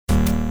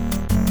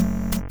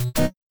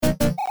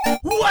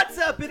What's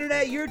up,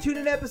 Internet? You're tuned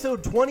in to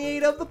episode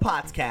 28 of the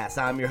Potscast.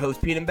 I'm your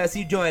host, Pete and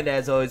Bessie, joined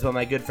as always by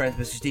my good friends,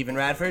 Mr. Stephen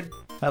Radford.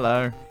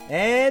 Hello.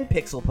 And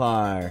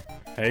Pixelpar.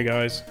 Hey,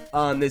 guys.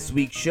 On this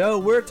week's show,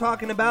 we're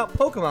talking about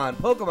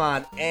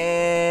Pokemon,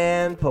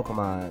 and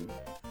Pokemon.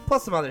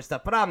 Plus some other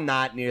stuff, but I'm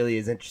not nearly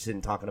as interested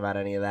in talking about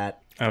any of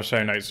that. Our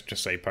show notes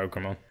just say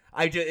Pokemon.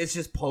 It's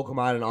just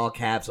Pokemon in all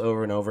caps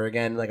over and over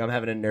again. Like, I'm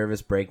having a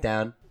nervous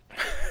breakdown.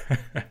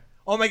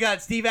 Oh my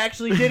god, Steve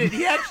actually did it.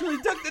 He actually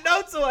took the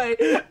notes away.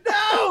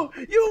 No!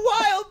 You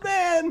wild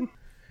man!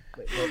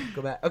 Wait,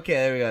 go back. Okay,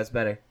 there we go. It's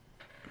better.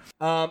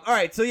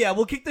 Alright, so yeah,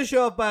 we'll kick the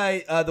show off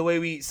by the way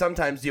we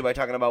sometimes do by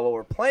talking about what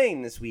we're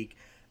playing this week.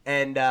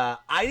 And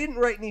I didn't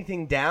write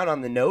anything down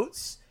on the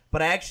notes,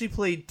 but I actually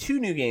played 2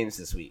 new games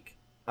this week.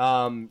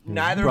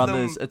 Neither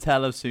Brothers, of them... A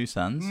Tale of Two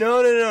Sons?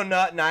 No,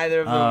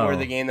 neither of them were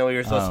the game that we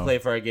were supposed to play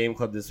for our game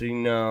club this week.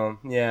 No,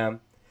 yeah.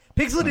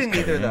 Pixel didn't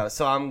either, though,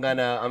 so I'm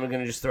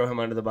gonna just throw him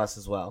under the bus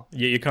as well.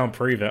 Yeah, you can't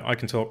prove it. I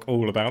can talk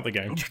all about the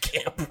game. You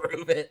can't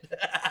prove it.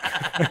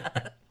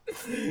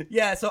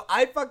 Yeah, so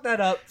I fucked that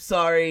up.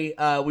 Sorry.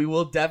 We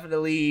will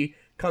definitely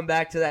come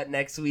back to that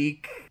next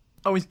week.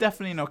 Oh, it's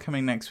definitely not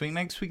coming next week.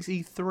 Next week's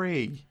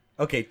E3.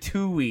 Okay,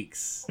 2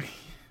 weeks.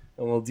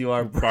 And we'll do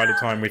our... By the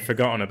time we've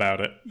forgotten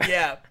about it.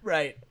 Yeah,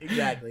 right.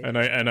 Exactly. And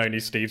only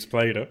Steve's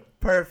played it.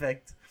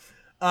 Perfect.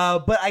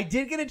 But I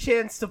did get a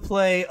chance to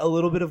play a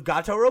little bit of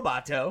Gato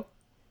Roboto,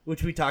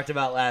 which we talked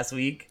about last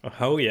week.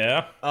 Oh,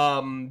 yeah.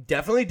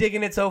 Definitely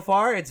digging it so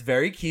far. It's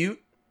very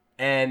cute,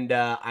 and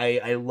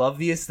I love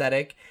the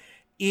aesthetic.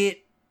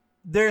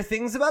 There are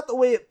things about the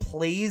way it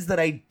plays that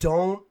I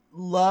don't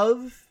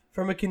love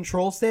from a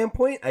control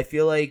standpoint. I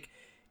feel like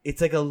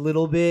it's like a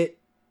little bit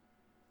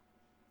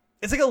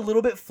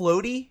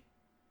floaty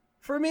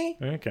for me.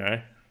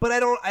 Okay. But I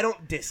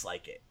don't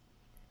dislike it.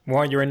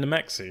 While you're in the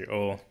mech suit,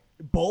 or...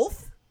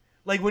 Both?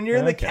 Like, when you're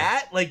in the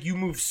cat, like, you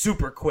move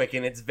super quick,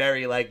 and it's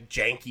very, like,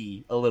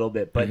 janky a little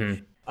bit. But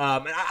and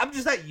I'm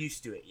just not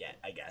used to it yet,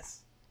 I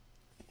guess.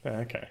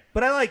 Okay.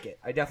 But I like it.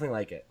 I definitely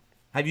like it.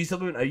 Have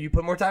you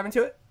put more time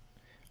into it?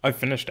 I've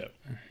finished it.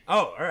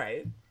 Oh, all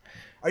right.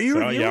 Are you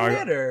reviewing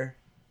it, or...?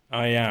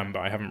 I am, but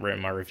I haven't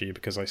written my review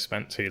because I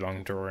spent too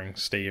long drawing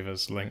Steve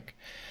as Link.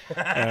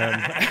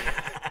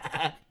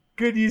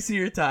 Good use of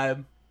your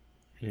time.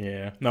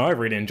 Yeah. No, I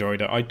really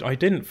enjoyed it. I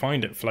didn't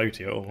find it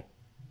floaty at all.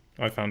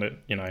 I found it,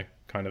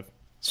 kind of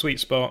sweet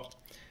spot.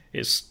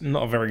 It's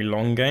not a very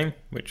long game,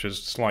 which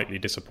is slightly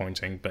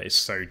disappointing, but it's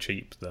so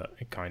cheap that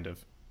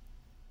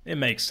it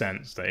makes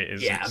sense that it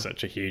isn't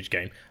such a huge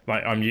game.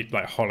 Like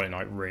Hollow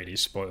Knight really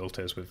spoiled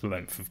us with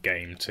length of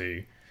game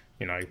to,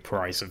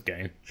 price of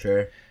game.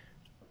 Sure.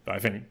 But I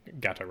think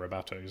Gato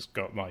Robato's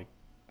got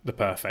the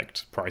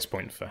perfect price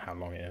point for how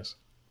long it is.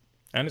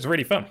 And it's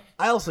really fun.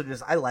 I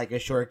like a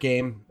short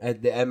game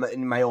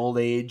in my old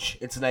age.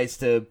 It's nice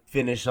to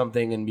finish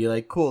something and be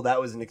like, cool, that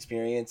was an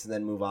experience, and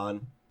then move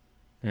on.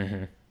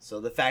 Mm-hmm.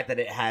 So the fact that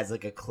it has,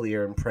 like, a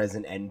clear and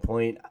present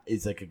endpoint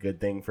is, like, a good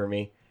thing for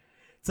me.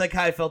 It's like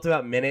how I felt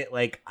about Minute.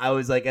 Like, I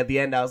was like, at the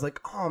end, I was like,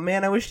 oh,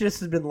 man, I wish this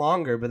had been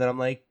longer. But then I'm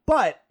like,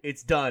 but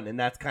it's done, and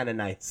that's kind of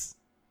nice.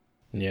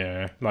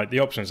 Yeah, like, the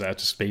options there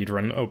to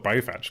speedrun,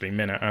 both, actually,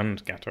 Minute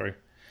and Gato.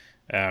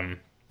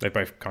 They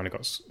both kind of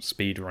got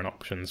speedrun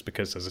options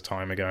because there's a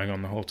timer going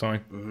on the whole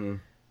time. Mm-hmm.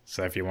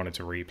 So if you wanted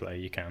to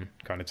replay, you can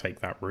kind of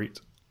take that route.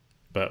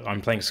 But I'm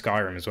playing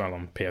Skyrim as well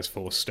on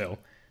PS4 still,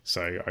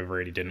 so I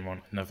really didn't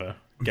want another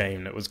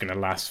game that was going to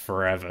last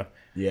forever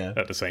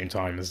at the same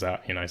time as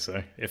that,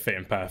 so it fit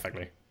in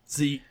perfectly.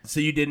 So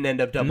you didn't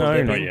end up double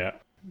dipping? No, not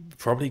yet.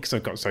 Probably because I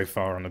got so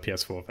far on the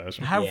PS4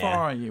 version. How far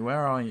are you?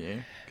 Where are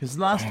you? Because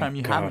last time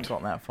you hadn't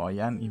got that far. You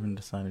hadn't even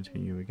decided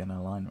who you were going to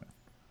align with.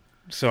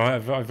 So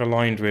I've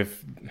aligned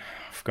with,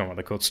 I forgot what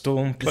they're called,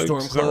 Stormcloaks,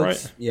 Stormcloaks, is that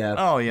right? Yeah.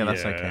 Oh, yeah,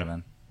 that's okay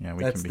then. Yeah,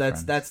 we can be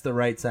friends. That's the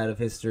right side of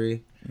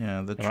history.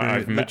 Yeah, the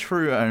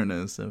true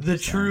owners of the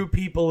true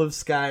people of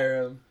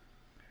Skyrim.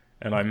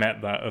 And I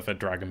met that other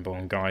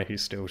Dragonborn guy who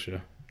steals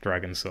your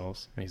dragon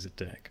souls. He's a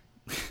dick.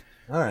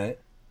 All right.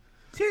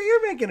 So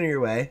you're making it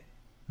your way.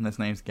 And his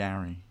name's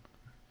Gary.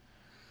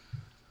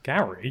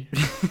 Gary?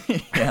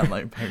 Yeah,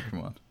 like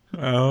Pokemon.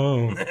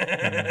 Oh.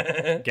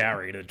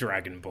 Gary the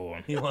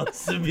Dragonborn. He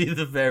wants to be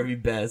the very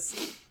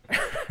best.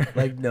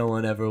 Like no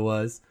one ever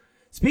was.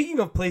 Speaking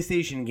of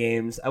PlayStation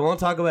games, I won't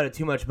talk about it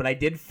too much, but I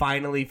did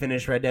finally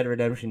finish Red Dead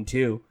Redemption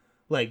 2.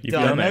 Like,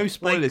 done. No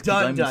spoilers.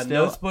 Like, done.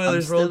 No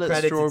spoilers, roll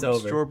credits, it's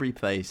over. Strawberry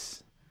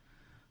Place.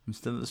 I'm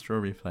still at the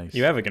Strawberry Place.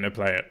 You ever going to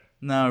play it?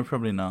 No,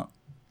 probably not.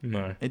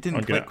 No. It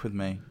didn't click with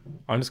me.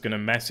 I'm just going to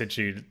message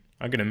you.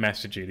 I'm going to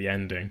message you the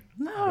ending.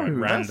 No,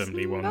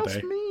 randomly that's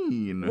day.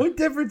 Mean. What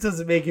difference does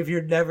it make if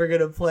you're never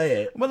going to play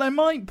it? Well, I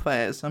might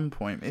play it at some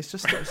point. It's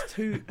just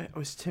it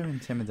was too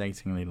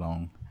intimidatingly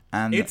long.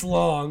 And it's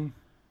long.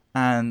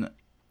 And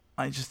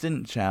I just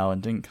didn't gel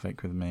and didn't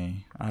click with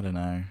me. I don't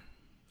know.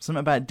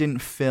 Something about it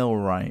didn't feel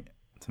right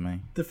to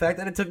me. The fact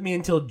that it took me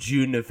until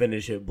June to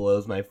finish it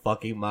blows my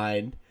fucking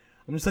mind.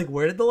 I'm just like,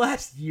 where did the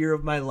last year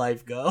of my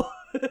life go?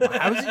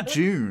 How is it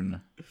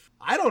June?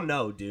 I don't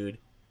know, dude.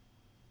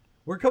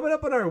 We're coming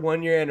up on our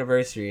 1 year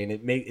anniversary,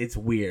 and it's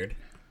weird.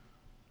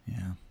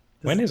 Yeah.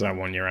 When is our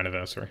 1 year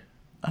anniversary?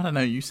 I don't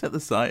know. You set the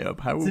site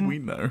up. How would we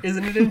know?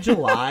 Isn't it in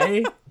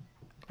July?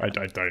 I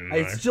don't know.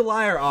 It's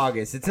July or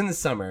August. It's in the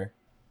summer.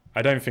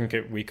 I don't think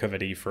we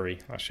covered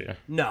E3 last year.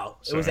 No,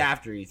 it was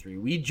after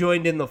E3. We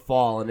joined in the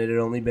fall, and it had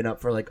only been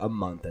up for like a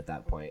month at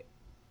that point.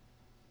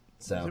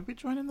 So Did we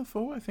join in the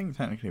fall? I think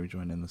technically we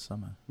joined in the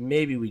summer.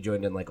 maybe we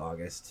joined in like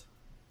August.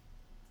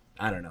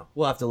 I don't know.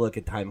 We'll have to look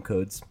at time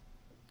codes.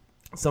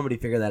 Somebody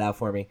figure that out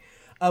for me.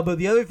 But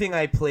the other thing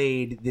I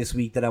played this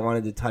week that I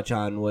wanted to touch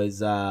on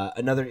was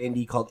another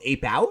indie called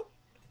Ape Out.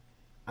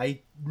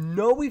 I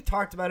know we've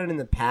talked about it in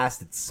the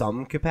past at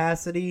some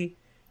capacity.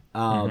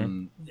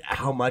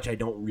 How much I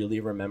don't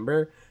really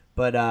remember,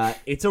 but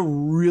it's a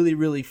really,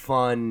 really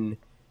fun.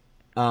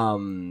 It's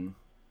not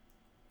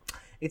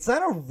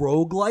a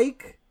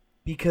roguelike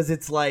because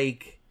it's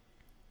like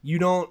you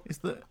don't.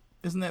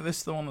 Isn't it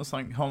this the one that's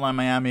like Hotline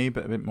Miami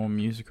but a bit more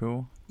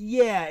musical?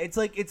 Yeah, it's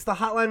the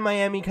Hotline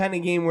Miami kind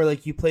of game where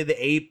like you play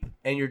the ape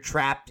and you're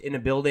trapped in a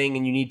building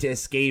and you need to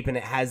escape, and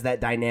it has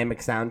that dynamic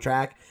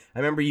soundtrack. I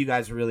remember you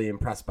guys were really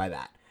impressed by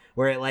that,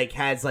 where it like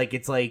has like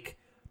it's like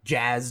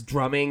jazz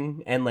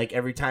drumming, and like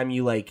every time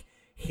you like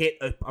hit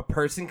a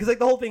person, because like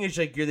the whole thing is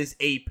like you're this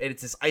ape and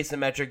it's this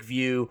isometric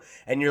view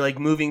and you're like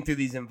moving through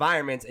these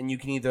environments, and you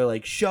can either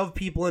like shove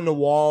people into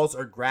walls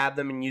or grab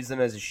them and use them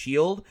as a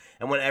shield,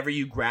 and whenever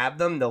you grab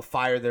them they'll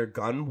fire their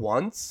gun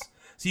once,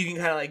 so you can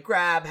kind of like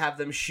grab, have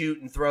them shoot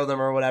and throw them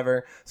or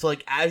whatever. So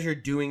like as you're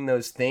doing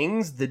those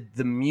things,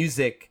 the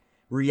music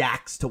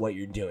reacts to what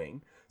you're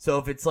doing. So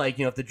if it's like,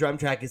 you know, if the drum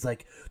track is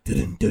like,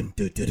 dun dun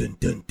dun dun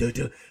dun dun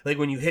dun, like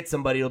when you hit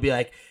somebody, it'll be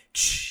like,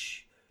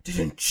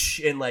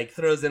 and like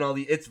throws in all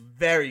the. It's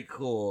very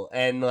cool,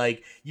 and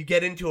like you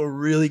get into a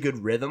really good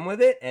rhythm with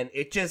it, and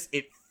it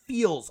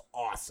feels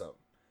awesome.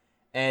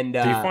 And do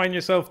you find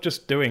yourself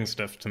just doing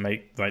stuff to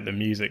make like the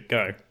music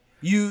go?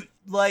 You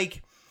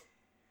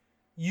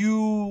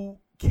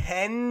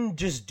can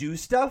just do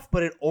stuff,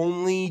 but it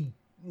only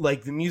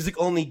like the music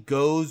only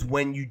goes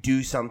when you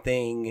do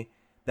something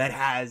that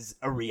has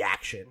a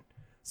reaction.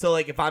 So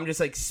like if I'm just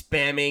like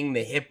spamming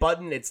the hit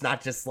button, it's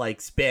not just like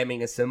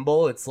spamming a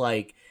symbol. It's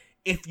like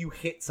if you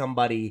hit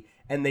somebody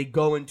and they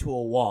go into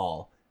a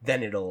wall,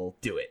 then it'll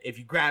do it. If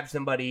you grab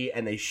somebody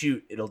and they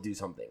shoot, it'll do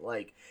something.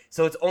 Like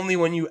so it's only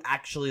when you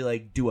actually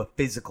like do a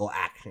physical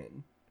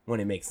action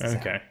when it makes the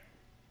sound. Okay.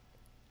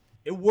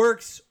 It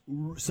works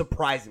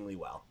surprisingly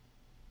well.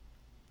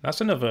 That's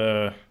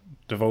another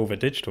Devolver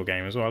Digital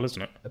game as well,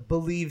 isn't it? I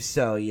believe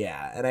so,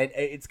 yeah. And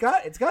it's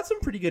got some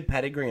pretty good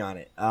pedigree on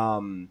it.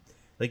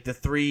 Like the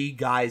three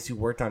guys who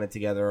worked on it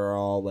together are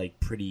all like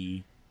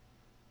pretty,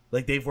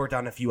 like they've worked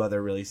on a few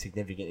other really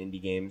significant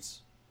indie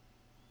games.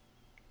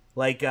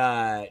 Like, do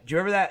you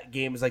remember that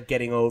game was like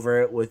Getting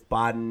Over It with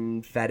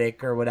Baden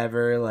Fedek or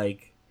whatever?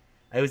 Like,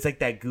 it was like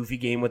that goofy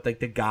game with like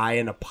the guy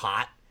in a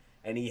pot,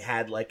 and he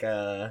had like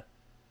a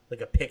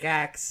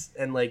pickaxe,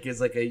 and like it's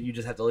like you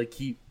just have to like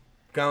keep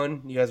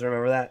going. You guys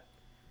remember that?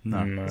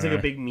 No. It's like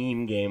a big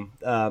meme game.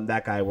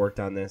 That guy worked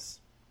on this.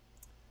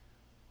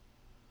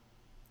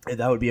 And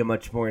that would be a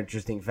much more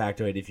interesting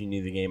factoid if you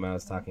knew the game I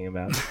was talking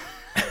about.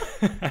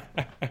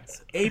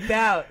 Ape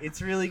Out.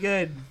 It's really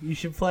good. You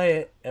should play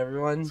it,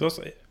 everyone. So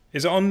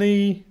is it on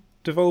the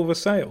Devolver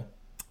sale?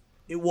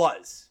 It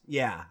was.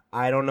 Yeah.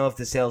 I don't know if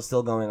the sale's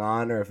still going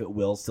on or if it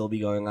will still be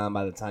going on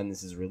by the time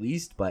this is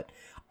released, but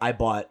I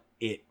bought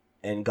it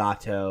and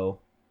Gato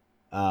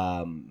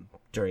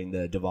during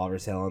the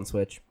Devolver sale on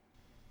Switch.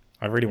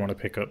 I really want to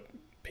pick up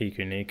Piku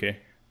Niku.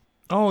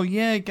 Oh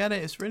yeah, get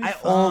it. It's really fun.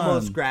 I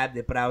almost grabbed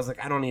it, but I was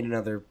like, I don't need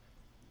another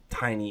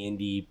tiny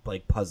indie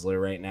like puzzler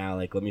right now.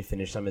 Like, let me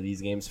finish some of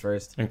these games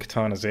first. And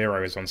Katana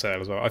Zero is on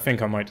sale as well. I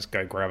think I might just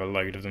go grab a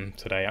load of them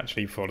today,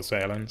 actually, before the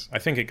sale ends. I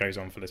think it goes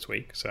on for this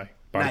week, so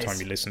by the time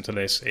you listen to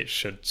this, it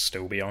should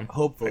still be on.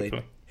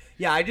 Hopefully.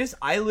 Yeah,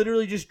 I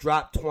literally just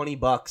dropped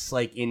 $20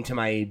 like into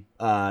my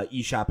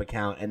eShop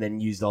account and then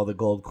used all the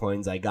gold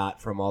coins I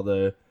got from all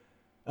the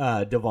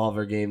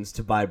Devolver games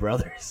to buy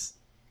Brothers.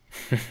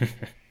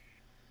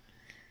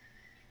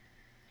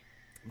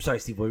 I'm sorry,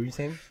 Steve, what were you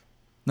saying?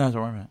 No,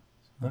 don't worry about it.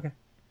 Okay.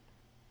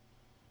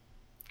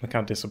 Look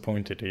how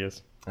disappointed he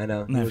is. I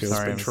know. No, He was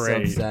sorry, so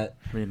betrayed. upset.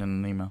 Reading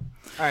an email.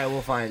 All right,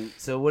 well, fine.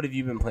 So what have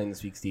you been playing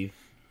this week, Steve?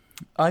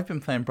 I've been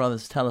playing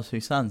Brothers Tell Us Who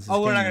Sons.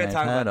 Oh, we're not going to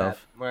talk about that.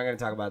 We're not going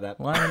to talk about that.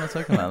 Why are we not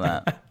talking about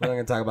that? We're not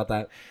going to talk about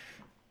that.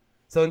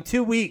 So in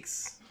 2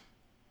 weeks...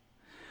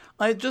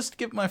 I just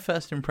give my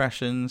first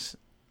impressions.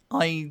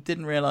 I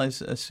didn't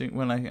realize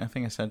when I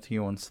think I said to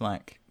you on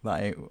Slack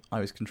that I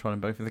was controlling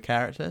both of the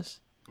characters.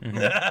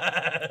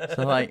 Mm-hmm.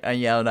 So like I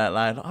yelled out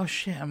loud, "Oh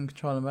shit, I'm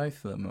controlling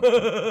both of them,"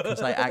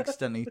 because I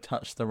accidentally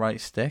touched the right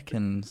stick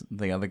and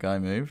the other guy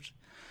moved.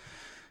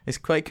 It's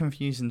quite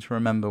confusing to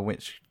remember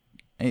which.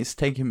 It's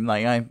taking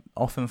like I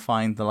often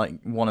find that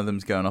like one of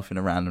them's going off in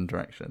a random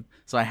direction.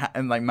 So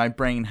and like my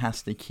brain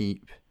has to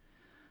keep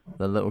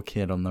the little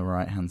kid on the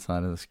right hand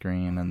side of the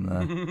screen and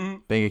the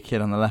bigger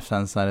kid on the left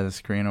hand side of the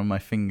screen, or my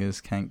fingers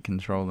can't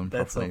control them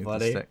properly with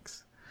the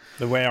sticks.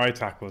 The way I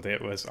tackled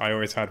it was I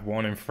always had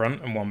one in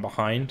front and one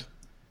behind.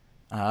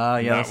 Ah,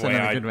 yeah, that's That way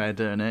another good way of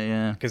doing it,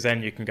 yeah. Because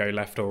then you can go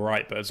left or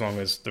right, but as long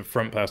as the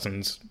front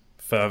person's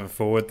further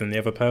forward than the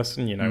other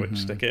person, you know which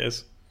stick it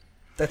is.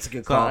 That's a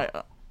good call.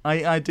 So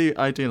I do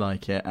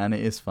like it, and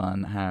it is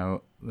fun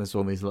how there's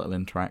all these little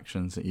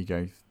interactions that you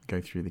go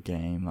through the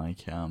game.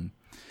 Like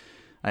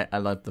I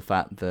love the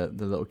fact that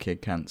the little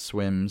kid can't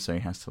swim, so he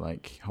has to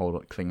like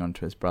cling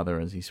onto his brother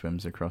as he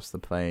swims across the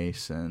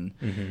place, and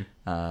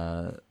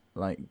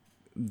like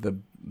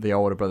the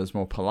older brother's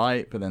more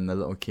polite, but then the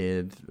little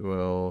kid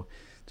will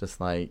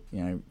just like,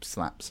 you know,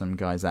 slap some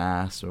guy's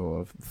ass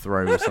or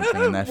throw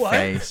something in their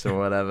face or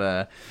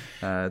whatever,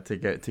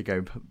 to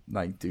go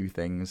like do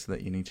things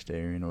that you need to do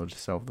in order to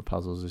solve the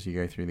puzzles as you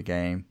go through the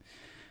game.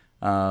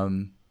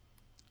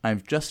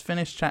 I've just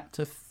finished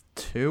chapter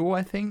 2,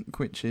 I think,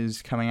 which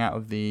is coming out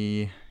of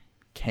the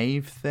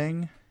cave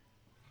thing.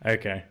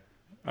 Okay.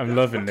 I'm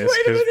loving this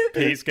because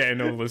Pete's getting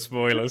all the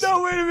spoilers.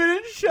 No, wait a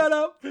minute. Shut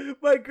up.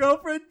 My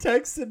girlfriend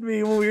texted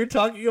me when we were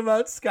talking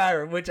about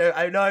Skyrim, which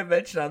I know I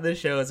mentioned on this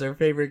show as her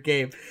favorite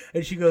game.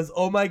 And she goes,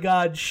 "Oh my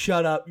God,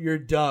 shut up. You're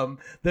dumb.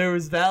 There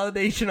was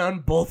validation on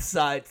both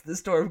sides. The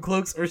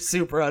Stormcloaks were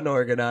super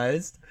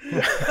unorganized."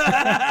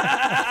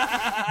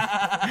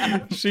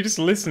 She's just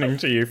listening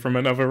to you from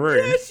another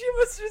room. Yeah,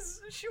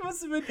 she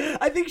must have been.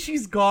 I think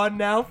she's gone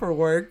now for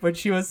work, but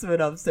she must have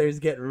been upstairs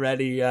getting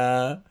ready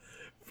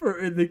for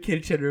in the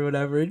kitchen or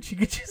whatever, and she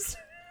could just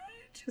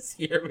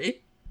hear me.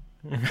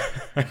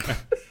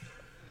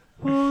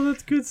 Oh,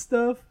 that's good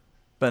stuff.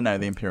 But no,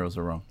 the Imperials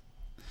are wrong.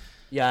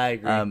 Yeah, I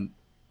agree.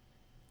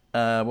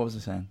 What was I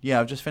saying?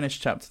 Yeah, I've just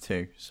finished chapter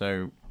 2,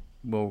 so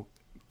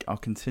I'll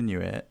continue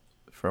it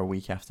for a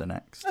week after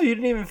next. Oh, you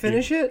didn't even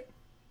finish it?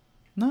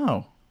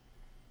 No.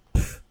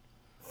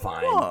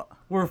 Fine. What?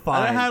 We're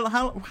fine.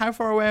 How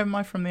far away am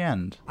I from the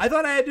end? I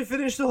thought I had to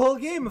finish the whole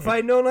game. If I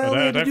had known I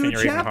only had to do a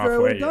chapter, I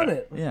would have done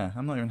it. Yeah,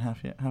 I'm not even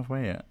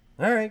halfway yet.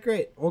 All right,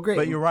 great. Well, great.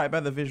 But you're right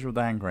about the visual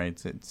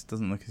downgrades. It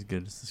doesn't look as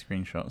good as the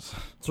screenshots.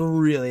 It's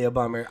really a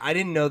bummer. I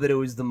didn't know that it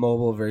was the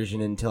mobile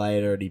version until I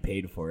had already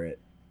paid for it.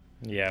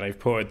 Yeah, they've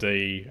ported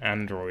the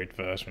Android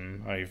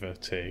version over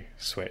to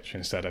Switch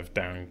instead of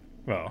the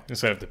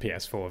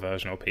PS4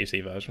 version or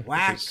PC version,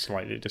 Whack. which is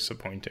slightly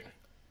disappointing.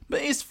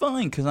 But it's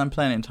fine because I'm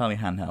playing it entirely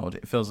handheld.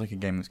 It feels like a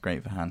game that's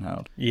great for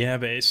handheld. Yeah,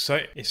 but it's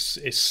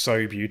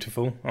so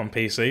beautiful on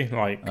PC.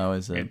 Like, oh,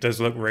 is it? It does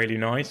look really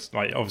nice.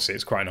 Like, obviously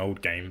it's quite an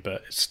old game,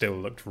 but it still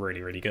looked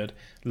really, really good.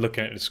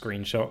 Looking at the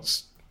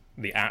screenshots,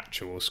 the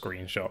actual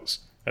screenshots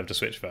of the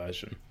Switch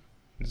version,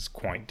 is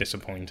quite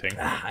disappointing.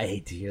 I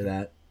hate to hear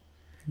that.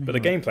 But the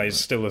gameplay is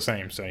still the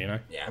same, so you know.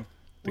 Yeah,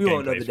 The we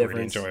won't know the gameplay's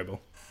difference. really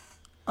enjoyable.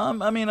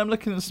 I mean, I'm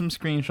looking at some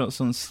screenshots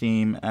on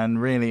Steam,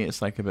 and really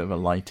it's like a bit of a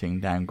lighting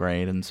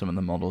downgrade, and some of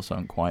the models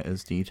aren't quite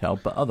as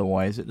detailed, but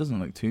otherwise it doesn't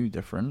look too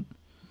different.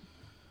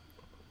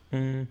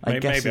 I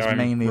guess it's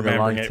mainly the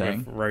lighting. It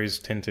with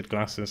rose-tinted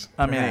glasses.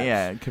 I mean,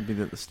 yeah, it could be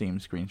that the Steam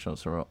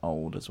screenshots are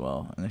old as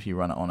well, and if you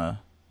run it on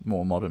a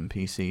more modern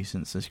PC,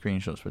 since the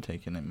screenshots were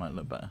taken, it might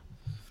look better.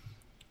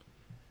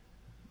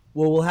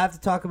 Well, we'll have to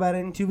talk about it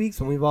in 2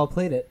 weeks when we've all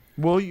played it.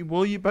 Will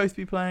you both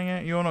be playing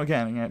it? You're not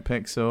getting it,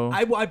 Pixel.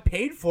 I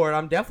paid for it.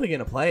 I'm definitely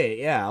going to play it.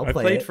 Yeah,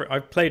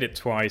 I've played it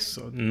twice,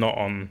 not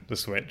on the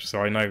Switch,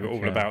 so I know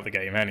all about the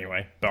game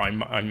anyway. But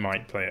I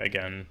might play it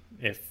again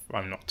if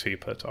I'm not too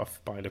put off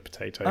by the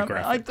potato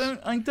graphics.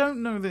 I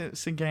don't know that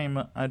it's a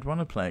game I'd want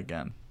to play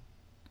again.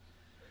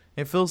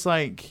 It feels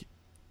like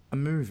a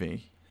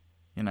movie.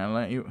 You know,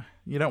 like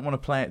you don't want to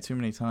play it too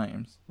many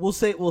times. We'll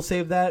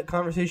save that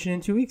conversation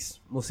in 2 weeks.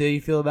 We'll see how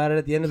you feel about it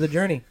at the end of the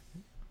journey.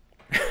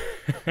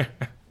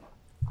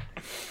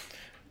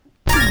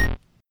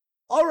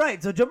 All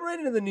right, so jumping right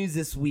into the news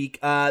this week.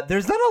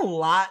 There's not a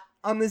lot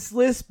on this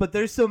list, but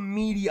there's some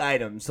meaty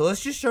items. So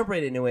let's just jump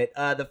right into it.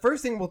 The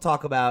first thing we'll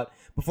talk about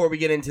before we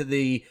get into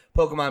the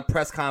Pokemon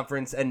press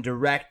conference and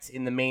Direct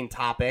in the main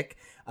topic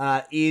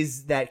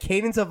is that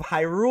Cadence of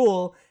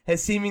Hyrule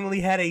has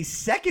seemingly had a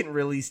second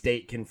release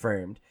date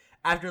confirmed.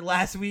 After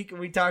last week,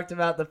 we talked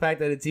about the fact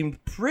that it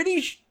seemed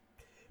pretty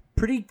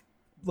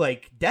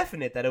like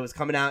definite that it was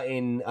coming out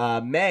in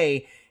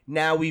May.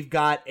 Now we've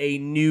got a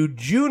new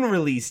June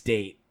release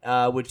date,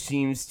 which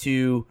seems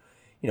to,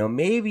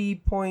 maybe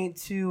point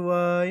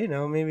to,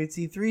 maybe it's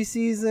E3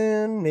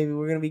 season. Maybe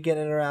we're going to be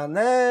getting it around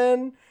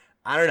then.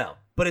 I don't know.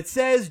 But it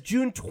says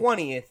June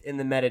 20th in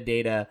the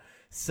metadata.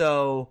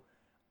 So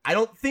I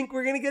don't think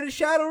we're going to get a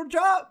shadow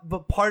drop,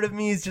 but part of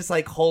me is just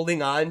like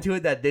holding on to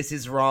it that this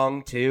is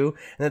wrong too.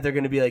 And that they're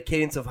going to be like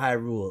Cadence of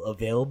Hyrule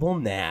available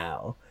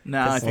now. No,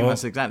 I think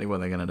that's exactly what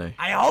they're going to do.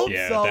 I hope so.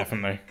 Yeah,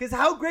 definitely. Because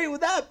how great would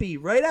that be?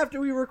 Right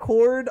after we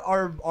record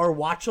our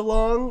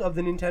watch-along of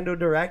the Nintendo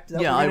Direct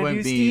I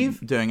won't be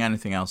doing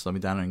anything else. I'll be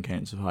downloading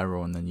Cadence of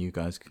Hyrule, and then you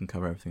guys can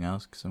cover everything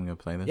else, because I'm going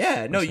to play this.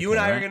 Yeah, no, you and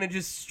I are going to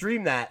just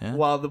stream that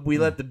while we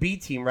let the B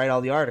team write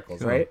all the articles,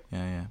 cool. right?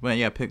 Yeah. Well,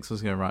 yeah,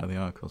 Pixel's going to write the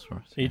articles for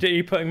us. Are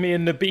you putting me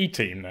in the B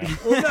team now?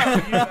 Well,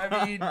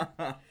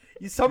 no,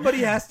 somebody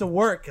has to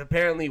work.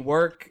 Apparently,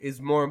 work is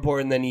more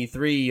important than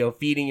E3. You know,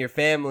 feeding your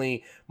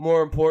family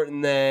more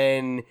important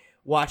than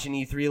watching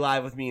E3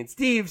 live with me and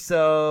Steve.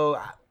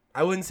 So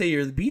I wouldn't say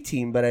you're the B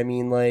team, but I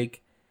mean,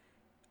 like,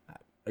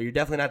 you're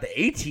definitely not the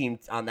A team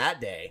on that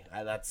day.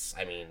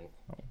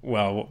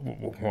 Well,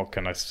 what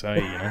can I say?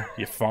 You know,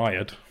 you're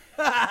fired.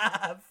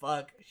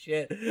 Fuck,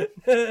 shit.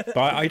 But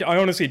I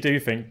honestly do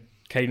think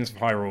Cadence of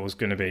Hyrule is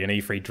going to be an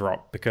E3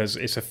 drop because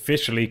it's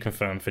officially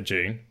confirmed for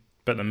June,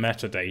 but the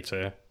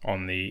metadata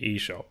on the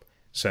eShop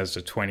says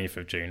the 20th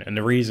of June. And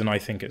the reason I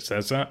think it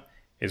says that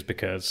is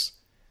because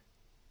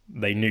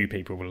they knew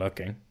people were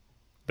looking.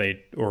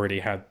 They already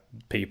had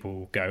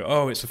people go,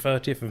 oh, it's the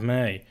 30th of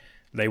May.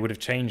 They would have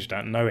changed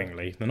that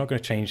knowingly. They're not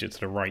going to change it to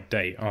the right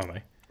date, are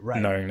they?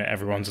 Right. Knowing that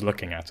everyone's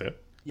looking at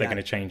it. They're Yeah.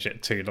 going to change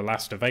it to the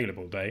last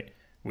available date,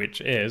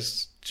 which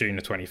is June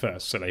the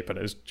 21st. So they put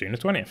it as June the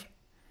 20th.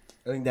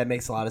 I think that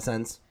makes a lot of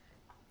sense.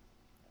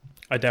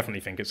 I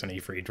definitely think it's an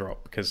E3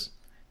 drop because,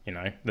 you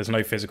know, there's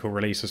no physical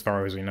release as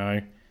far as we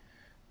know.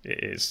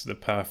 It is the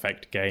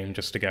perfect game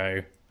just to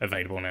go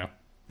available now.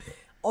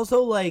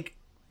 Also, like,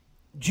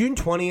 June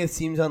 20th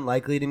seems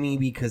unlikely to me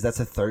because that's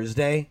a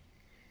Thursday,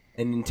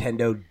 and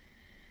Nintendo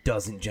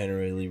doesn't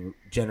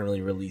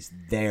generally release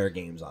their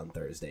games on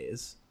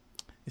Thursdays.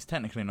 It's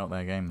technically not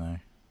their game, though.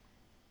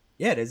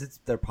 Yeah, it is.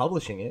 They're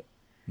publishing it.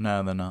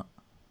 No, they're not.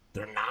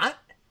 They're not?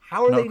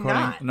 How are they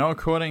not? Not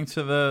according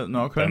to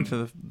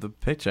the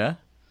picture.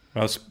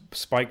 Well,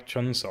 Spike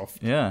Chunsoft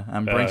Yeah,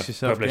 and Brace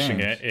Yourself publishing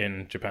Games. it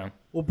in Japan.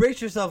 Well, Brace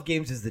Yourself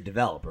Games is the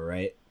developer,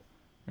 right?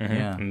 Mm-hmm.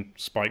 Yeah. And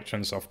Spike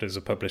Chunsoft is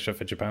a publisher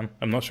for Japan.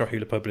 I'm not sure who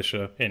the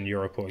publisher in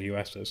Europe or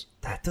US is.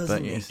 That But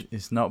doesn't make...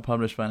 it's not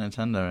published by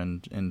Nintendo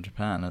in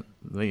Japan, at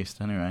least,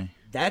 anyway.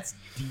 That's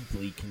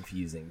deeply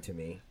confusing to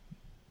me.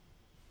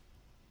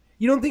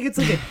 You don't think it's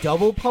like a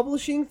double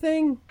publishing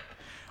thing?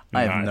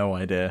 I have no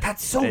idea.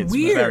 That's so it's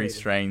weird. It's very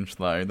strange,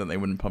 though, that they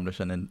wouldn't publish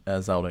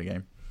a Zelda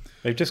game.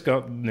 They've just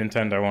got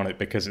Nintendo on it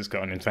because it's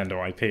got a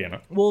Nintendo IP in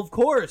it. Well, of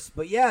course,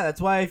 but yeah, that's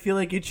why I feel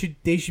like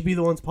they should be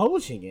the ones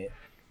publishing it.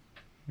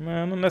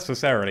 No, not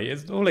necessarily.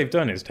 All they've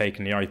done is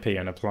taken the IP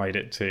and applied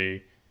it to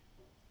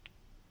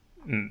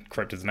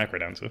Crypt of the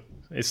Necrodancer.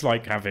 It's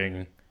like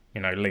having,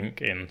 you know,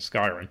 Link in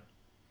Skyrim.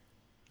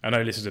 I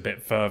know this is a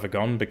bit further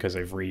gone because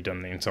they've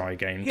redone the entire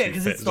game Yeah, to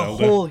because fit it's the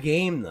Zelda. whole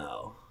game,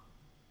 though.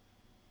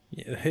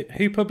 Yeah,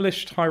 who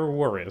published Hyrule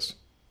Warriors?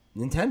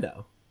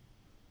 Nintendo.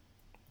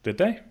 Did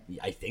they?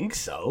 I think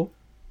so.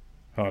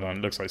 Hold on,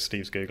 it looks like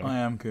Steve's Googling. I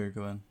am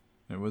Googling.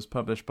 It was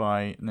published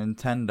by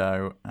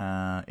Nintendo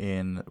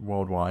in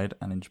worldwide,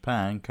 and in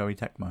Japan, Koei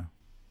Tecmo.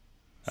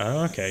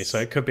 Oh, okay, so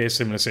it could be a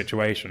similar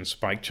situation.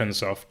 Spike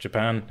Chunsoft,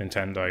 Japan,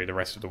 Nintendo, the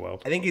rest of the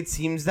world. I think it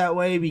seems that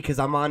way because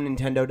I'm on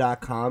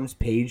Nintendo.com's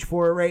page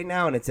for it right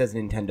now, and it says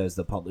Nintendo's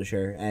the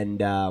publisher. And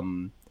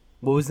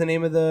what was the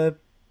name of the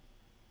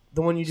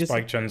one you just...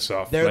 Spike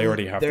Chunsoft, They're- they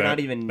already have they're their, not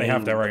even they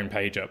have their named. own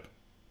page up.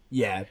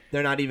 Yeah,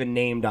 they're not even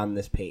named on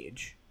this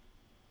page.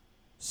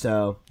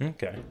 So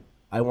Okay.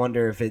 I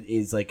wonder if it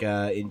is like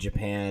in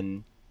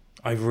Japan.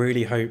 I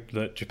really hope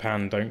that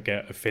Japan don't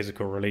get a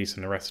physical release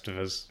and the rest of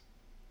us...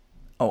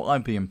 Oh,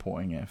 I'd be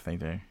importing it if they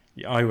do.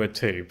 Yeah, I would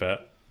too,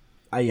 but...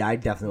 I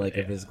definitely like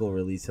a Yeah. physical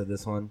release of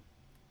this one.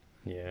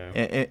 Yeah.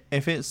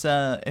 If it's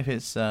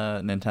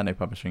Nintendo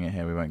publishing it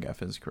here, we won't get a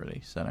physical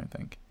release. I don't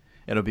think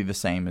it'll be the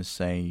same as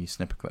say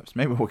Snipper Clips.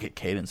 Maybe we'll get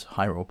Cadence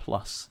Hyrule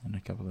Plus in a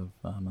couple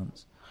of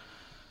months.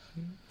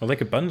 Well, they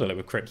could bundle it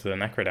with Crypt of the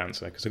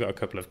Necrodancer, because they've got a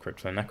couple of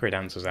Crypt of the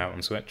Necrodancers out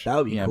on Switch. That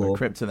would be Yeah, cool. but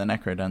Crypt of the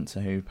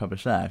Necrodancer, who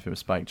published that, if it was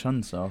Spike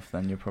Chunsoft,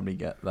 then you'll probably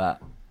get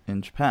that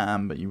in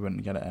Japan, but you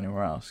wouldn't get it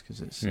anywhere else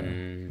because it's a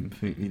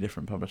completely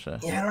different publisher.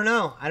 Yeah,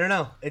 I don't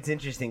know. It's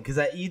interesting because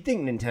you'd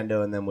think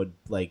Nintendo and them would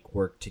like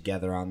work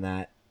together on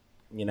that.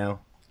 You know,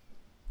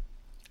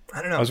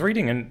 I don't know. I was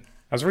reading an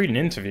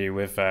interview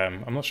with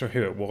I'm not sure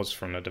who it was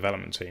from the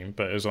development team,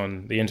 but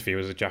the interview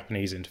was a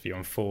Japanese interview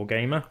on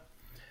 4Gamer,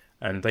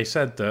 and they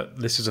said that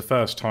this is the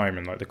first time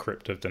in like the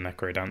Crypt of the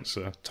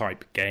Necrodancer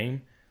type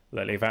game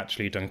that they've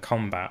actually done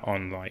combat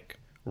on like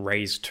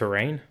raised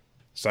terrain.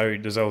 So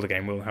the Zelda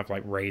game will have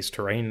like raised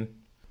terrain.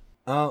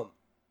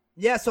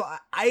 Yeah. So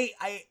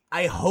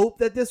I hope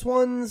that this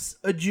one's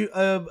a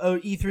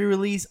E3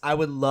 release. I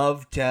would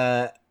love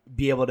to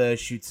be able to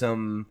shoot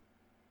some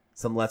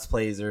Let's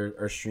Plays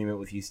or stream it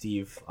with you,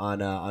 Steve, on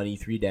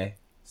E3 day.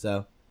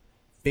 So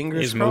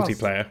fingers It's crossed.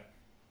 multiplayer.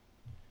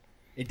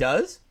 It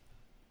does?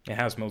 It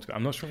has multiplayer.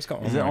 I'm not sure if it's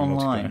got Is it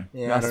online?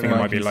 Yeah, That's I think it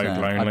what might be you local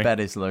said. only. I bet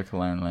it's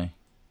local only.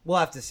 We'll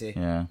have to see.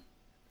 Yeah.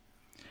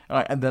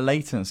 And the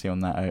latency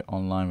on that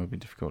online would be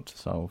difficult to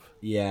solve.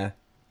 Yeah.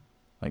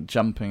 Like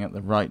jumping at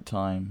the right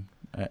time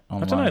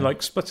online. I don't know, like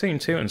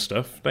Splatoon 2 and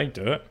stuff, they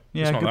do it.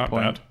 Yeah, it's not good that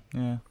point.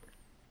 bad. Yeah.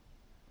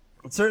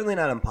 It's certainly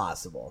not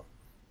impossible.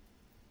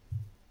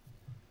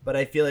 But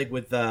I feel like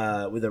with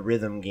a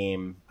rhythm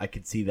game, I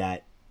could see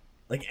that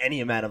like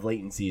any amount of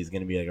latency is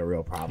going to be like a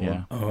real problem.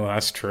 Yeah. Oh,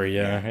 that's true,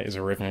 yeah. It is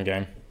a rhythm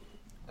game.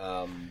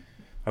 I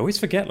always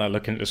forget, like,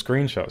 looking at the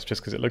screenshots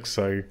just because it looks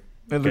so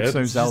It looks good.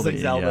 so just like Zelda.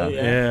 Zelda,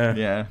 Yeah. Yeah.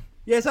 Yeah.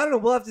 Yes, I don't know.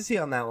 We'll have to see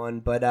on that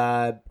one,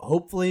 but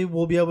hopefully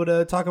we'll be able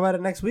to talk about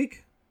it next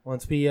week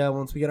once we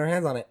get our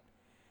hands on it.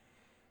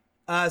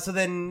 So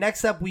then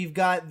next up we've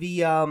got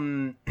the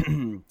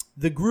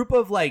the group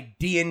of like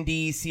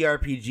D&D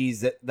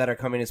CRPGs that are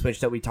coming to Switch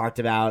that we talked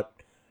about,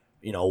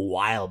 a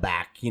while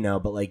back,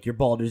 but like your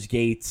Baldur's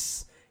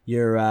Gates,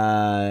 your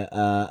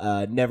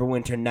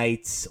Neverwinter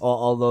Nights,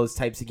 all those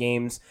types of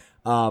games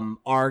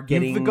are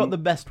getting. You forgot the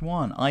best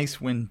one,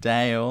 Icewind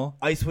Dale.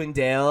 Icewind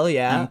Dale,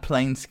 yeah, and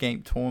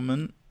Planescape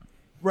Torment.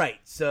 Right.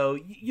 So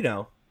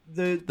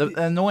the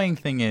annoying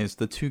thing is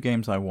the two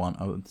games I want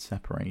are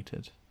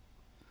separated.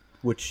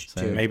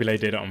 Maybe they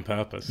did it on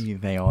purpose. Yeah,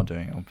 they are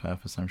doing it on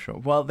purpose, I'm sure.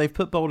 Well, they've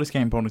put Baldur's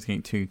Gate and Baldur's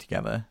Gate 2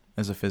 together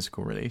as a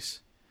physical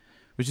release,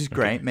 which is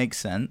great, makes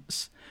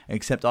sense.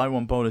 Except I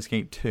want Baldur's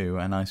Gate 2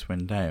 and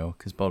Icewind Dale,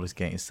 because Baldur's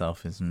Gate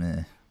itself is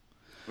meh.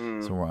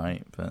 It's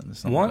alright, but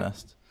it's not the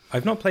best.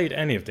 I've not played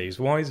any of these.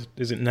 Why is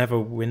it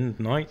Neverwind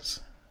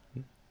Nights?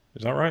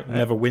 Is that right?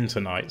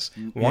 Neverwinter Nights.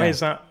 Why is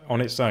that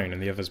on its own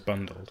and the others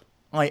bundled?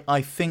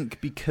 I think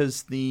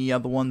because the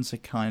other ones are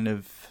kind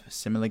of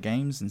similar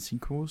games and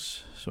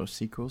sequels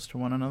to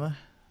one another.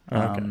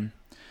 Okay.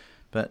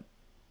 But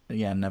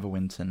yeah,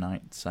 Neverwinter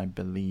Nights, I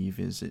believe,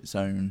 is its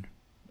own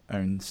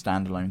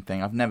standalone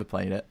thing. I've never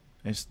played it.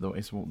 It's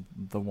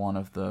the one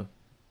of the.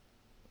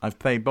 I've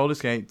played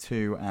Baldur's Gate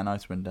 2 and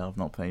Icewind Dale. I've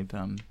not played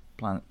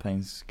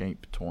Planescape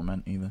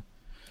Torment either.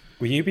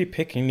 Will you be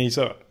picking these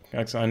up?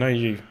 I know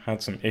you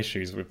had some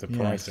issues with the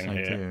pricing here.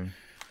 Yes, I do.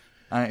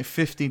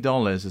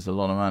 $50 is a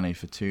lot of money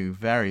for two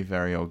very,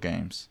 very old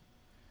games.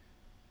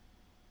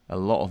 A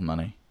lot of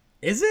money.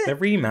 Is it? They're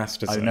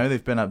remasters. I know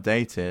they've been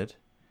updated,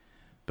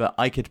 but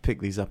I could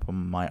pick these up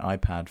on my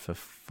iPad for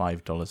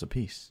 $5 a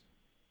piece.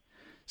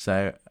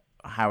 So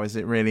how is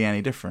it really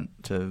any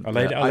different to Are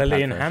they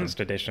the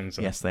enhanced editions?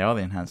 Yes, they are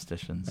the enhanced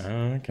editions.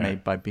 Oh, okay.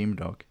 Made by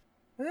Beamdog.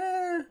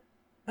 I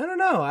don't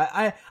know.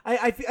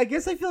 I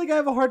guess I feel like I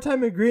have a hard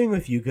time agreeing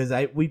with you because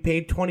we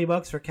paid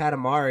 $20 for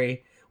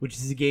Katamari, which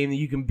is a game that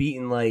you can beat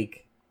in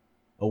like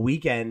a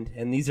weekend,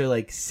 and these are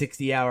like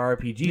 60-hour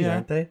RPGs,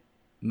 aren't they?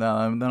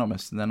 No,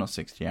 they're not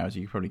 60 hours.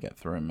 You can probably get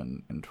through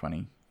them in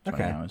 20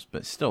 hours,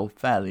 but still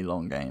fairly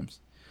long games.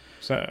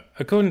 So,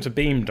 according to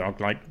Beamdog,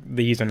 like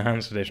these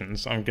enhanced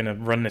editions, I'm going to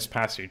run this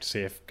past you to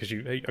see if, because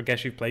I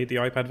guess you've played the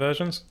iPad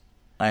versions?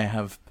 I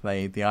have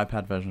played the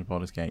iPad version of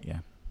Baldur's Gate, yeah.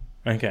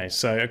 Okay,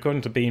 so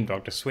according to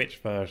Beamdog, the Switch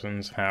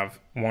versions have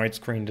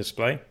widescreen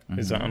display. Mm-hmm.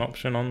 Is that an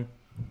option on?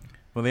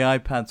 Well, the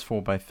iPad's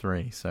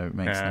 4x3, so it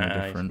makes no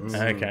difference.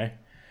 Okay.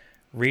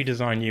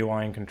 Redesign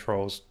UI and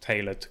controls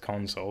tailored to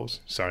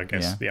consoles, so I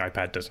guess the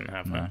iPad doesn't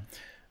have that.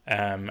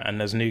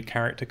 And there's new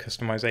character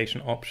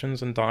customization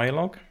options and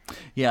dialogue.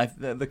 Yeah,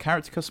 the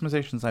character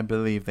customizations, I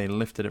believe they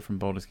lifted it from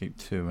Baldur's Gate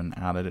 2 and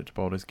added it to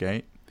Baldur's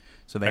Gate.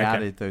 So they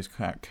added those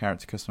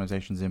character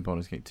customizations in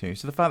Baldur's Gate 2.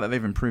 So the fact that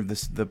they've improved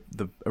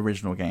the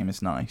original game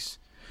is nice.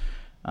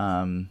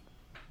 I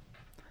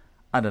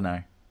don't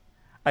know.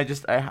 I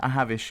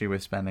have issue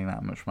with spending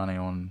that much money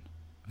on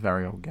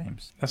very old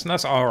games. That's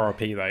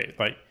RRP though.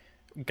 Like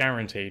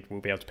guaranteed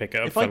we'll be able to pick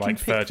it up for like 30 quid.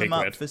 If I can pick them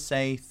up for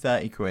say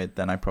 30 quid,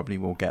 then I probably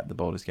will get the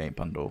Baldur's Gate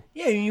bundle.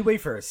 Yeah, you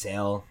wait for a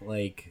sale,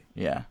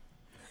 yeah.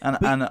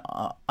 And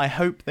I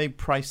hope they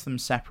price them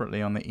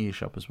separately on the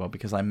eShop as well,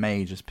 because I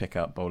may just pick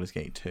up Baldur's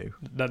Gate 2.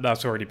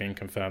 That's already been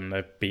confirmed.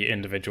 There'll be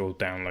individual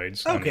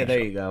downloads. Okay,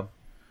 there you go.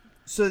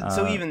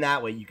 So even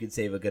that way you could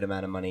save a good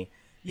amount of money.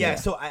 Yeah,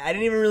 so I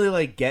didn't even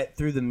really get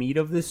through the meat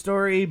of this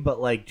story,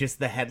 but just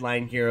the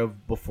headline here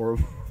of before,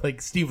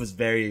 Steve was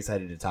very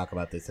excited to talk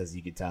about this, as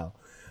you could tell.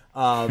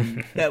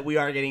 That we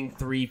are getting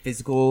 3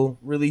 physical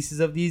releases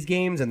of these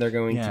games, and they're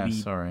going to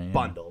be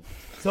bundled.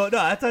 So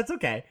no, that's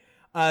okay.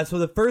 So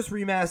the first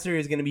remaster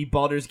is going to be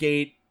Baldur's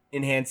Gate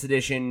Enhanced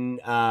Edition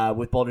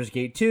with Baldur's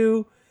Gate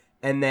 2,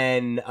 and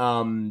then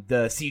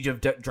the Siege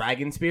of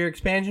Dragonspear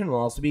expansion will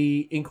also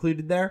be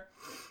included there.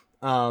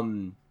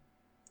 And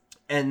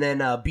then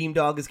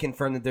Beamdog has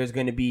confirmed that there's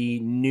going to be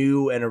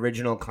new and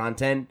original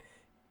content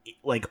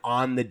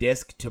on the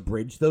disc to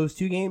bridge those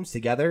 2 games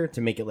together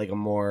to make it a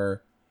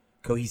more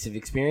cohesive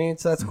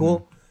experience. So that's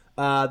cool.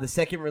 The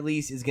second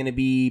release is going to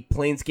be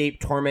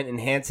Planescape Torment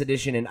Enhanced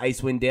Edition and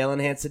Icewind Dale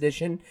Enhanced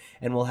Edition,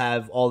 and we'll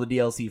have all the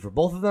DLC for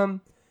both of them.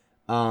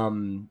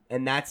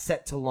 And that's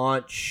set to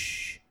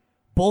launch.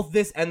 Both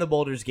this and the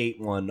Baldur's Gate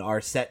one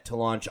are set to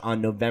launch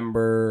on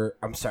September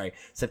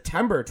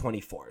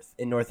 24th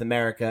in North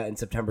America and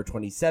September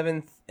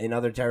 27th in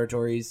other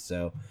territories.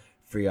 So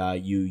for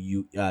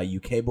you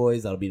UK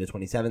boys, that'll be the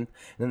 27th. And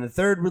then the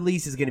third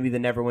release is going to be the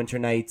Neverwinter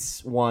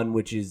Nights one,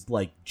 which is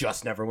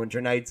just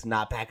Neverwinter Nights,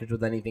 not packaged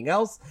with anything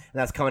else. And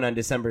that's coming on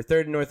December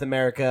 3rd in North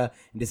America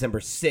and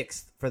December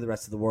 6th for the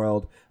rest of the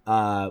world,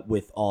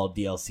 with all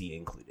DLC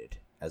included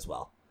as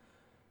well.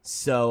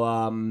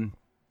 So,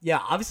 yeah,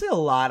 obviously a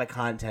lot of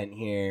content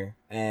here.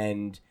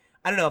 And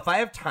I don't know, if I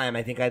have time,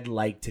 I think I'd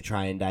like to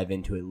try and dive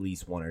into at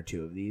least 1 or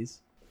 2 of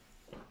these.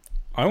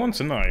 I want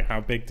to know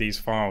how big these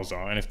files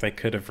are and if they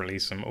could have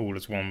released them all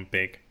as one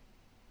big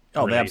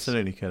release. They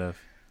absolutely could have.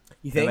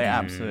 You think? They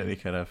absolutely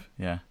could have,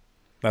 yeah.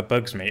 That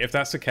bugs me. If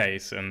that's the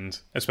case, and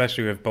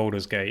especially with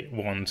Baldur's Gate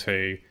 1,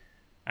 2,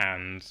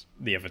 and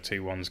the other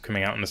two ones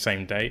coming out on the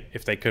same date,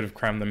 if they could have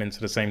crammed them into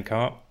the same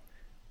cart,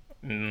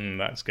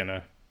 that's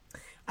gonna.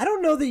 I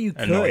don't know that you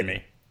could. Annoy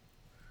me.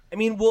 I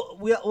mean,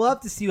 we'll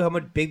have to see how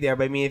much big they are.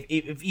 But I mean,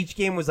 if each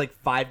game was like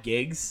 5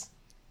 gigs,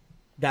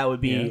 that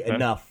would be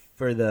enough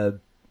for the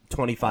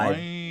 25.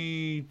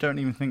 I don't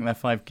even think they're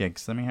 5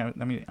 gigs. I'm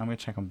gonna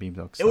check on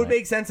Beamdog's It would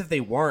make sense if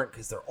they weren't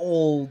because they're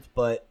old,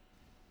 but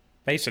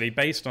basically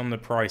based on the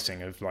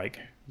pricing of like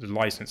the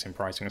licensing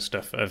pricing and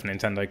stuff of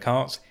Nintendo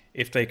carts,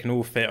 if they can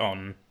all fit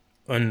on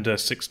under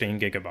 16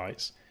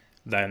 gigabytes,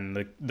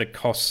 then the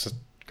costs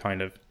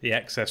kind of the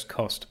excess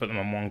cost to put them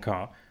on one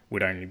cart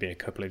would only be a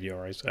couple of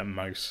euros at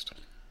most.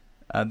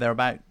 They're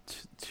about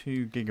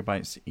 2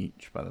 gigabytes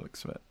each by the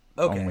looks of it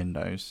on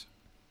Windows.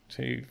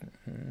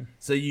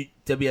 So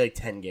they'll be like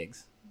 10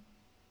 gigs.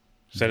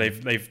 So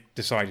they've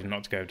decided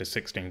not to go with the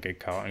 16 gig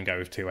cart and go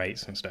with 2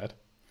 8s instead,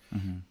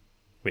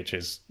 which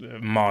is a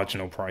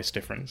marginal price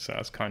difference. So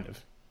that's kind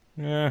of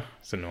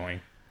it's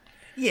annoying.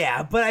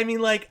 Yeah, but I mean,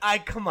 like,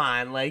 come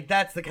on, like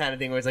that's the kind of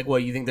thing where it's like,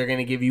 what, you think they're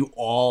gonna give you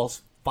all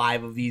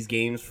 5 of these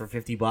games for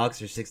 $50 or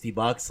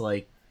 $60?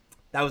 Like,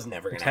 that was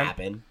never gonna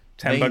happen.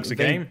 $10 a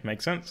game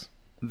makes sense.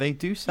 They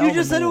do sell. You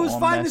just them said it all was on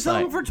fine their to sell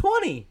site. them for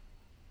 20.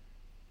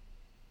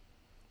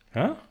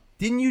 Huh?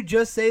 Didn't you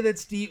just say that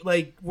Steve?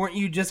 Like, weren't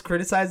you just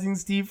criticizing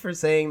Steve for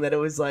saying that it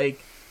was like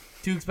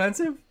too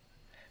expensive?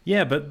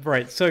 Yeah, but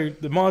right. So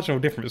the marginal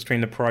difference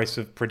between the price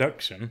of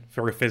production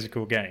for a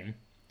physical game,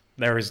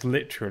 there is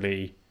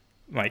literally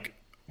like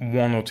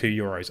 1 or 2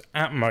 euros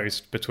at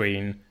most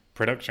between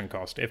production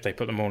cost if they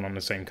put them all on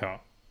the same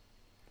cart.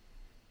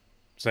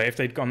 So if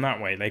they'd gone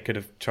that way, they could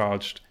have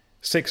charged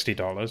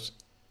 $60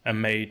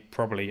 and made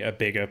probably a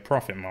bigger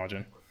profit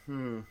margin.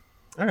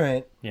 All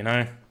right. You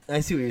know?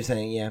 I see what you're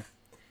saying, yeah.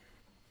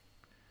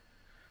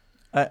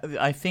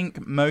 I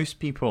think most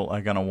people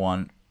are going to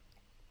want,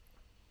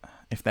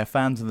 if they're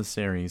fans of the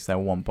series,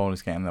 they'll want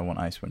Baldur's Gate and they'll want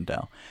Icewind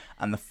Dale.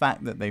 And the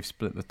fact that they've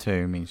split the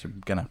two means you're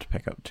going to have to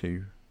pick up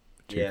two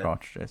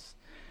cartridges.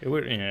 It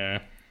would, yeah.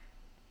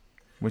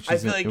 Which I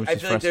is feel like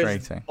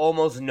frustrating. there's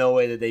almost no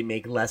way that they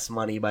make less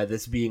money by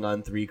this being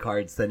on 3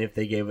 cards than if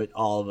they gave it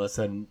all of us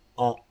and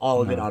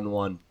all of it on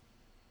one.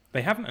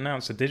 They haven't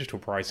announced the digital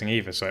pricing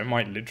either, so it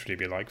might literally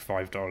be like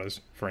 $5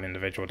 for an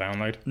individual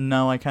download.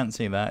 No, I can't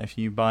see that. If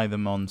you buy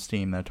them on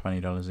Steam, they're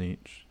 $20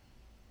 each.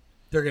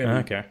 They're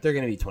gonna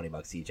be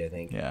 $20 each, I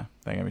think. Yeah,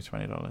 they're gonna be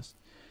 $20.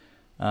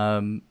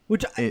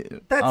 Which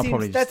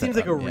that seems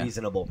like a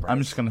reasonable price.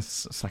 I'm just gonna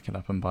suck it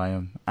up and buy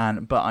them.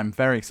 But I'm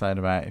very excited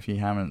about it. If you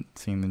haven't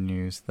seen the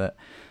news that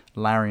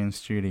Larian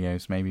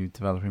Studios may be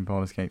developing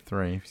Baldur's Gate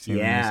 3. Have you seen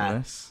the news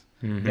of this?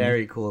 Mm-hmm.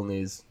 Very cool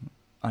news.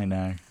 I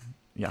know.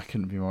 Yeah, I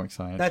couldn't be more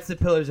excited. That's the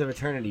Pillars of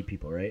Eternity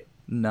people, right?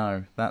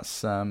 No,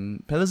 that's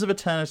Pillars of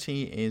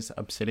Eternity is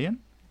Obsidian.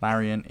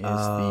 Larian is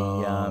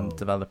the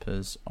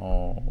developers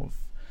of.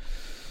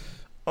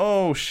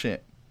 Oh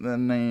shit! The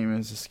name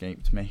has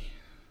escaped me.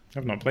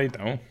 I've not played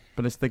that one.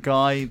 But it's the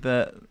guy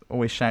that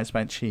always shouts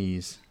about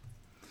cheese.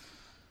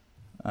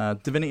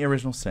 Divinity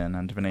Original Sin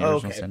and Divinity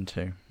Original Sin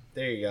 2.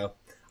 There you go.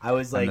 I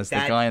was like, and there's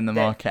the guy in the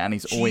market, and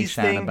he's always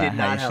shouting about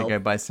how you should go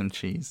buy some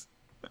cheese.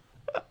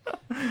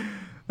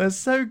 They're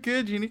so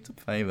good. You need to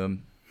play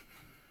them.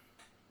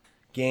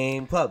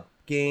 Game Club.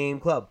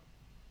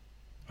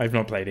 I've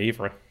not played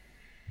either.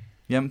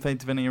 You haven't played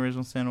Divinity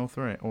Original Sin or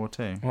 3 or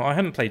 2? Well, I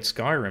hadn't played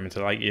Skyrim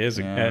until like years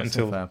ago.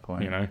 Until a fair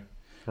point.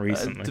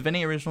 Recently.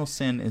 Divinity Original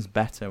Sin is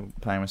better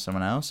playing with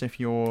someone else. If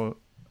your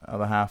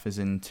other half is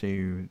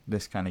into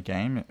this kind of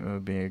game, it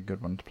would be a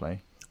good one to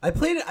play. I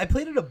played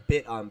it a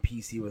bit on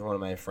PC with one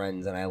of my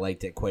friends, and I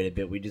liked it quite a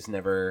bit. We just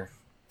never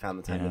found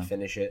the time to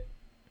finish it.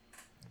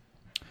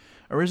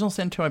 Original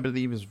Sin 2, I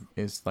believe,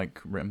 is like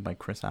written by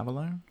Chris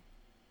Avellone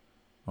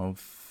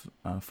of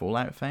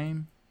Fallout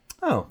fame.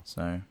 Oh,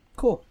 so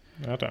cool.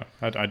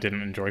 I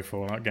didn't enjoy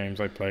Fallout games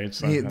I played,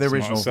 so the that's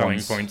original not a selling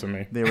ones, point to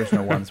me. The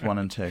original ones, 1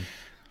 and 2.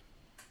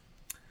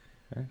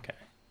 Okay.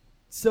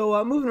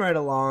 So moving right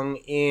along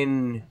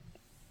in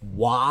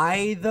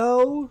why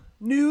though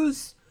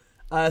news,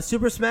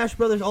 Super Smash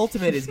Bros.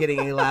 Ultimate is getting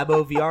a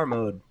Labo VR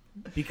mode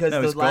because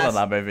it's got a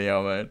Labo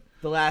VR mode.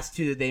 The last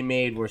 2 that they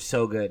made were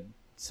so good.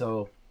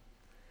 So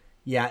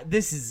yeah,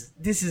 this is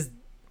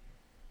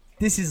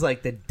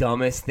like the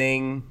dumbest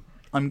thing.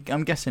 I'm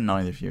guessing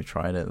neither of you have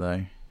tried it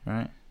though,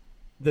 right?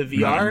 The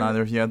VR?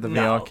 Neither of you had the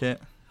VR kit?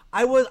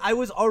 I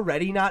was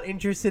already not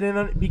interested in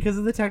it because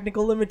of the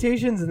technical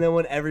limitations, and then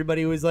when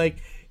everybody was like,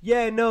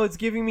 yeah, no, it's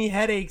giving me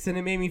headaches and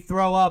it made me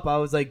throw up, I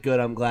was like, good,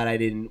 I'm glad I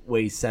didn't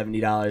waste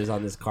 $70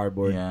 on this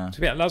cardboard. Yeah.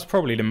 So yeah, that's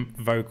probably the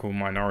vocal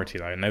minority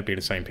though, and they'd be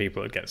the same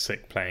people that get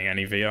sick playing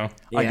any VR.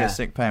 Yeah. I get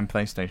sick playing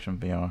PlayStation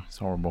VR. It's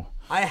horrible.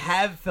 I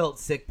have felt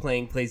sick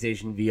playing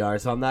PlayStation VR,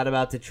 so I'm not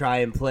about to try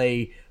and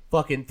play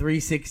fucking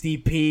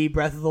 360p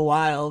Breath of the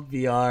Wild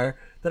VR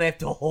that I have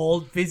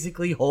to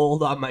physically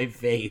hold on my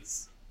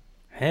face.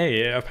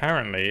 Hey,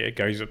 apparently it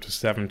goes up to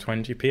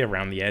 720p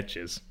around the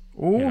edges.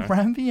 Ooh,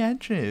 around the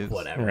edges.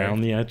 Whatever.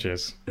 Around the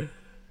edges.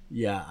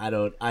 Yeah, I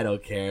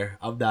don't care.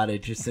 I'm not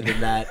interested in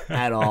that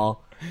at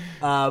all.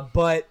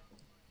 But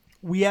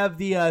we have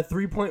the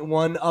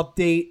 3.1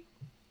 update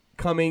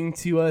coming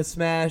to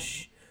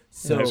Smash.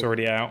 So it's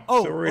already out. Oh,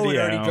 it's already it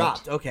already out.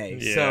 dropped. Okay,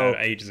 Yeah, so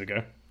ages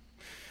ago.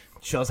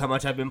 shows how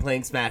much I've been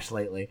playing Smash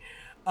lately.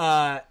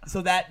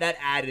 So that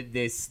added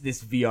this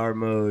VR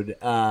mode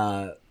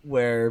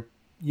where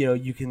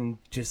you can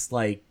just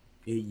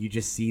you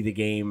just see the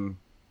game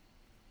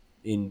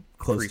in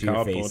close Free to your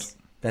cardboard. face.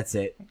 That's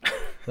it.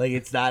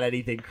 It's not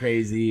anything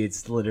crazy.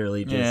 It's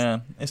literally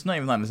just It's not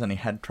even like there's any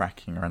head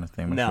tracking or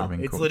anything. Which No, would have been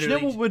it's cool. literally Do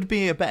you know what would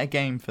be a better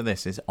game for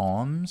this? Is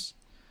Arms.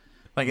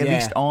 At Yeah.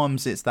 least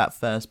Arms, it's that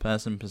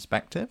first-person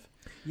perspective.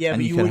 yeah, and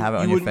but you you can wouldn't, have it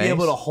on you your wouldn't be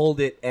able face. to hold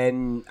it,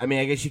 and I mean,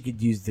 I guess you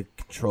could use the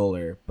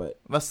controller, but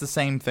That's the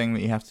same thing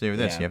that you have to do with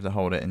this. Yeah. You have to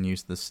hold it and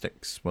use the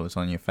sticks while it's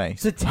on your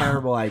face. it's a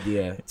terrible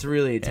idea. It's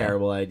really a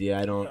terrible idea.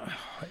 I don't.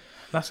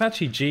 That's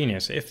actually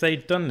genius. If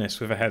they'd done this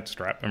with a head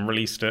strap and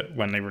released it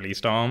when they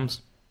released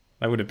Arms,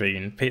 that would have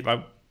been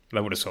that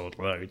would have sold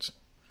loads.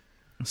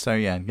 So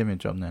yeah, give me a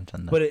job,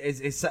 Nintendo. But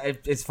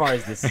as far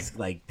as this is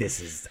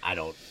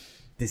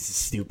this is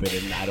stupid,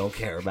 and I don't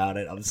care about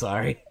it. I'm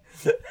sorry.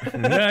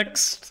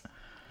 Next.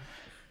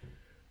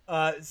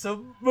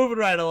 So moving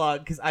right along,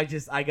 because I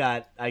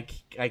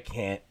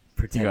can't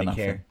pretend to nothing.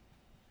 care.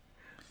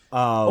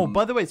 Oh,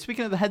 by the way,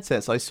 speaking of the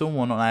headsets, I saw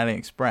one on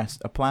AliExpress,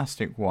 a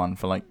plastic one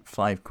for like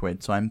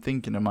 £5. So I'm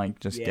thinking I might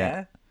just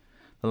get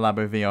the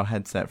Labo VR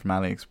headset from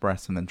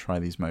AliExpress and then try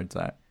these modes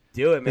out.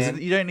 Do it, 'Cause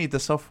man. you don't need the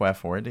software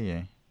for it, do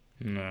you?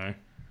 No.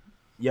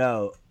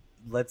 Yo,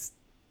 let's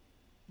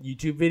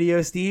YouTube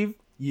video, Steve.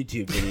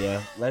 YouTube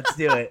video. Let's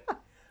do it.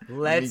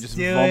 Let's You're just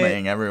do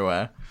vomiting it.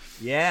 everywhere.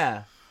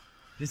 Yeah.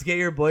 Just get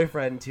your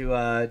boyfriend to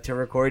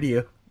record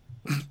you.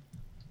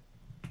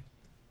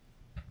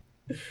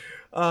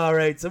 All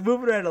right, so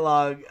moving right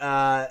along,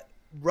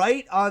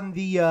 right on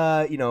the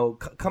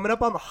coming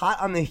up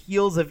on the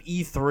heels of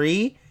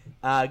E3,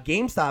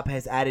 GameStop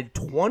has added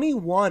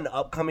 21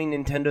 upcoming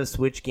Nintendo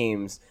Switch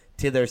games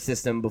to their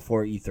system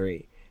before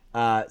E3.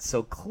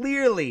 So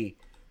clearly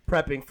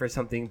prepping for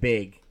something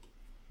big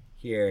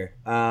here.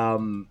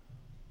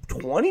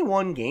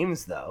 21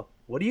 games though.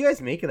 What do you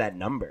guys make of that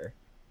number?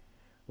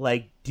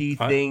 Do you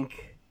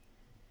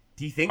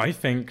think? I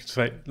think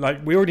so.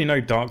 We already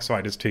know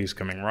Darksiders 2 is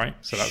coming, right?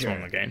 So that's Sure.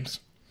 one of the games.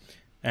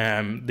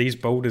 These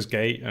Baldur's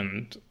Gate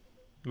and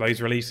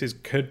those releases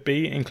could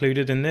be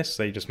included in this.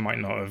 They just might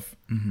not have,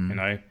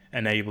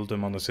 enabled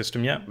them on the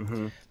system yet.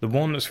 Mm-hmm. The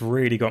one that's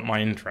really got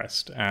my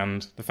interest,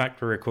 and the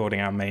fact we're recording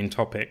our main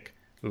topic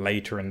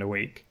later in the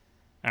week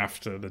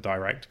after the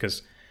Direct,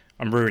 because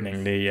I'm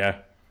ruining the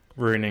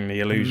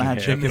illusion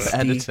Magic here. of but-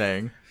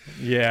 editing.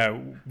 Yeah,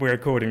 we're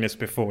recording this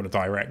before the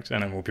Direct,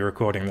 and then we'll be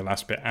recording the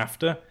last bit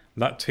after.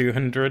 That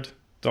 $200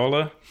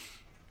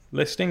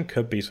 listing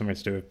could be something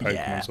to do with Pokemon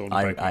Yeah, Sword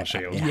and Pokemon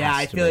Shield. It Yeah, has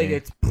I to feel like be.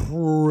 it's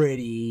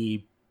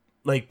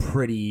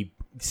pretty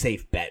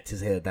safe bet to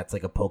say that that's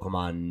like a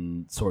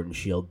Pokemon Sword and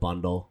Shield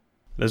bundle.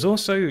 There's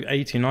also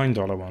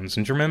 $89 ones,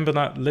 and do you remember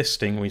that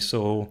listing we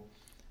saw?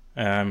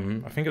 I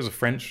think it was a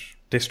French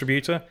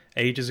distributor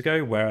ages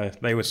ago, where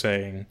they were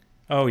saying,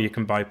 "Oh, you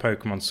can buy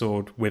Pokemon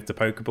Sword with the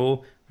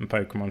Pokeball and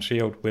Pokemon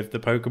Shield with the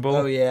Pokeball."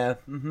 Oh yeah.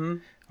 Mm-hmm.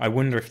 I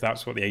wonder if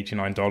that's what the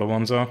 $89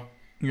 ones are.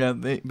 Yeah,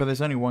 but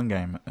there's only one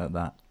game at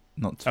that,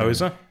 not two. Oh, is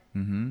there?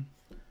 Mm-hmm.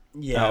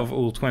 Yeah. Out of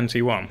all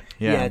 21.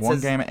 Yeah, it one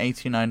says- game at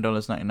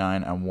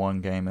 $89.99 and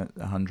one game at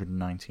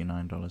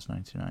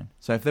 $199.99.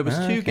 So if there was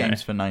two Okay.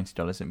 games for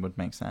 $90, it would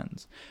make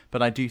sense.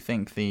 But I do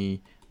think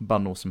the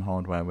bundle some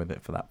hardware with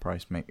it for that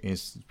price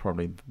is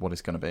probably what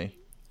it's going to be.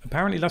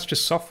 Apparently that's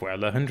just software.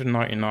 The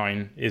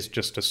 $199 is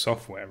just a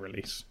software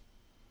release.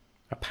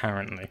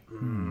 Apparently.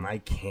 I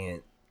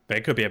can't. But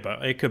it could be a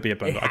bundle. I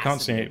has can't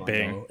to see be a it bundle.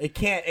 being... It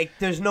can't.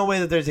 There's no way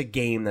that there's a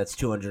game that's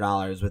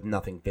 $200 with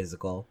nothing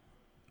physical.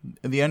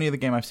 The only other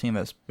game I've seen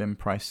that's been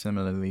priced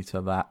similarly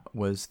to that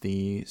was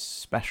the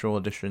special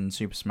edition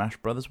Super Smash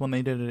Brothers one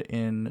they did it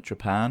in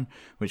Japan,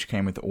 which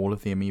came with all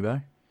of the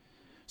amiibo.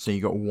 So you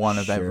got one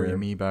of every Sure.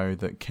 amiibo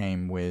that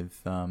came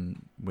with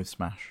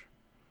Smash.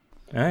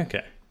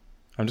 Okay.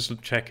 I'm just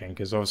checking,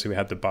 because obviously we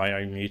had the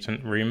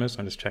Biomutant rumours.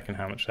 I'm just checking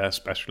how much their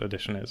special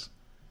edition is.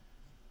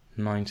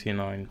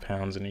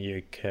 £99 in the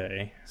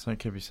UK. So it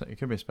could be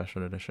a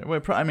special edition. Well,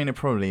 it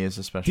probably is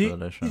a special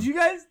edition.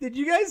 Did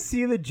you guys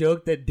see the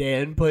joke that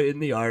Dan put in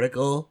the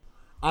article?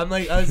 I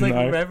was No.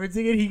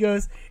 referencing it. He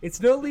goes, "It's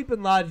no leap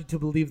in logic to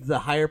believe that the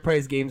higher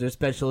priced games are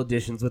special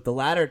editions, with the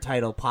latter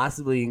title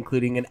possibly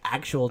including an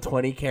actual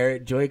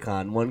 20-carat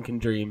Joy-Con. One can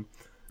dream."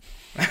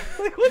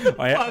 Like, what the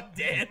fuck,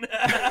 Dan?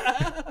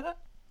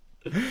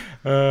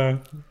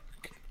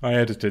 I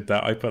edited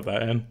that. I put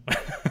that in.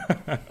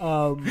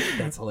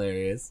 That's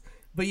hilarious.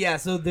 But yeah,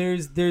 so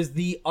there's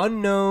the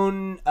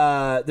unknown.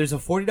 There's a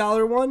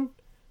 $40 one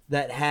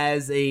that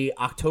has a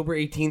October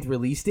 18th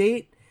release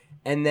date,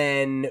 and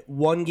then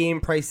one game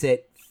priced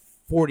at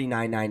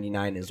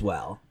 $49.99 as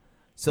well.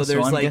 So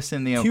there's I'm like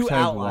guessing the two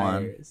October one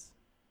outliers.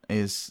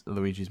 is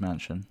Luigi's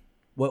Mansion.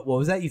 What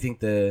was that? You think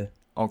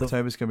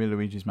October's going to be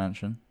Luigi's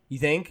Mansion. You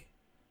think?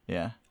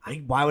 Yeah.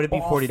 Why would it be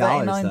 $40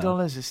 $39 though?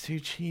 is too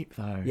cheap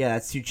though. Yeah,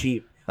 that's too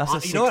cheap. That's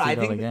a you know what I $60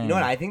 think? game. You know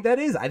what I think that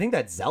is? I think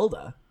that's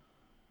Zelda.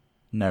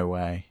 No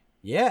way.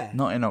 Yeah.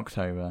 Not in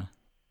October.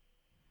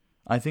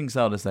 I think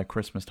Zelda's their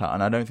Christmas title,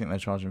 and I don't think they're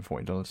charging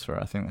 $40 for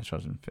it. I think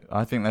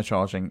they're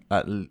charging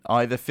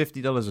either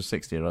 $50 or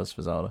 $60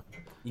 for Zelda.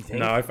 You think?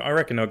 No, I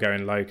reckon they'll go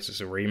in low because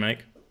it's a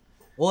remake.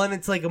 Well, and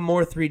it's like a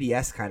more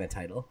 3DS kind of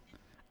title.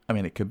 I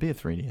mean, it could be a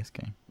 3DS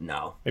game.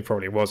 No. It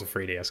probably was a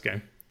 3DS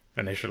game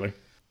initially.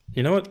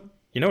 You know what?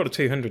 You know what a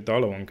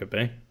 $200 one could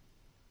be?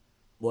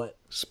 What?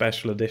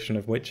 Special edition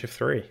of Witcher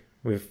 3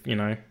 with, you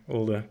know,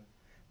 all the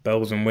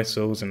bells and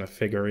whistles and a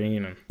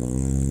figurine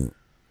and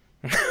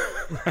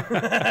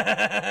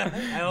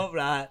I hope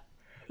not.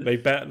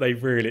 it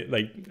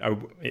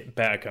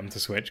better come to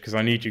Switch because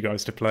I need you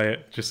guys to play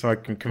it just so I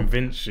can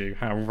convince you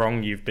how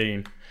wrong you've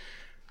been.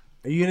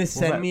 Are you gonna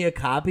send me a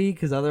copy?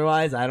 Because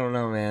otherwise, I don't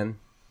know, man.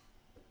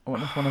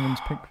 What if one of them's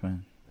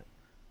Pikmin?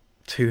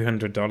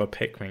 $200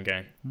 Pikmin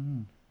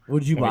game.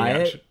 Would you buy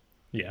it?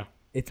 Yeah.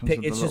 It's Comes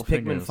with it's the just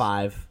little Pikmin figures.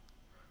 5.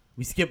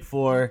 We skipped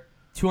 4.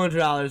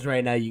 $200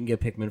 right now. You can get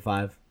Pikmin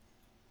 5.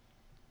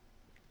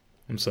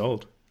 I'm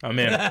sold. I'm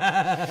in.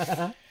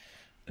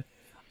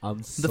 I'm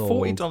The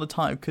sold. $40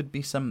 title could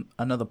be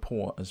another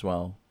port as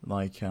well,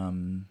 like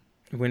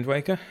Wind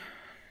Waker?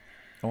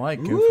 Oh, I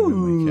go for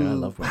Wind Waker. I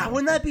love Wind Wow, Waker.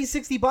 wouldn't that be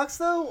 $60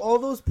 though? All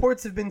those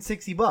ports have been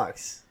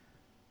 $60.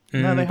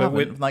 No, they but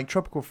haven't. Like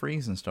Tropical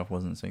Freeze and stuff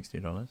wasn't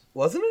 $60.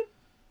 Wasn't it?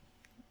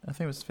 I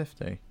think it was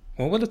 $50.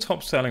 What were the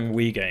top selling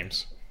Wii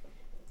games?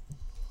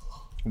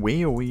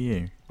 Wii or Wii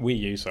U? Wii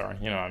U, sorry.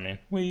 You know what I mean.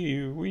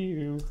 Wii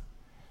U.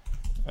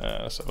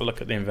 Let's have a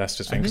look at the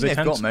investors I thing. think 'cause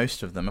they've got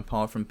most of them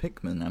apart from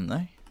Pikmin, haven't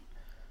they?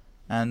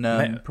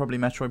 And probably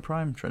Metroid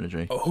Prime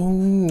trilogy.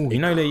 Oh, you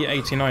know the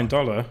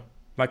 $89?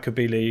 That could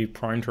be the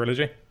Prime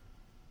trilogy.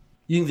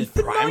 You think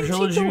the Prime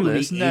trilogy would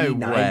be $90? No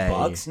way.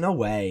 $89? No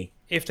way.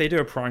 If they do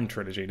a Prime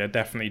trilogy, they're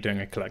definitely doing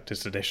a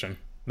collector's edition.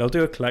 They'll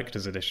do a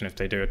collector's edition if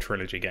they do a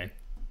trilogy game.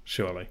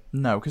 Surely.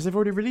 No, because they've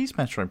already released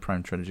Metroid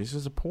Prime trilogy. This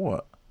is a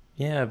port.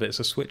 Yeah, but it's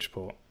a Switch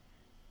port.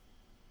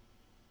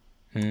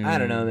 I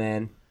don't know,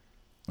 man.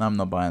 I'm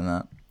not buying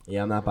that.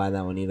 Yeah, I'm not buying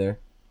that one either.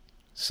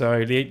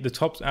 So the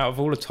top out of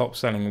all the top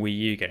selling Wii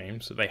U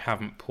games that they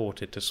haven't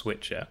ported to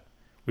Switch yet,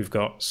 we've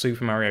got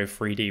Super Mario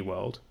 3D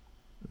World,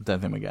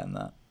 Don't think we're getting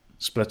that.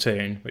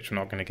 Splatoon, which we're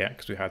not going to get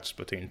because we had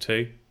Splatoon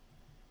 2.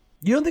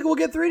 You don't think we'll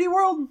get 3D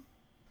World?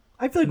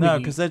 I feel like No, we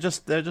because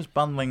they're just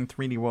bundling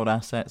 3D World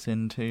assets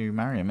into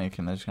Mario Maker,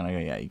 and they're just gonna go,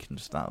 yeah, you can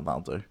just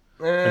that'll do.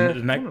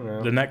 And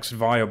the next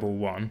viable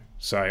one,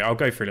 so I'll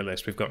go through the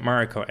list. We've got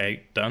Mario Kart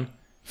 8 done,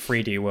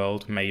 3D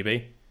World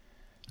maybe,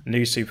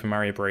 New Super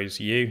Mario Bros.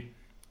 U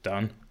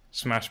done,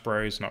 Smash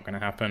Bros. Not going to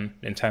happen,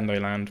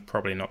 Nintendo Land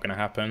probably not going to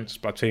happen,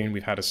 Splatoon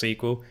we've had a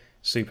sequel,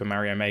 Super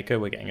Mario Maker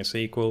we're getting a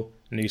sequel,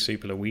 New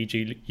Super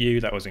Luigi U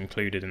that was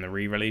included in the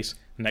re-release.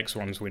 Next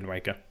one's Wind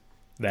Waker,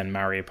 then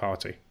Mario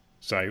Party.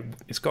 So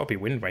it's got to be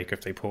Wind Waker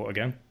if they port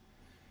again.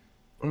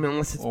 I mean,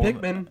 unless it's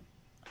Pikmin.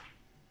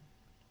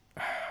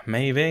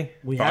 Maybe.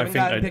 We but haven't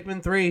gotten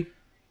Pikmin 3.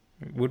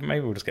 Maybe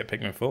we'll just get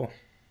Pikmin 4.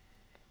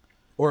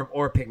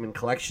 Or Pikmin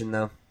Collection,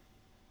 though.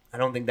 I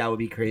don't think that would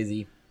be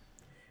crazy.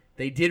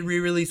 They did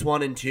re-release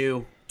 1 and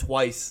 2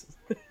 twice.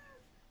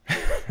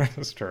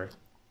 That's true.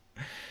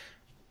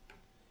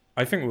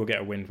 I think we'll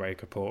get a Wind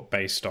Waker port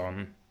based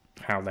on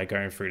how they're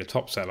going through the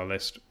top seller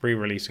list,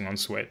 re-releasing on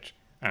Switch,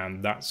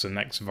 and that's the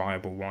next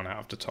viable one out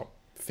of the top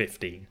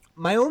 15.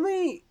 My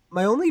only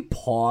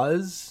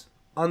pause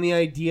on the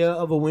idea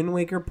of a Wind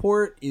Waker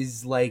port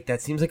is like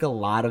that seems like a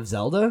lot of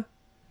Zelda,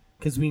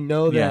 because we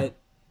know that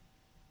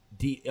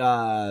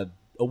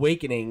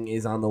Awakening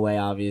is on the way.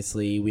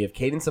 Obviously, we have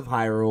Cadence of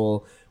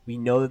Hyrule. We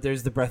know that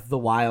there's the Breath of the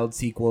Wild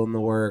sequel in the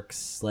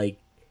works. Like,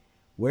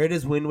 where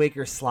does Wind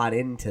Waker slot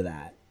into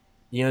that?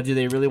 You know, do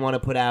they really want to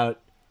put out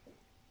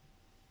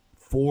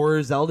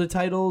 4 Zelda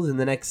titles in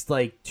the next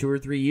like 2 or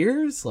 3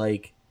 years?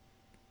 Like,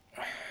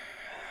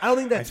 I don't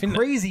think that's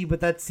crazy, but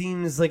that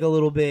seems like a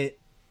little bit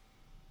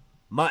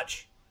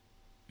much.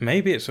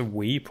 Maybe it's a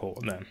Wii port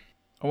then.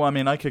 Well, I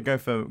mean, I could go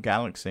for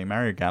Galaxy,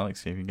 Mario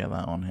Galaxy, if you get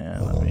that on here.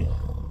 That'd be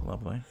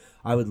lovely.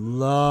 I would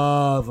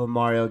love a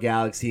Mario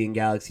Galaxy and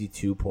Galaxy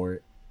 2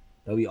 port.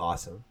 That'd be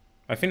awesome.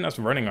 I think that's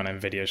running on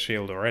Nvidia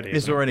Shield already.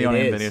 It's isn't already It on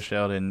is. Nvidia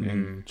Shield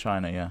in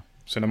China, yeah.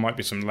 So there might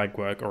be some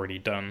legwork already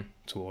done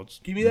towards.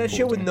 Give me that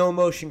shit with porting. no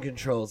motion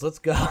controls. Let's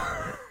go.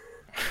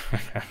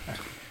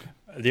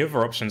 The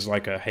other options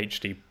like a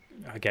HD.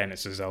 Again,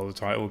 it's a Zelda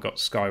title. We've got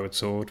Skyward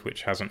Sword,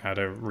 which hasn't had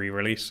a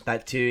re-release.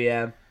 That too,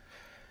 yeah.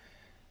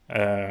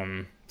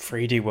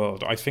 3D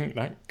World. I think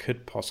that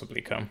could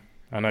possibly come.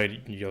 I know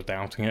you're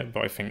doubting it,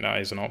 but I think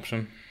that is an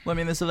option. Well, I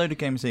mean, there's a load of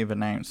games they've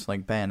announced,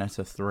 like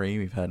Bayonetta 3.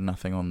 We've heard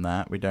nothing on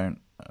that. We don't...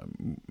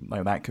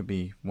 like, that could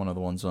be one of the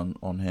ones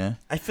on here.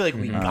 I feel like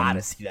we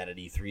gotta see that at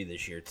E3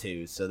 this year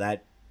too. So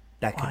that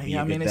could be.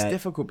 I a mean, good it's bet.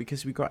 difficult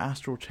because we've got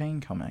Astral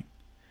Chain coming.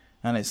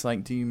 And it's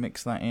like, do you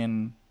mix that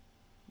in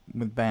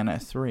with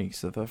Bayonetta 3?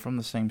 So they're from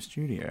the same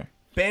studio.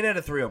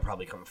 Bayonetta 3 will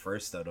probably come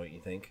first, though, don't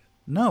you think?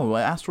 No,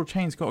 Astral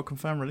Chain's got a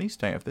confirmed release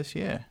date of this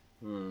year.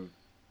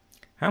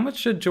 How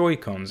much are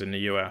Joy-Cons in the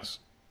US?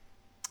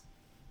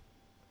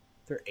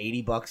 They're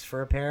 $80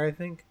 for a pair, I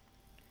think.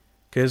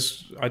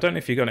 Because I don't know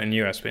if you got it in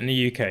the US, but in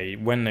the UK,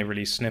 when they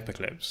released Snipper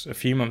Clips, a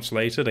few months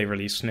later they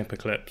released Snipper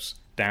Clips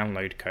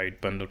download code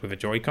bundled with a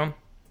Joy-Con.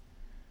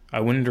 I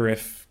wonder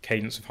if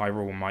Cadence of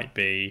Hyrule might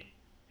be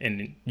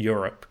in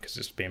Europe, because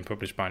it's being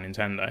published by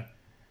Nintendo,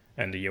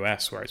 and the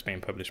US, where it's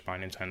being published by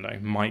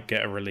Nintendo, might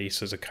get a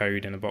release as a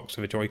code in a box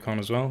with a Joy-Con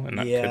as well, and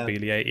that could be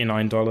the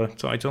 $89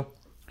 title.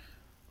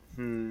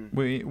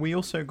 We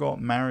also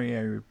got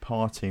Mario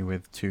Party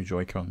with 2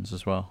 Joy-Cons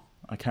as well.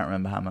 I can't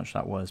remember how much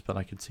that was, but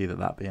I could see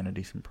that being a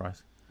decent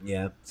price.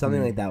 Yeah,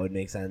 something like that would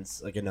make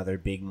sense. Like another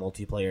big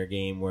multiplayer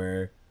game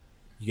where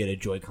you get a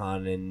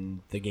Joy-Con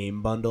in the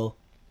game bundle.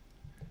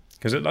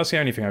 Because that's the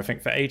only thing. I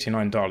think for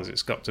 $89,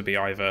 it's got to be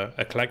either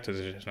a collector's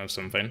edition of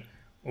something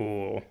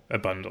or a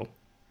bundle.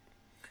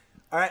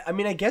 All right, I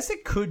mean, I guess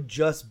it could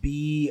just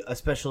be a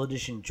special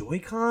edition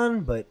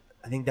Joy-Con, but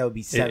I think that would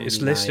be $79. It's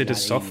listed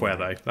as software,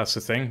 though. That's the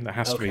thing. There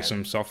has to be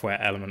some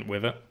software element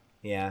with it.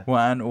 Yeah. Well,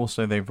 and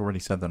also they've already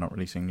said they're not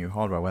releasing new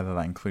hardware. Whether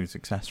that includes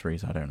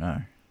accessories, I don't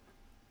know.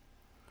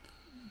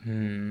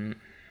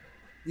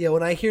 Yeah,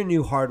 when I hear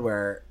new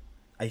hardware,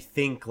 I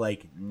think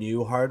like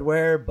new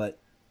hardware, but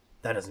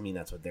that doesn't mean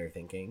that's what they're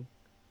thinking.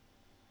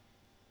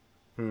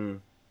 Yeah,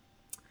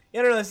 I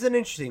don't know. This is an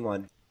interesting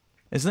one.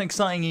 It's an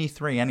exciting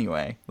E3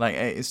 anyway. Like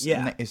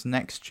it's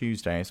next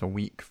Tuesday. It's a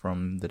week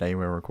from the day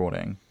we're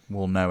recording.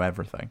 We'll know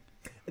everything.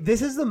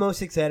 This is the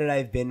most excited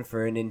I've been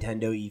for a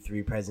Nintendo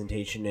E3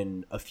 presentation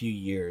in a few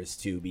years,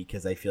 too,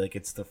 because I feel like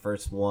it's the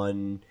first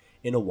one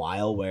in a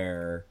while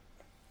where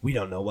we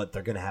don't know what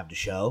they're going to have to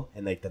show,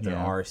 and like that there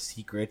are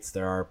secrets,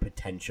 there are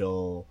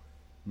potential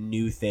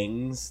new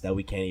things that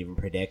we can't even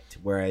predict,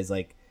 whereas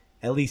like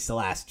at least the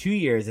last 2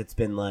 years it's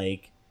been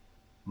like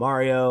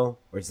Mario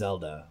or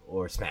Zelda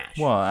or Smash.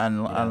 Well,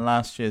 and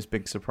last year's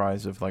big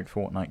surprise of like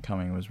Fortnite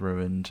coming was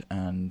ruined,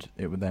 and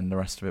then the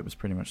rest of it was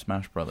pretty much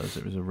Smash Brothers.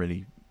 It was a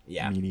really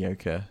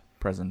mediocre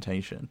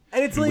presenation.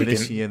 And it's like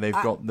this year they've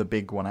got the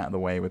big one out of the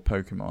way with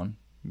Pokemon,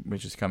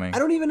 which is coming. I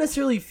don't even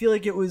necessarily feel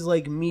like it was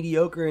like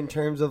mediocre in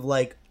terms of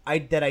like I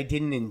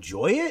didn't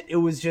enjoy it. It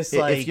was just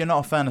like, if you're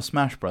not a fan of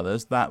Smash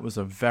Brothers, that was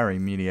a very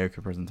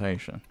mediocre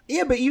presentation.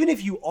 Yeah, but even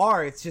if you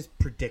are, it's just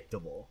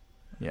predictable.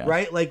 Yeah.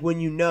 Right? Like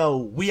when you know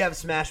we have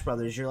Smash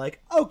Brothers, you're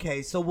like,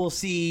 okay, so we'll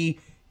see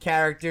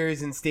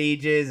characters and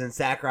stages, and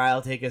Sakurai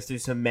will take us through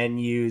some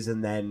menus,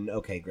 and then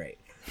okay, great.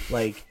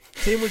 Like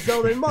same with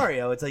Zelda and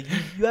Mario. It's like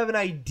you have an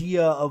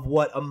idea of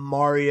what a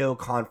Mario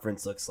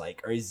conference looks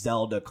like or a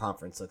Zelda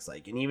conference looks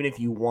like. And even if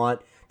you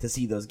want to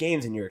see those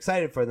games and you're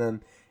excited for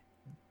them,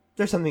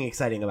 there's something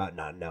exciting about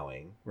not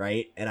knowing,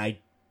 right? And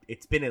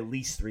it's been at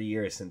least 3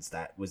 years since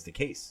that was the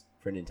case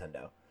for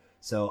Nintendo.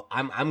 So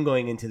I'm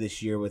going into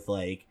this year with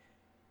like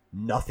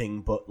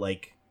nothing but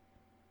like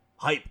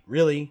hype,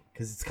 really,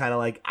 because it's kind of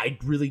like I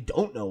really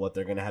don't know what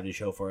they're going to have to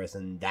show for us,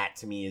 and that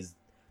to me is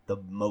the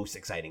most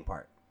exciting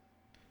part.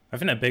 I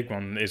think a big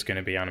one is going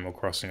to be Animal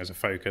Crossing as a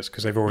focus,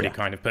 because they've already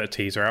kind of put a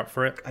teaser out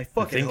for it. I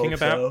fucking hope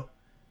so.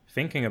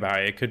 Thinking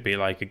about it, it could be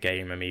like a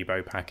game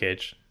amiibo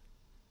package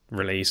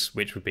release,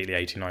 which would be the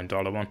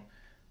 $89 one.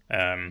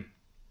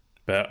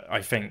 But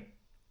I think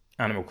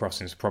Animal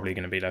Crossing is probably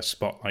going to be their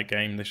spotlight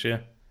game this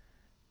year,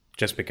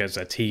 just because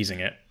they're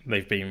teasing it.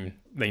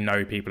 They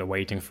know people are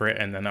waiting for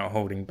it, and they're not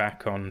holding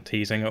back on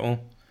teasing it all.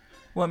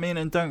 Well, I mean,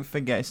 and don't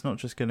forget, it's not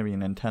just going to be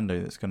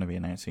Nintendo that's going to be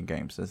announcing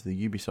games. There's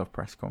the Ubisoft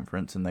press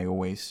conference, and they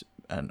always,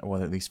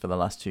 or at least for the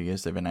last 2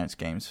 years, they've announced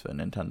games for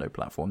Nintendo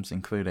platforms,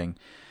 including,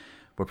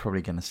 we're probably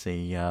going to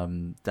see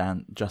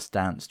Just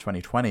Dance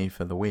 2020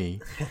 for the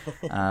Wii.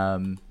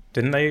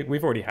 Didn't they?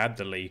 We've already had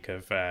the leak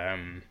of, I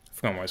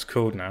forgot what it's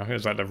called now. It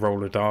was like the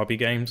roller derby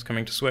games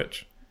coming to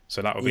Switch.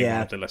 So that will be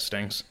one of the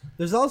listings.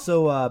 There's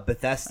also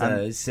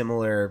Bethesda,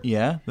 similar.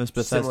 Yeah, there's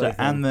Bethesda,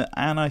 and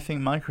I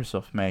think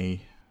Microsoft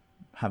may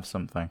have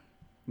something.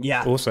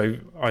 Yeah. Also,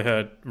 I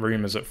heard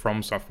rumors that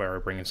From Software are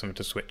bringing something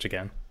to Switch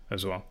again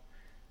as well.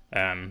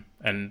 And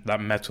that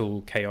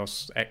Metal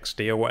Chaos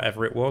XD or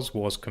whatever it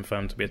was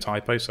confirmed to be a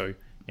typo. So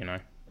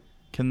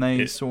can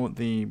they sort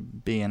the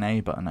B and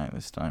A button out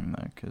this time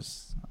though?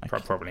 Because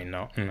probably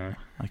not. No,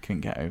 I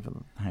couldn't get over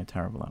how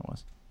terrible that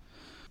was.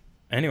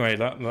 Anyway,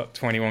 that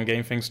 21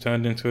 game thing's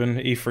turned into an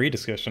E3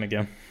 discussion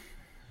again.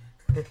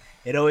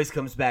 It always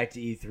comes back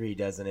to E3,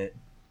 doesn't it?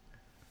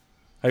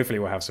 Hopefully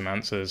we'll have some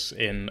answers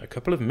in a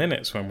couple of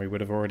minutes when we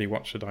would have already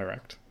watched the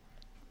Direct.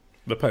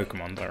 The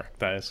Pokemon Direct,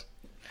 that is.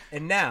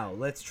 And now,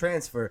 let's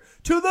transfer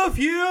to the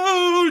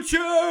future!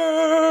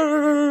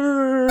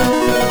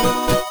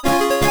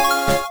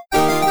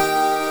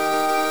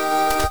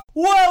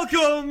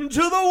 Welcome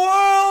to the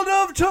world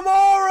of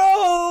tomorrow!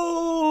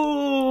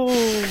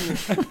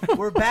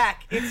 We're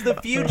back. It's the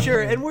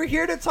future, and we're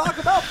here to talk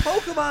about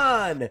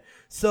Pokemon.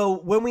 So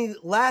when we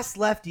last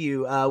left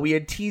you, we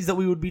had teased that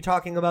we would be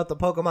talking about the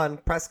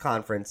Pokemon press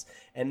conference,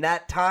 and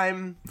that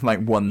time,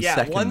 like one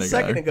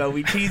second ago,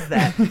 we teased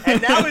that,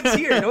 and now it's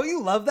here. Don't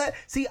you love that?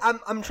 See,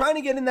 I'm trying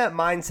to get in that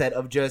mindset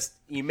of just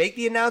you make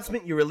the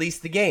announcement, you release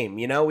the game.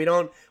 You know, we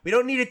don't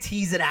need to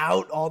tease it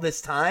out all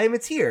this time.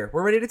 It's here.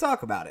 We're ready to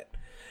talk about it.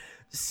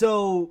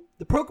 So,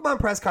 the Pokemon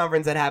press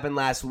conference that happened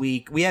last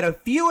week, we had a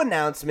few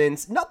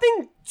announcements,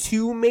 nothing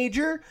too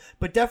major,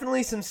 but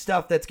definitely some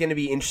stuff that's going to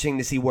be interesting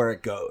to see where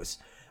it goes.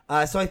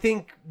 So I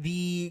think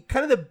the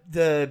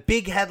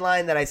big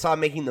headline that I saw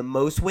making the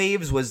most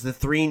waves was the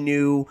 3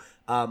 new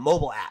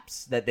mobile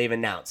apps that they've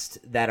announced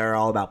that are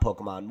all about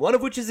Pokemon. One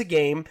of which is a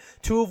game,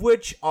 2 of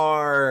which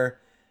are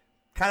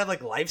kind of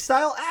like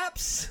lifestyle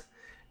apps.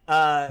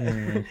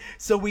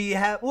 So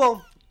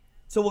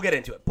we'll get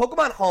into it.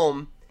 Pokemon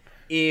Home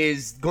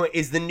is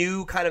the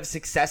new kind of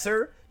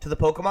successor to the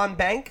Pokemon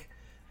Bank.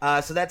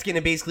 So that's going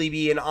to basically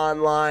be an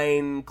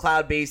online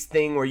cloud-based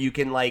thing where you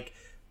can like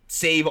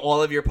save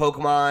all of your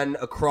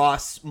Pokemon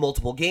across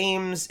multiple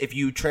games. If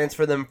you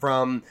transfer them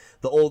from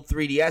the old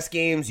 3DS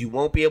games, you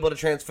won't be able to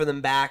transfer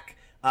them back.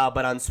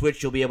 But on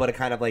Switch, you'll be able to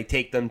kind of like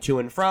take them to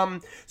and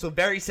from. So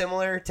very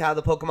similar to how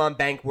the Pokemon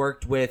Bank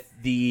worked with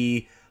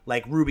the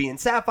like Ruby and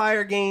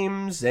Sapphire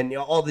games and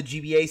all the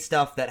GBA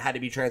stuff that had to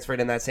be transferred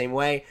in that same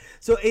way.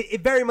 So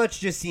it very much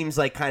just seems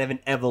like kind of an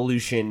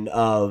evolution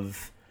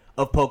of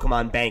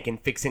Pokemon Bank and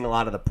fixing a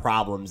lot of the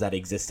problems that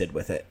existed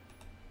with it.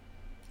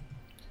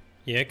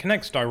 Yeah, it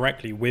connects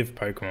directly with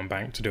Pokemon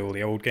Bank to do all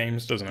the old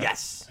games, doesn't it?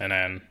 Yes. And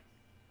then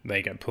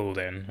they get pulled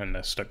in and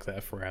they're stuck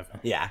there forever.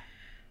 Yeah.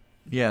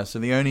 Yeah, so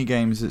the only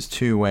games it's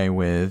two-way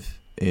with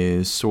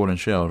is Sword and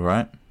Shield,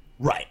 right?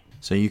 Right.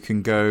 So you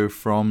can go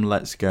from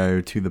Let's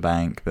Go to the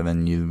bank, but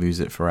then you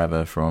lose it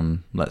forever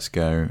from Let's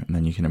Go, and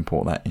then you can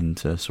import that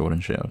into Sword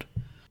and Shield.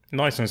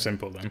 Nice and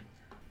simple, then.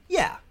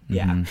 Yeah,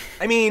 yeah.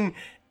 I mean,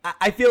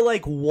 I feel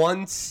like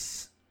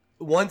once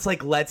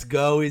like Let's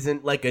Go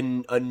isn't like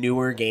a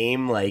newer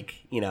game,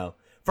 like, you know,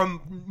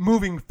 from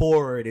moving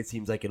forward, it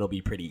seems like it'll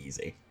be pretty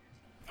easy.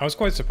 I was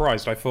quite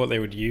surprised. I thought they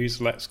would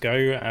use Let's Go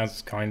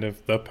as kind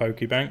of the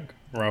Pokebank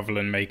rather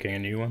than making a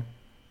new one.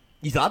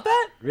 You thought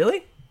that?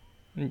 Really?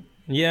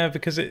 Yeah,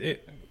 because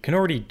it can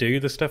already do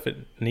the stuff it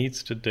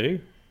needs to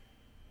do.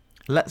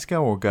 Let's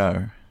Go or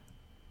Go?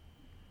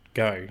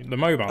 Go. The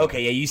mobile.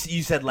 Okay, yeah, you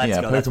said Let's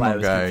Go. Pokemon That's why I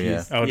was Go,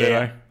 confused. yeah. Oh, did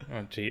I?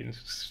 Oh,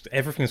 geez.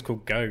 Everything's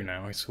called Go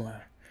now, I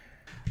swear.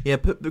 Yeah,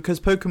 because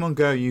Pokemon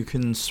Go, you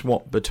can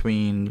swap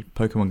between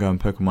Pokemon Go and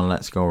Pokemon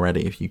Let's Go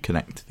already if you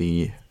connect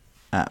the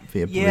app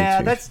via Bluetooth.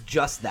 Yeah, that's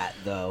just that,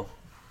 though.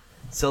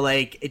 So,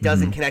 like, it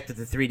doesn't connect with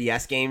the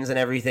 3DS games and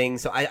everything.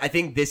 So I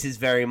think this is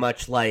very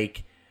much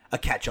like a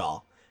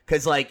catch-all.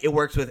 Because, like, it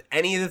works with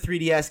any of the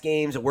 3DS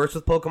games, it works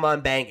with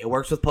Pokemon Bank, it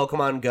works with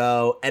Pokemon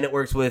Go, and it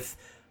works with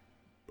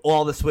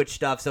all the Switch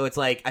stuff. So it's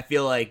like, I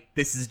feel like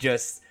this is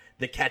just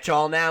the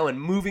catch-all now, and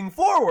moving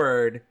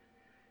forward,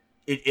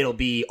 it'll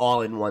be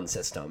all in one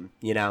system,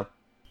 you know?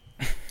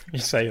 You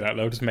say that,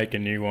 they'll just make a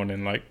new one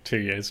in, like, 2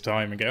 years'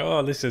 time and go,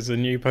 oh, this is a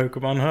new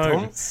Pokemon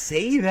Home. Don't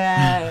say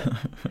that.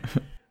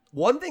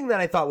 One thing that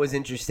I thought was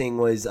interesting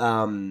was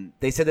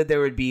they said that there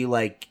would be,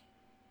 like,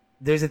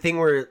 there's a thing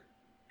where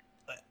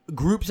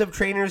groups of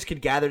trainers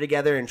could gather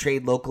together and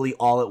trade locally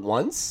all at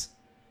once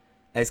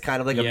as kind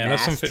of like a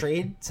mass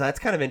trade. So that's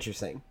kind of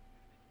interesting.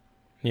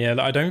 Yeah,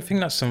 I don't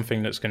think that's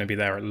something that's going to be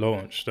there at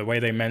launch. The way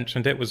they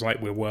mentioned it was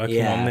like, we're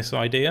working on this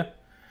idea.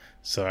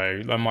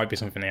 So that might be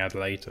something they add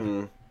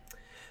later.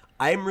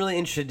 I'm really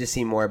interested to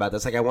see more about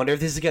this. Like, I wonder if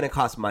this is going to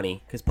cost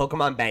money, because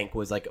Pokemon Bank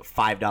was like a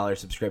 $5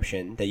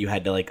 subscription that you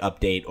had to like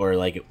update, or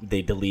like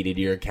they deleted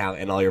your account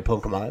and all your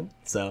Pokemon.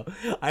 So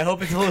I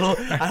hope it's a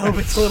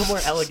little more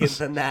elegant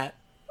than that.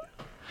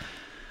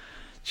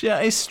 Yeah,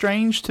 it's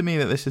strange to me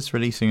that this is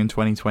releasing in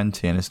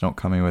 2020 and it's not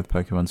coming with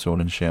Pokemon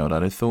Sword and Shield.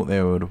 I'd have thought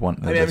they would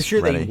want this I mean, I'm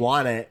sure ready. they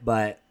want it,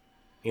 but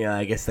you know,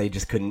 I guess they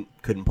just couldn't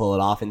pull it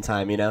off in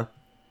time, you know?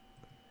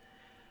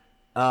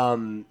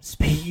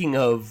 Speaking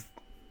of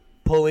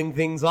pulling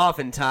things off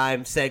in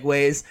time,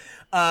 segues,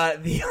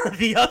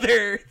 the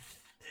other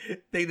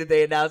thing that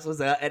they announced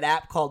was an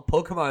app called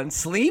Pokemon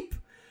Sleep,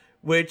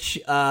 which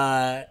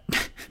I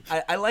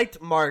liked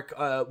Mark,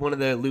 one of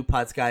the Loot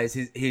Pots guys.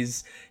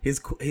 His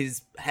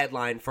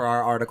headline for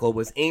our article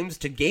was aims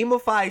to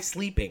gamify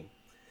sleeping,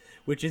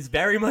 which is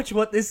very much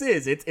what this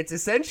is. It's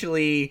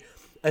essentially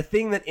a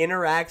thing that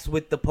interacts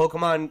with the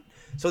Pokemon.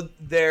 So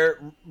they're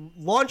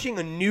launching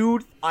a new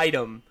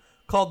item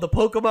called the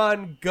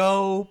Pokemon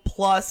Go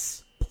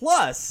Plus.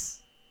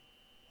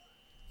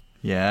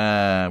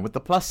 Yeah, with the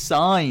plus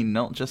sign,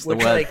 not just the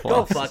Which, word like,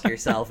 plus. go fuck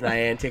yourself,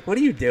 Niantic. What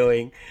are you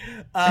doing?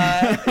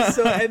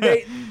 And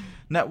they...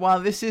 No, well,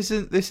 this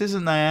isn't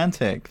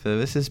Niantic. So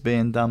this is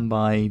being done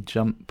by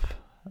Jump,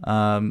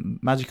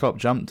 Magikarp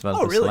Jump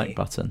developed really? Select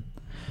button.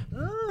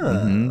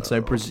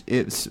 So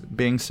it's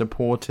being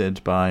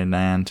supported by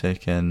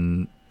Niantic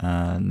and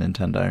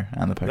Nintendo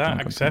and the Pokemon That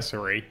company.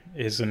 accessory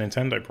is a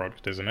Nintendo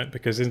product, isn't it?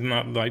 Because isn't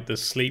that like the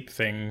sleep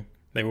thing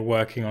they were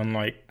working on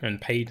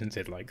and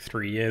patented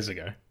 3 years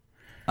ago.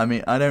 I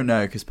mean, I don't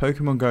know, because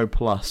Pokemon Go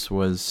Plus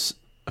was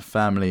a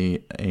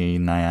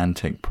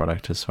Niantic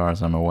product as far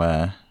as I'm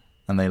aware,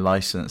 and they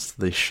licensed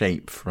the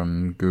shape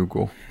from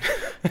Google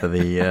for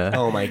the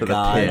oh my for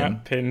god, the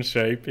Map pin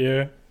shape,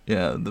 yeah.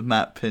 Yeah, the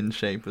map pin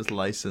shape was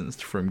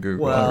licensed from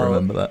Google. Well, I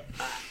remember that.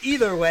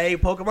 Either way,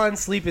 Pokemon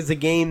Sleep is a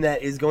game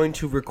that is going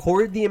to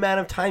record the amount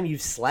of time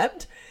you've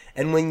slept,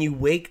 and when you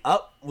wake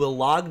up, will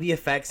log the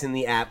effects in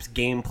the app's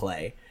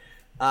gameplay.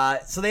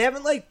 So they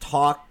haven't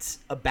talked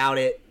about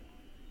it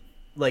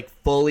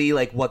fully,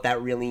 what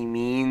that really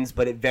means,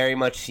 but it very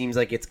much seems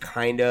like it's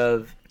kind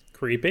of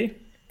creepy.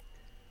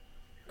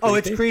 Oh,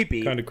 it's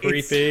creepy. Kind of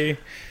creepy.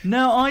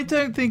 No, I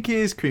don't think it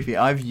is creepy.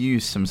 I've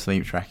used some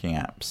sleep tracking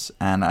apps,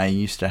 and I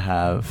used to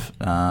have.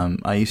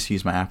 I used to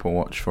use my Apple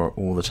Watch for it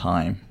all the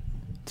time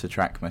to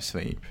track my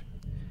sleep.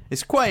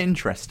 It's quite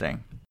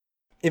interesting.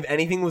 If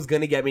anything was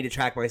going to get me to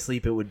track my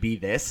sleep, it would be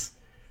this.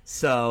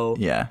 So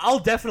yeah, I'll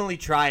definitely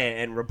try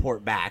it and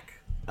report back.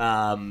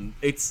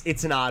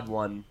 It's an odd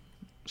one.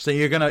 So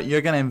you're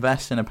gonna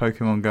invest in a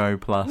Pokemon Go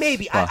Plus?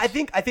 Maybe. Plus. I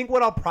think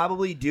what I'll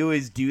probably do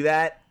is do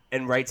that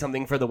and write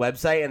something for the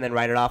website and then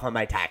write it off on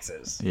my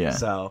taxes. Yeah.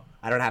 So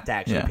I don't have to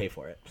actually pay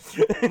for it.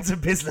 It's a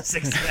business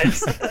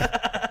expense.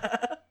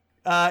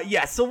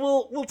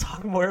 So we'll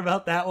talk more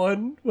about that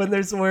one when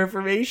there's more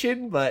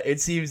information, but it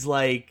seems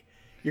like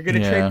you're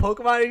going to train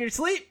Pokemon in your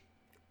sleep.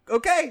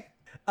 Okay.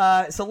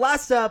 So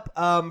last up,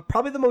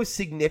 probably the most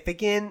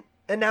significant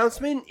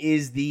announcement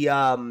is the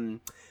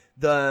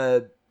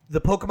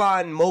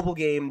Pokemon mobile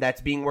game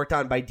that's being worked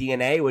on by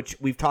DNA, which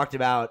we've talked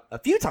about a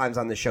few times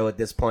on the show at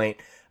this point.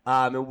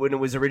 When it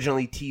was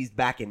originally teased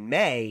back in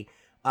May.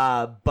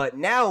 But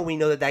now we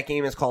know that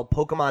game is called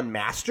Pokemon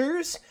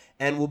Masters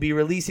and will be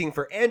releasing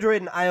for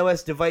Android and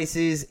iOS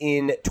devices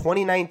in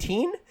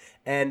 2019.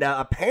 And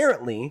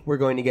apparently we're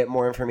going to get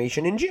more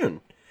information in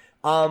June.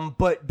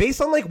 But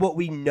based on what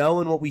we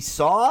know and what we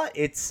saw,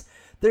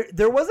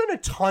 there wasn't a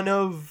ton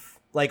of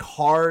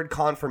hard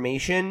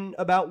confirmation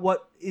about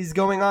what is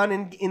going on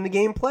in the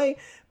gameplay.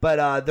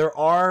 But there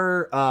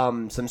are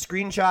some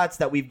screenshots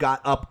that we've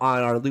got up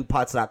on our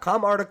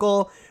lootpots.com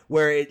article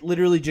where it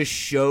literally just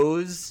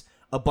shows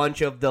a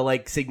bunch of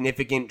the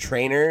significant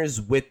trainers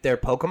with their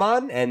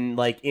Pokemon and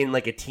in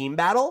a team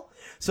battle.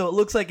 So it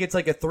looks like it's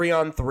a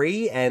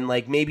 3-on-3 and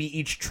maybe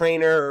each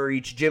trainer or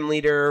each gym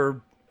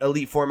leader,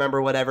 Elite Four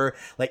member, whatever,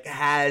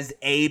 has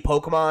a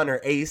Pokemon or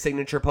a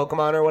signature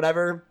Pokemon or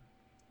whatever.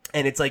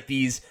 And it's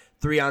these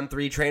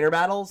 3-on-3 trainer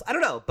battles. I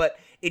don't know, but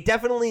it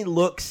definitely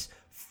looks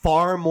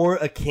far more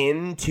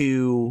akin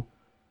to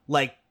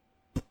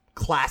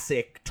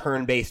classic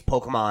turn-based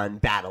Pokemon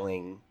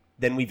battling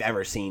than we've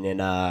ever seen in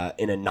a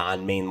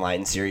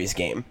non-mainline series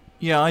game.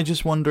 Yeah, I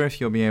just wonder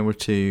if you'll be able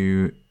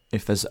to,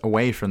 if there's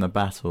away from the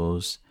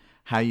battles,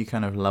 how you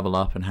kind of level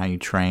up and how you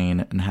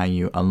train and how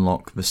you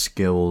unlock the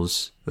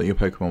skills that your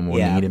Pokemon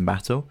will need in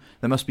battle.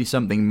 There must be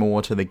something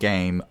more to the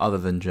game other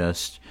than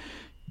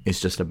it's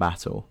just a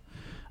battle.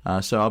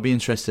 So I'll be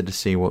interested to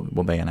see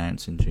what they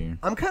announce in June.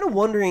 I'm kind of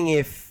wondering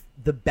if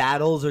the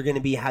battles are going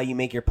to be how you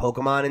make your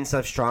Pokemon and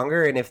stuff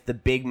stronger, and if the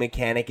big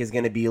mechanic is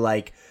going to be a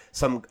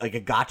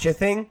gacha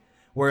thing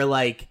where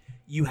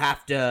you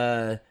have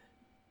to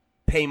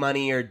pay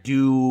money or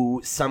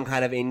do some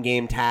kind of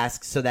in-game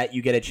task so that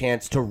you get a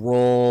chance to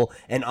roll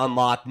and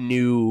unlock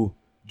new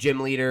gym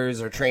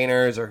leaders or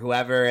trainers or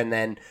whoever, and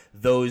then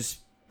those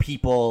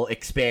people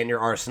expand your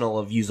arsenal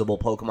of usable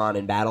Pokemon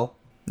in battle.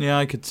 Yeah,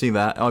 I could see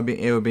that.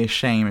 It would be a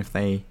shame if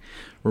they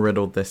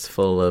riddled this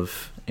full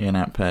of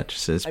in-app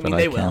purchases, but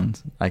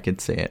I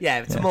could see it. Yeah,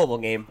 it's a mobile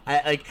game.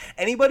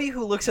 Anybody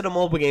who looks at a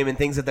mobile game and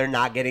thinks that they're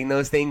not getting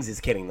those things is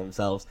kidding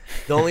themselves.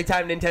 The only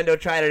time Nintendo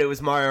tried it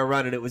was Mario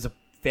Run, and it was a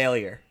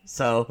failure.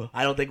 So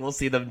I don't think we'll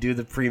see them do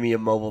the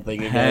premium mobile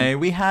thing again. Hey,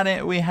 we had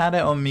it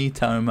on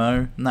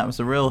Miitomo, and that was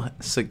a real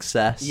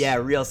success. Yeah,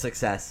 real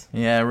success.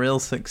 Yeah, real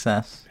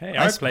success. Hey,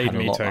 I played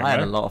Miitomo. I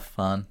had a lot of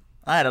fun.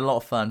 I had a lot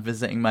of fun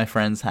visiting my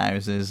friends'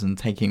 houses and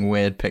taking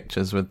weird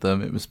pictures with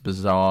them. It was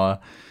bizarre.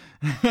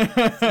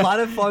 A lot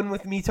of fun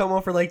with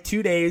Miitomo for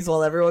 2 days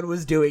while everyone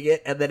was doing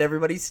it, and then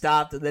everybody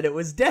stopped, and then it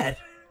was dead.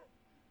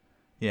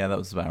 Yeah, that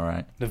was about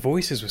right. The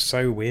voices were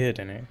so weird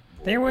in it.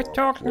 They were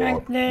talking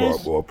like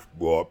this.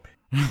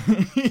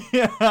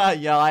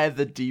 yeah, I had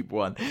the deep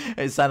one.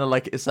 It sounded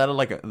like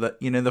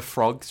the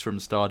frogs from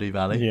Stardew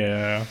Valley.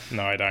 Yeah,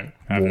 no, I don't.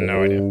 I have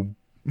no idea.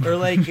 Or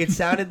it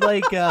sounded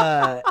like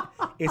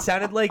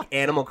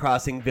Animal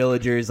Crossing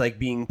villagers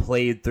being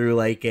played through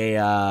a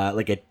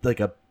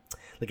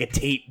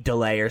tape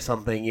delay or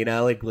something,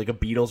 like a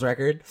Beatles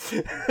record.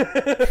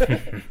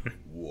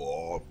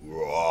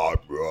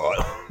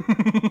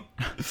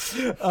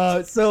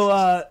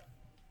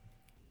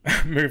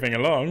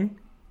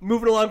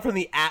 Moving along from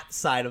the app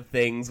side of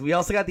things, we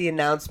also got the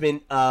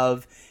announcement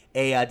of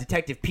a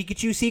Detective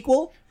Pikachu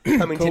sequel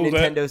coming to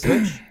Nintendo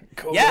Switch.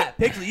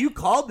 Pixel, you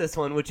called this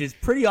one, which is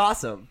pretty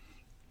awesome.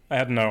 I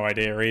had no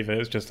idea either.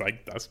 It's just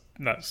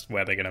that's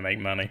where they're going to make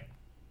money.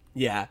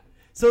 Yeah.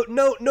 So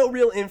no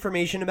real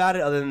information about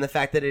it other than the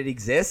fact that it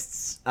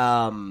exists.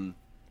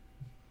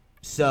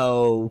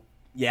 So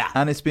yeah,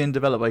 And it's being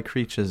developed by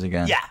Creatures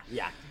again.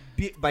 yeah.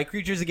 By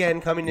Creatures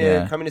again, coming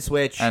to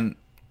Switch. And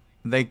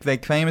they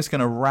claim it's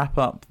going to wrap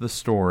up the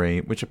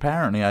story, which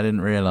apparently I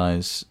didn't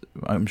realize.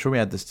 I'm sure we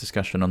had this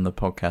discussion on the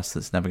podcast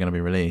that's never going to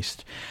be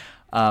released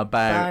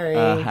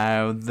about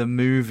how the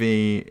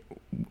movie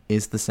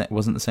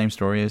wasn't the same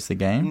story as the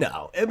game.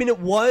 No, I mean it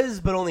was,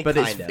 but only kind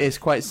of. It's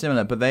quite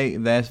similar. But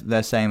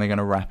they're saying they're going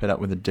to wrap it up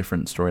with a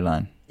different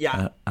storyline.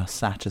 Yeah, a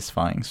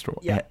satisfying story.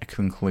 Yeah, a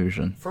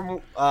conclusion.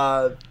 From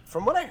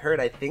what I heard,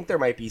 I think there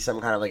might be some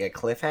kind of like a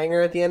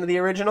cliffhanger at the end of the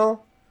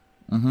original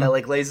that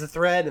like lays the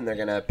thread, and they're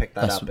gonna pick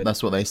that up.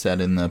 That's what they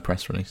said in the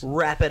press release.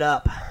 Wrap it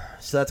up.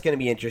 So that's gonna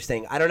be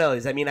interesting. I don't know.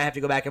 Does that mean I have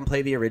to go back and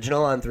play the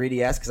original on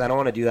 3DS? Because I don't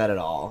want to do that at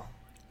all.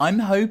 I'm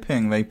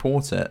hoping they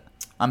port it.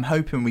 I'm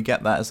hoping we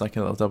get that as like a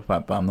little double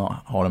pack, but I'm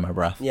not holding my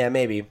breath. Yeah,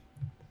 maybe.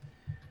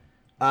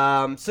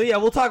 So yeah,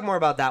 we'll talk more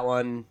about that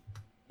one,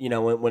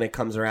 when it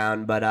comes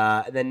around.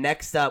 But then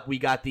next up, we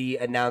got the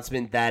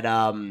announcement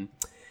that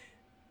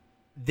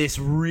this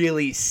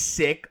really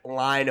sick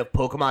line of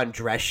Pokemon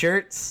dress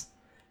shirts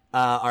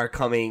are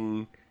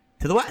coming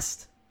to the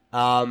West.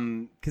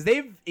 Because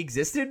they've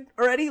existed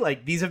already.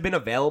 Like, these have been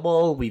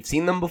available. We've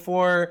seen them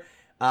before.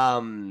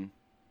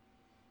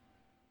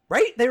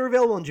 Right? They were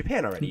available in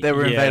Japan already. They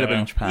were available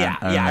in Japan. Yeah,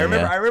 only,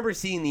 I remember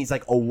seeing these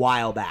like a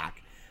while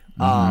back.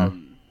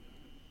 And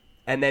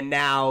then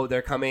now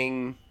they're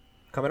coming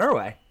our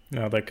way.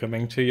 Now they're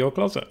coming to your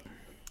closet.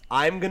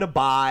 I'm gonna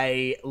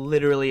buy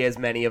literally as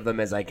many of them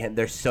as I can.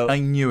 They're so I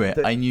knew it.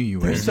 I knew you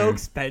would. They're so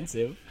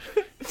expensive.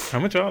 How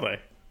much are they?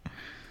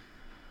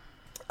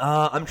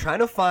 I'm trying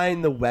to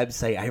find the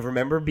website. I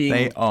remember being...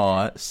 They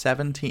are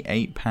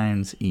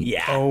 £78 each.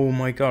 Yeah. Oh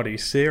my god, are you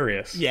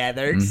serious? Yeah,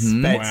 they're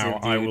expensive, Wow,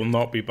 dude. I will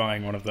not be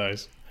buying one of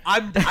those.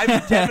 I'm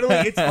definitely...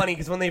 It's funny,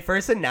 because when they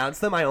first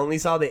announced them, I only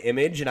saw the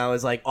image, and I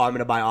was like, oh, I'm going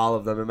to buy all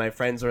of them. And my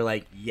friends were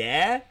like,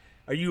 yeah?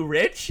 Are you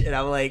rich? And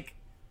I'm like,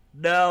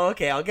 no,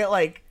 okay, I'll get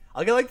like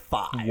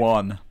 5.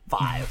 One.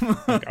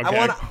 5. Okay, I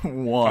want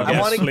One. I'll get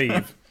wanna- a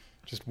sleeve.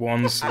 Just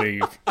one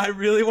sleeve. I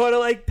really want to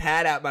like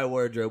pad out my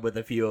wardrobe with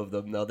a few of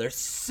them though. They're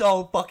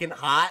so fucking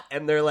hot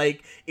and they're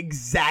like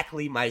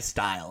exactly my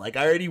style. Like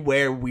I already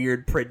wear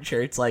weird print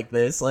shirts like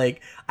this.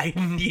 Like I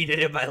need it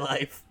in my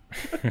life.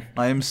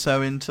 I am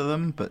so into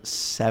them, but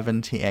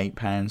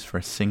 £78 for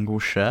a single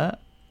shirt?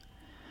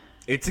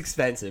 It's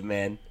expensive,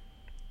 man.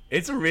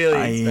 It's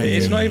really expensive.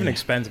 It's not even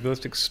expensive,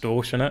 it's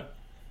extortionate.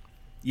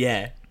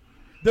 Yeah.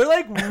 They're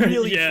like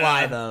really Yeah,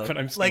 fly though. but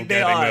I'm still like they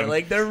getting are. them.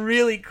 Like they're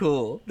really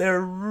cool.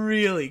 They're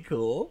really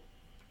cool.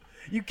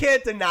 You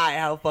can't deny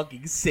how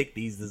fucking sick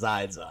these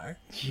designs are.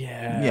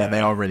 Yeah. Yeah,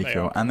 they are really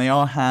cool. And they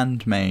are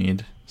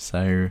handmade,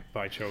 so...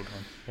 By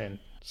children in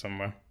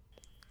somewhere.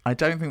 I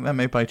don't think they're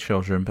made by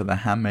children, but they're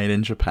handmade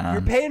in Japan.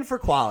 You're paying for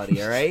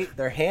quality, all right?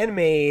 They're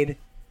handmade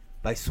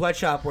by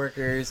sweatshop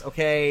workers,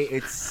 okay?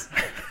 It's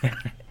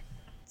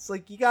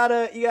like you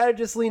gotta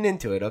just lean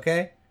into it,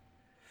 okay?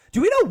 Do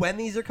we know when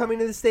these are coming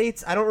to the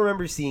States? I don't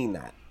remember seeing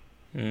that.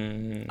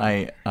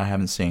 I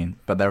haven't seen,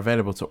 but they're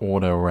available to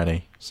order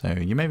already, so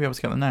you may be able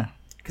to get them now.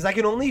 Because I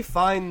can only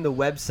find the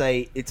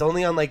website. It's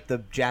only on like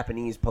the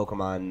Japanese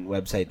Pokemon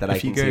website that I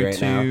can see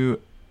right now. If you go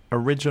to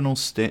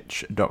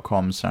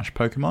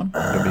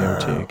originalstitch.com/Pokemon, you'll be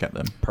able to get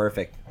them.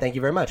 Perfect. Thank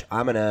you very much.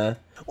 I'm gonna...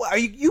 What,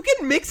 you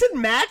can mix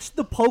and match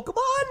the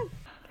Pokemon?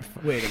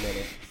 Wait a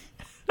minute.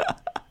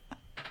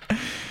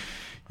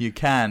 You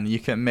can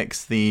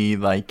mix the,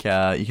 like,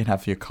 you can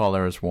have your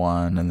collar as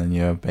one, and then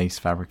your base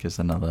fabric as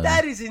another.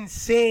 That is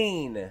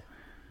insane.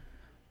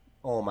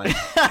 Oh my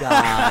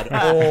god.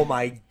 Oh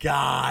my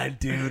god,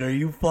 dude. Are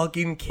you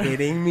fucking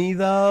kidding me,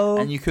 though?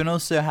 And you can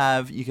also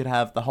you could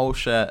have the whole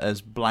shirt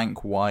as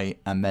blank white,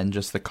 and then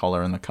just the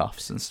collar and the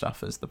cuffs and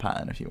stuff as the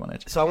pattern if you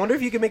wanted. So I wonder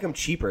if you can make them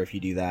cheaper if you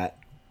do that.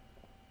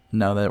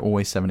 No, they're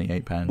always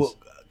 £78. Well,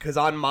 because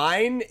on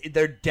mine,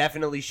 they're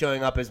definitely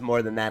showing up as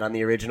more than that on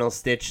the original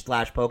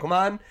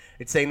Stitch/Pokemon.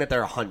 It's saying that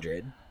they're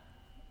 $100.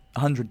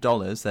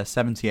 $100, they're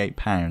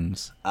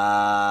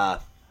 £78.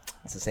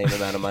 It's the same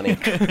amount of money.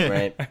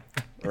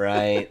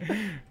 Right.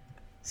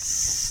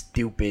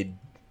 Stupid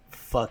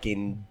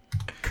fucking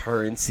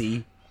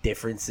currency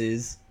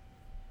differences.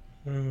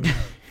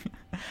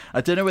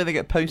 I don't know where they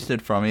get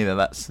posted from either.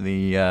 That's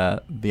the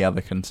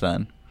other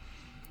concern.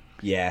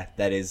 Yeah,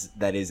 that is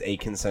a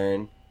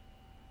concern.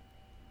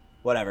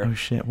 Whatever. Oh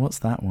shit, what's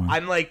that one?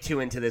 I'm like too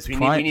into this. We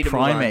need to move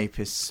on. Primeape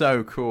is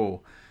so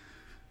cool.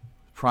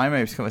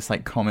 Primeape's got this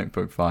like comic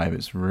book vibe.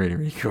 It's really,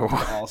 really cool.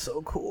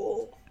 Also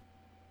cool.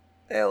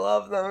 I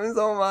love them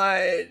so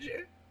much.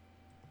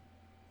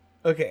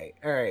 Okay,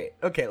 all right.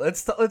 Okay,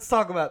 let's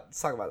talk about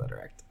the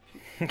Direct.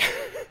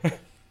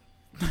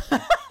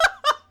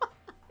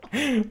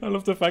 I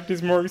love the fact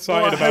he's more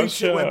excited about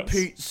shirts. When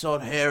Pete's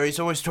on here, he's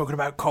always talking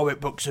about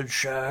comic books and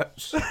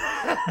shirts.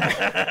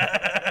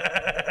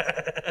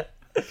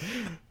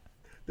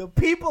 The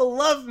people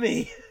love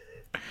me.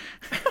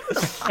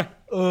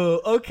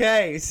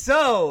 Okay,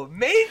 so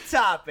main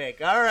topic.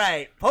 All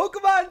right,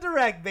 Pokemon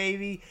Direct,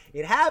 baby.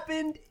 It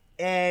happened,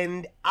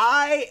 and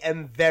I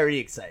am very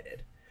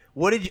excited.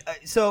 What did you?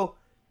 So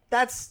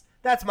that's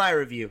my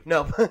review.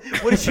 No,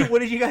 what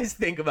did you guys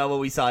think about what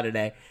we saw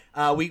today?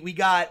 We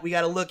got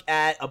to look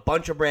at a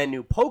bunch of brand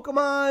new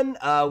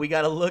Pokemon. We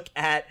got to look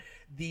at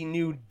the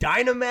new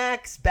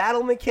Dynamax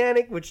battle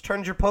mechanic, which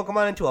turns your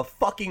Pokemon into a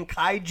fucking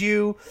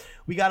kaiju.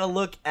 We got to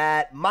look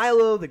at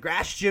Milo, the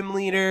grass gym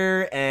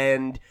leader,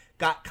 and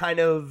got kind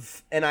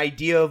of an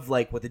idea of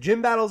like what the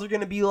gym battles are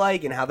going to be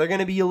like and how they're going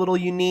to be a little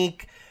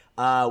unique.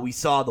 We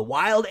saw the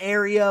wild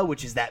area,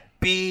 which is that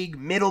big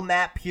middle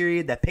map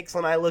period that Pixel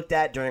and I looked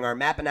at during our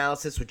map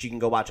analysis, which you can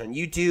go watch on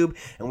YouTube.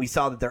 And we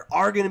saw that there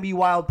are going to be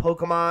wild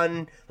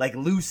Pokemon like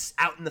loose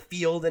out in the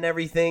field and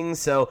everything.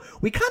 So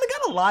we kind of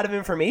got a lot of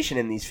information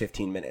in these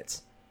 15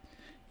 minutes.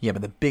 Yeah,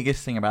 but the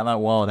biggest thing about that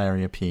wild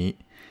area,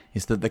 Pete,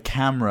 is that the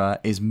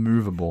camera is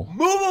movable.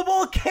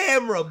 Movable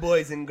camera,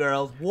 boys and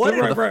girls. What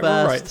for the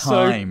first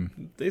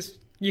time. So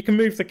you can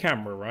move the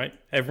camera, right?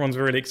 Everyone's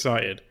really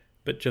excited,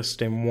 but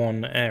just in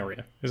one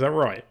area. Is that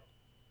right?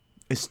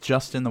 It's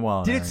just in the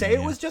wild area. Did it say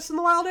it was just in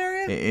the wild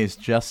area? It is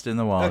just in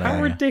the wild area.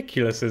 How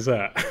ridiculous is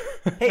that?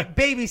 Hey,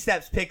 baby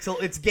steps,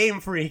 Pixel. It's Game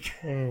Freak.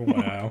 Oh,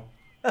 wow.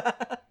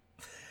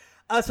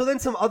 So then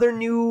some other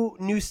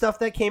new stuff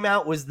that came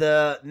out was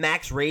the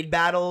max raid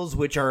battles,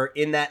 which are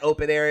in that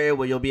open area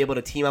where you'll be able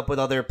to team up with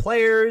other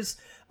players.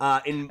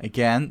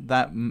 Again,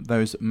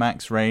 those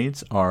max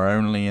raids are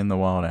only in the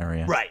wild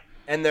area. Right.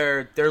 And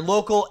they're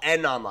local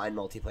and online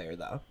multiplayer,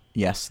 though.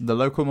 Yes, the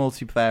local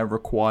multiplayer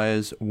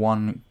requires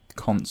one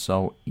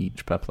console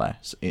each per player.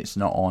 So it's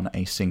not on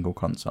a single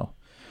console.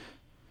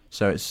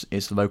 So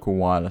it's local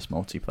wireless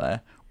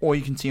multiplayer. Or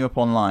you can team up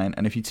online,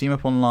 and if you team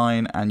up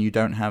online and you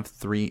don't have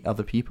 3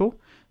 other people,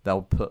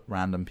 they'll put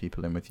random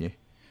people in with you.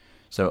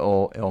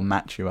 So it'll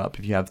match you up.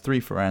 If you have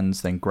 3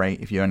 friends, then great.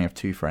 If you only have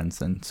 2 friends,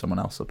 then someone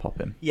else will pop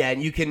in. Yeah,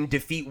 and you can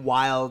defeat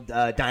wild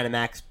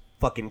Dynamax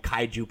fucking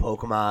kaiju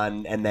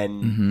Pokemon and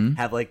then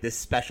have like this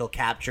special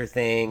capture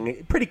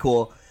thing. Pretty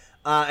cool.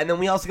 And then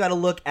we also got to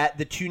look at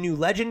the 2 new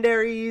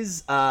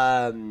legendaries.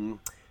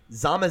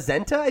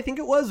 Zamazenta, I think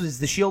it was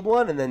the shield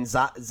one, and then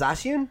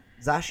Zacian?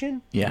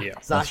 Yeah.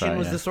 Zacian right,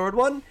 was the sword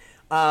one.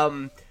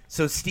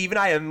 So Steve and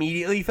I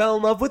immediately fell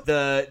in love with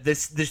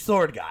the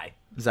sword guy.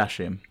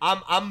 Zacian.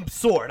 I'm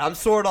sword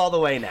all the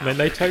way now. I mean,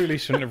 they totally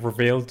shouldn't have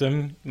revealed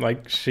them.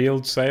 Like,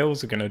 shield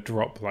sales are going to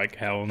drop like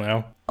hell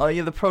now. Oh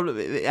yeah, the problem,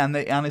 and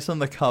it's on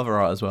the cover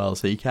art as well,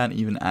 so you can't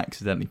even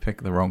accidentally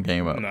pick the wrong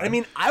game up. No. I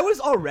mean, I was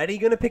already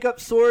going to pick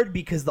up Sword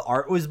because the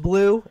art was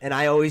blue, and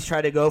I always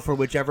try to go for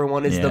whichever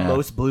one is the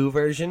most blue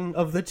version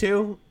of the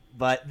 2,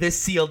 but this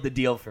sealed the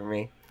deal for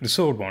me. The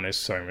sword one is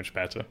so much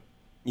better.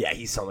 Yeah,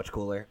 he's so much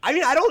cooler. I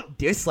mean, I don't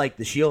dislike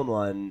the shield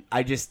one.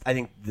 I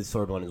think the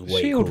sword one is way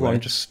cooler. The shield one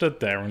just stood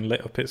there and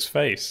lit up its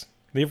face.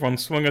 The other one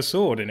swung a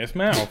sword in its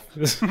mouth.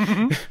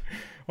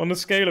 On the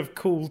scale of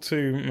cool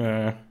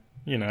to...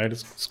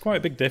 it's quite a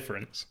big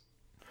difference.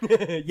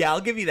 Yeah, I'll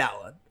give you that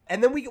one.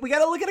 And then we got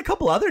to look at a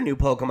couple other new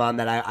Pokemon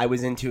that I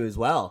was into as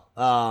well.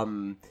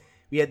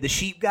 We had the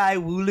sheep guy,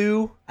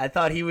 Wooloo. I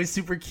thought he was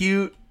super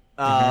cute.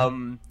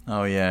 Oh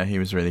yeah, he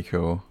was really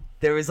cool.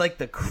 There was like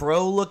the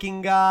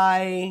crow-looking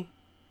guy,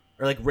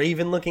 or like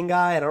raven-looking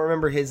guy. I don't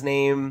remember his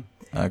name.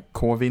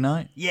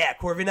 Corviknight? Yeah,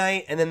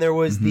 Corviknight. And then there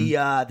was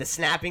the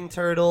snapping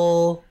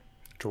turtle.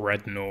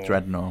 Dreadnought.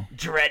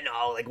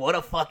 Like, what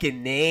a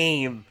fucking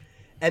name.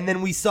 And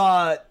then we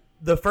saw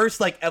the first,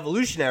 like,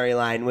 evolutionary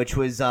line, which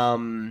was, do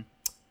you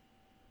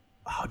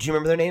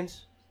remember their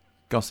names?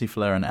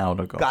 Gossifleur and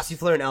Eldegoss.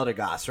 Gossifleur and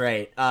Eldegoss,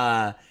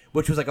 right.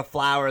 Which was like a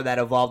flower that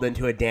evolved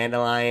into a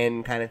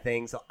dandelion kind of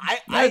thing. So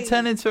it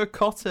turned into a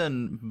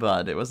cotton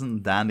bud. It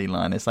wasn't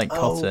dandelion. It's like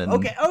cotton.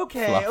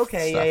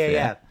 Okay.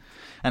 Yeah.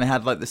 And it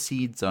had, like, the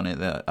seeds on it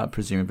that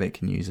presumably it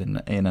can use in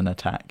an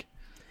attack.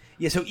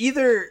 Yeah, so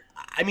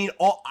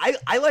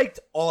I liked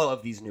all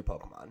of these new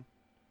Pokemon.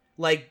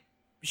 Like,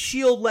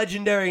 Shield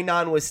Legendary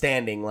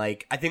notwithstanding,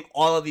 like, I think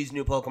all of these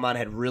new Pokemon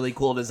had really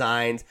cool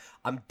designs.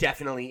 I'm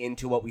definitely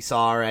into what we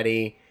saw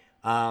already.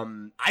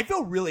 I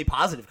feel really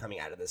positive coming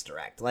out of this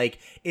Direct. Like,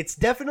 it's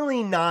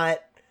definitely not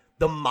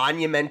the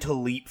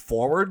monumental leap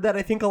forward that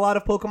I think a lot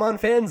of Pokemon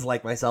fans,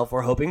 like myself,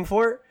 were hoping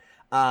for.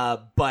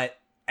 But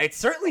it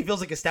certainly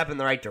feels like a step in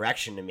the right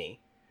direction to me.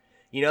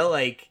 You know,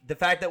 like, the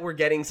fact that we're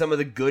getting some of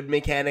the good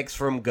mechanics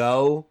from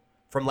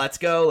Let's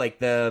Go, like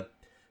the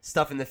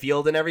stuff in the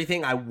field and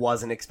everything, I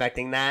wasn't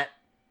expecting that.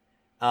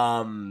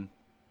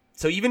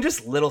 So even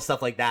just little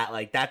stuff like that,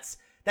 like, that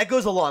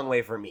goes a long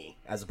way for me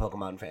as a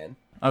Pokemon fan.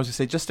 I was going to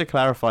say, just to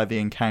clarify the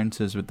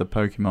encounters with the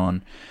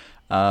Pokemon,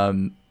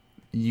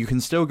 you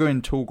can still go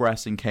in tall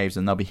grass in caves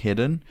and they'll be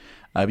hidden,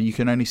 but you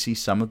can only see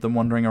some of them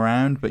wandering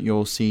around, but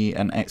you'll see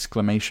an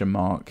exclamation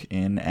mark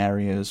in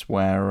areas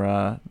where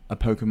a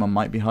Pokemon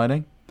might be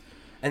hiding.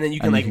 And then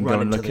you can go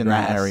and look in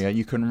that area.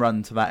 You can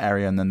run to that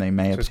area and then they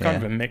may appear. It's kind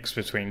of a mix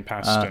between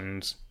Past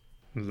and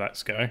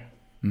Let's Go.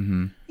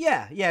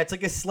 Yeah, it's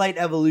like a slight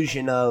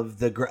evolution of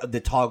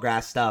the tall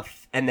grass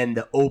stuff, and then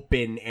the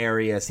open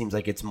area seems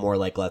like it's more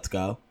like Let's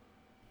Go.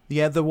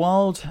 Yeah, the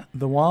wild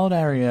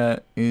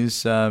area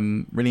is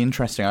really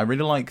interesting. I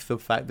really like the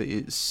fact that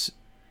it's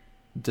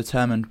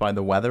determined by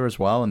the weather as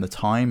well, and the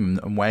time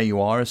and where you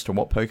are as to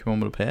what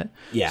Pokemon will appear.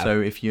 Yeah. So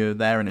if you're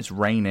there and it's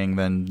raining,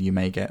 then you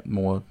may get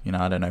more,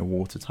 I don't know,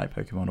 water type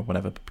Pokemon or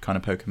whatever kind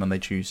of Pokemon they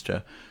choose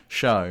to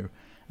show.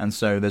 And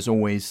so there's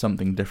always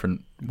something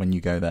different when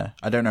you go there.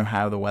 I don't know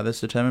how the weather's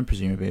determined.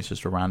 Presumably it's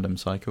just a random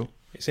cycle.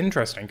 It's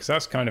interesting because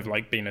that's kind of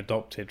like been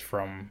adopted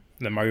from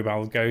the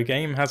Mobile Go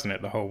game, hasn't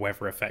it? The whole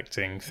weather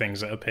affecting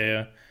things that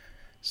appear.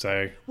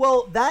 So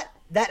well, that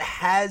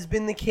has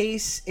been the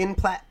case in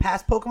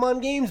past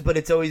Pokemon games, but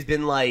it's always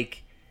been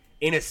like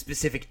in a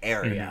specific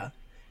area.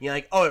 You're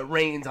like, oh, it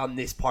rains on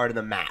this part of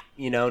the map.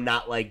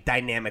 Not like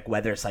dynamic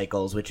weather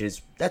cycles,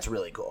 that's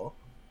really cool.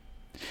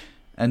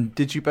 And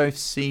did you both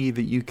see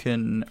that you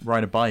can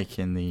ride a bike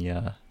in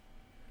the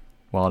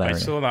wild area? I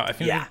saw that. I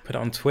think they put it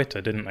on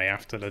Twitter, didn't they,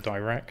 after the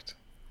Direct?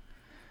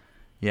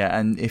 Yeah,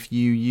 and if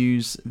you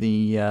use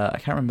the, I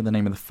can't remember the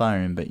name of the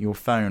phone, but your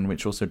phone,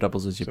 which also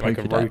doubles as your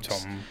Pokedex.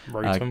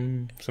 Like a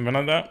Rotom, something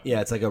like that?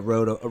 Yeah, it's like a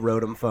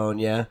Rotom phone,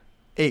 yeah.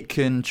 It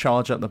can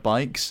charge up the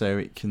bike, so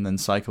it can then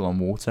cycle on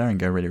water and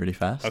go really, really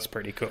fast. That's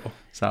pretty cool.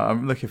 So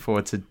I'm looking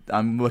forward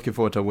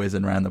to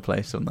whizzing around the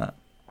place on that.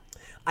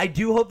 I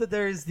do hope that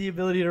there's the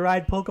ability to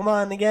ride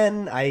Pokemon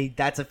again.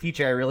 That's a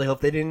feature I really hope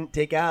they didn't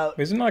take out.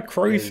 Isn't that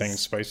Crow thing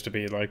supposed to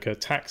be like a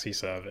taxi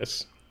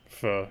service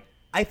for...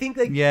 I think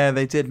yeah,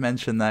 they did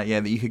mention that.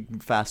 Yeah, that you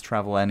could fast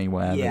travel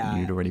anywhere that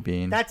you'd already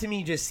been. That to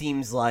me just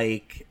seems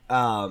like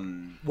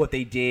what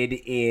they did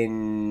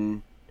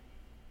in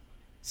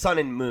Sun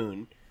and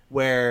Moon,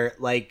 where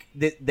like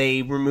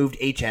they removed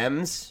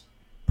HMs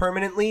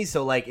permanently.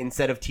 So like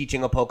instead of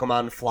teaching a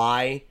Pokemon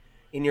fly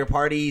in your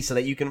party so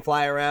that you can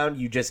fly around,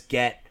 you just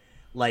get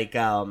like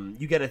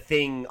you get a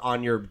thing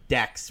on your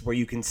decks where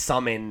you can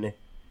summon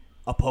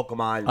a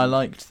Pokemon. I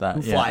liked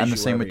that. Yeah, and the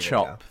same with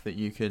Chop Chop, that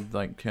you could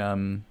like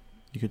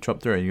you could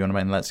chop through. You want to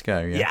mean Let's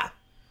Go? Yeah.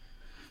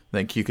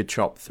 Like you could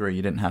chop through.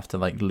 You didn't have to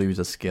like lose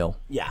a skill.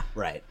 Yeah,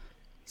 right.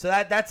 So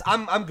that's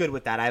I'm good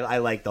with that. I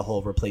like the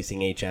whole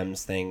replacing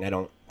HMs thing.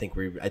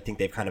 I think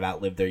they've kind of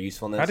outlived their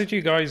usefulness. How did you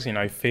guys,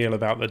 feel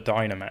about the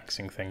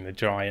Dynamaxing thing, the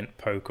giant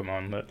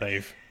Pokemon that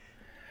they've...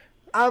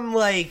 I'm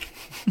like,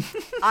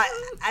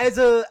 as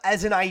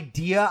an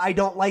idea, I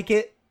don't like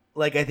it.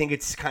 Like, I think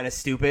it's kind of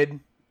stupid.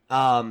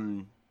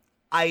 I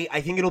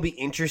think it'll be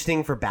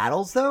interesting for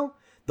battles, though.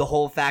 The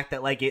whole fact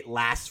that, like, it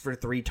lasts for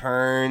 3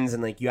 turns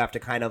and, like, you have to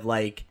kind of,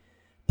 like,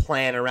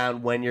 plan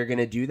around when you're going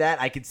to do that.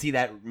 I could see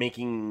that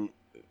making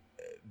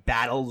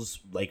battles,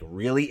 like,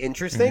 really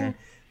interesting.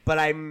 But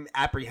I'm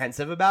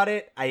apprehensive about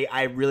it.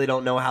 I really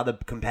don't know how the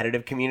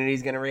competitive community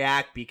is going to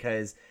react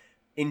because...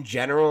 in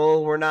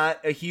general, we're not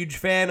a huge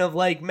fan of,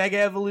 like, Mega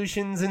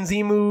Evolutions and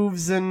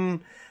Z-Moves, and,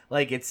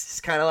 like,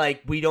 it's kind of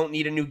like we don't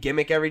need a new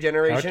gimmick every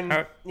generation,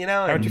 How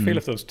would you feel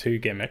if there was 2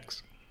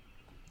 gimmicks?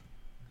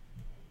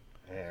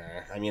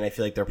 I mean, I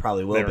feel like there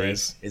probably will be,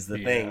 is the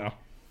thing.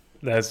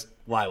 There's...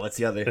 Why? What's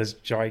the other? There's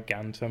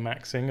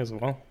Gigantamaxing as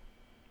well.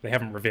 They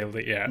haven't revealed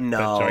it yet,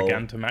 no. But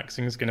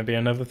Gigantamaxing is going to be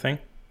another thing.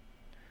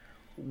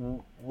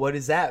 What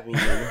does that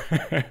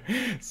mean?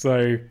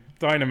 So...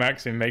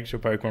 Dynamaxing makes your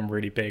Pokemon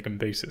really big and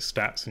boosts its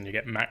stats, and you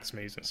get max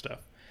moves and stuff.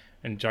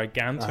 And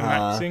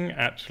Gigantamaxing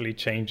actually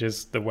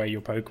changes the way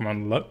your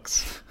Pokemon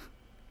looks.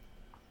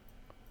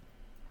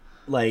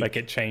 Like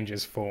it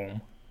changes form.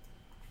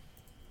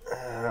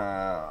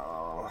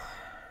 Oh,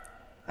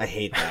 I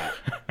hate that.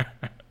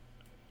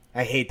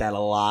 I hate that a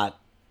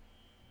lot.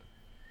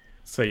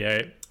 So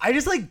yeah, I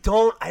just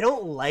I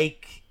don't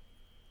like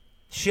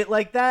shit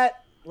like that.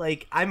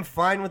 Like, I'm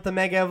fine with the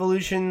Mega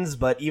Evolutions,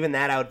 but even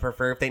that I would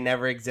prefer if they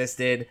never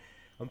existed.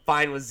 I'm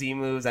fine with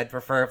Z-Moves. I'd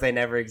prefer if they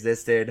never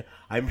existed.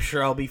 I'm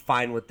sure I'll be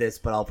fine with this,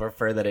 but I'll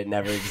prefer that it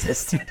never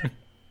existed.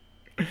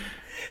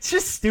 It's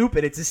just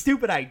stupid. It's a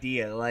stupid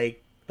idea.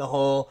 Like, the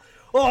whole,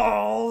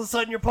 all of a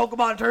sudden your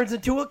Pokemon turns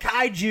into a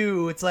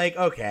kaiju. It's like,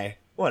 okay,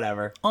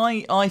 whatever.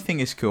 I think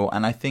it's cool,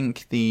 and I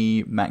think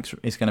the max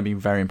is going to be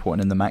very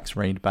important in the max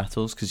raid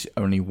battles, because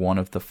only one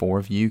of the 4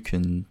 of you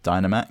can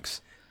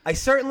Dynamax. I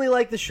certainly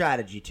like the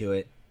strategy to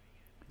it.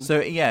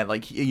 So, yeah,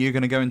 like, you're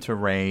going to go into a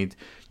raid,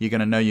 you're going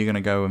to know you're going to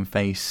go and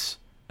face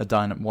a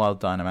wild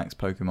Dynamax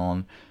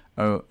Pokemon,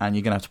 and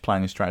you're going to have to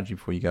plan your strategy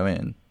before you go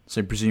in.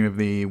 So,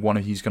 presumably, one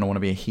of you's going to want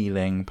to be a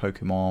healing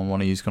Pokemon,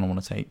 one of you's going to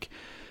want to take,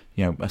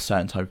 a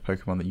certain type of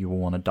Pokemon that you will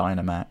want to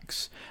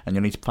Dynamax, and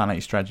you'll need to plan out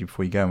your strategy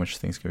before you go in, which I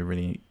think is going to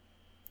be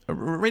a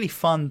really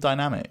fun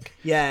dynamic.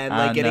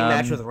 Yeah, and getting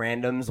matched with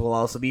randoms will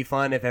also be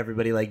fun if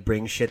everybody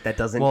brings shit that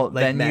doesn't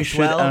then mesh you should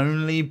well.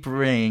 Only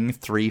bring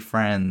 3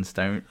 friends.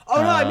 Don't.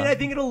 Oh no, I mean I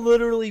think it'll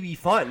literally be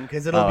fun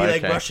because it'll be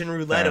like okay. Russian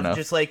roulette of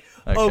just okay.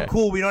 Oh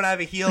cool, we don't have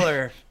a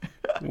healer.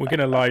 We're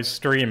gonna live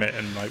stream it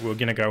and we're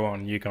gonna go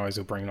on. You guys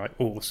will bring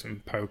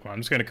awesome Pokemon. I'm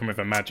just gonna come with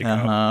a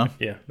Magikarp.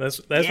 Yeah,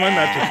 there's my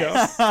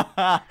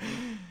Magikarp.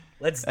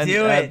 Let's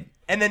do it.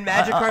 And then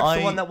Magikarp's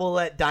the one that will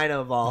let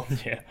Dino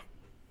evolve. Yeah.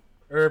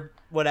 or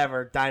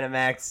whatever,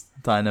 Dynamax.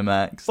 I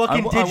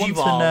Fucking want to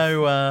Digivolve.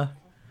 know.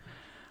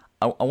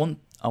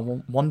 I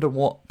wonder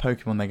what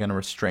Pokemon they're going to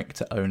restrict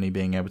to only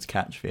being able to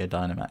catch via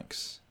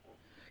Dynamax.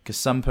 Because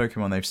some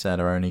Pokemon they've said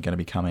are only going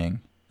to be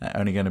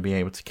only going to be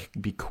able to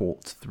be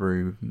caught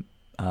through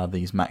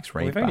these max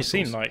raid We've only battles.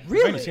 seen like Really?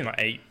 we've only seen like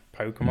 8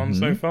 Pokemon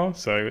so far,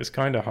 so it's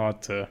kind of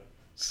hard to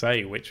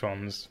say which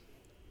ones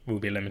will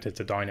be limited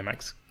to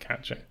Dynamax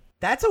catching.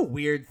 That's a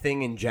weird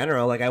thing in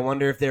general. Like, I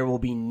wonder if there will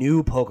be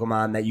new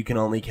Pokemon that you can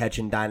only catch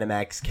in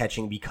Dynamax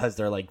catching because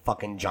they're, like,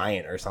 fucking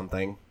giant or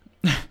something.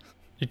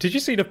 Did you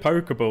see the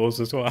Pokeballs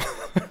as well?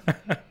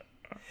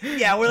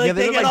 Yeah, we're like,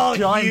 they they look get like all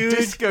giant huge.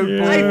 disco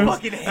I balls.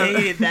 fucking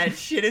hated that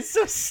shit. It's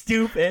so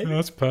stupid.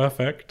 That's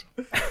perfect.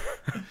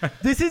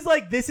 This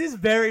is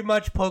very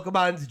much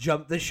Pokemon's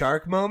jump the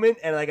shark moment,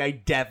 and, like, I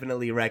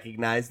definitely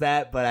recognize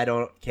that, but I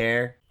don't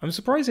care. I'm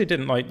surprised they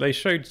didn't, like, they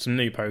showed some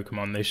new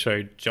Pokemon, they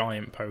showed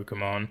giant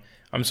Pokemon.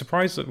 I'm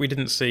surprised that we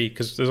didn't see,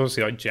 because there's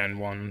obviously, like, Gen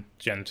 1,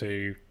 Gen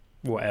 2,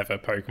 whatever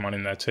Pokemon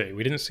in there too.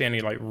 We didn't see any,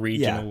 like,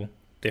 regional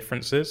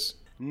differences.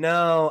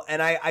 No,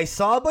 and I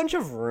saw a bunch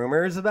of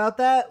rumors about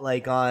that,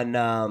 like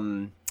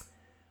on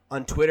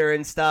Twitter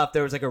and stuff.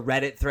 There was like a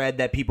Reddit thread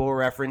that people were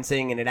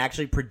referencing, and it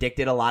actually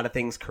predicted a lot of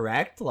things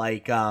correct,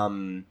 like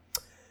the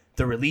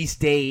release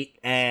date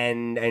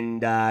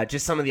and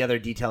just some of the other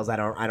details I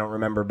don't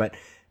remember. But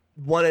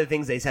one of the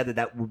things they said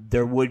that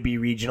there would be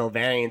regional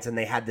variants, and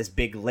they had this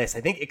big list. I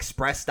think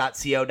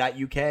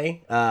express.co.uk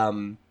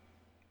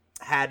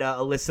had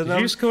a list of them.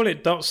 Did you just call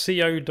it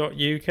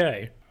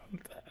 .co.uk?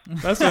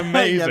 That's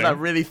amazing. Yeah, that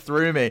really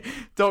threw me.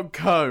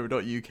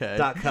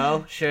 .co.uk.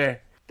 .co, sure.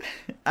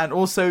 And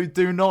also,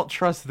 do not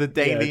trust the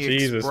Daily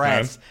Jesus,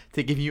 Express man.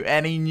 to give you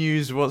any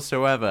news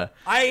whatsoever.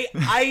 I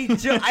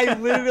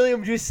literally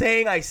am just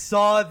saying I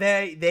saw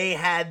they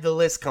had the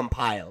list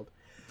compiled.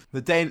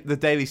 The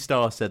Daily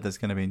Star said there's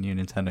going to be a new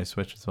Nintendo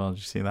Switch as well. Did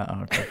you see that?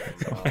 Oh, okay.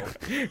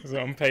 It's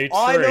on page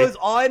All 3.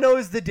 I know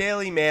is the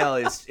Daily Mail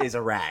is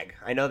a rag.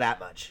 I know that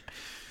much.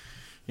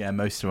 Yeah,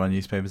 most of our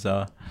newspapers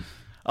are.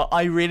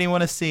 I really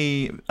want to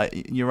see.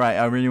 You're right.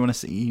 I really want to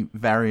see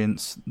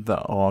variants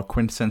that are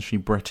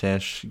quintessentially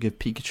British. Give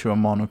Pikachu a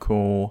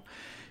monocle.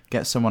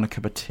 Get someone a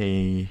cup of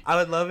tea. I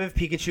would love if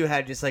Pikachu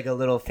had just like a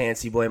little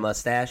fancy boy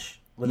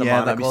mustache with a Yeah,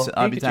 monocle.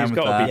 I'd be down Pikachu's with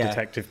got to that. be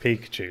Detective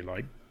Pikachu,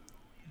 like.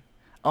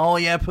 Oh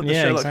yeah, put the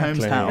Yeah, Sherlock exactly.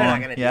 Holmes hat They're on.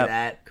 not gonna do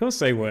that. Of course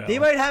they will. They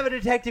might have a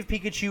Detective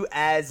Pikachu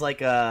as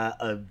like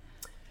an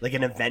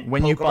event.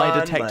 When you buy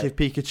Pokemon, Detective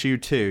Pikachu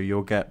 2,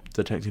 you'll get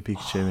Detective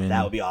Pikachu in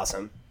that would be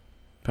awesome.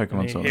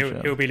 Pokemon Sword and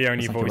Shield. He'll be the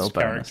only It's like a voiced little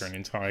bonus. character in the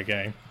entire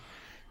game.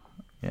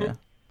 Yeah.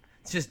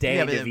 It's just Danny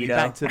Yeah, but it'd be DeVito.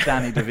 back to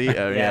Danny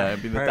DeVito. Yeah,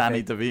 It'd be the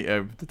perfect. Danny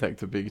DeVito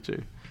Detective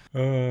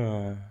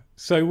Pikachu.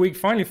 So we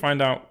finally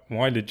find out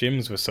why the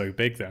gyms were so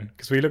big then.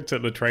 Because we looked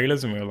at the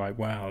trailers and we were like,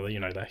 wow,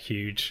 they're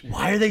huge.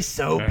 Why are they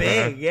so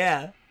big?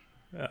 Yeah.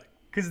 Uh,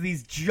 Because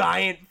these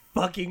giant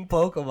fucking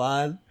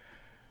Pokemon.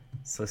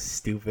 So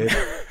stupid.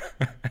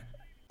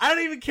 I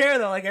don't even care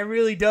though. Like, I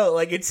really don't.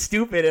 Like, it's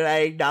stupid, and I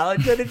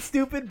acknowledge that it's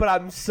stupid, but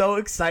I'm so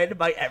excited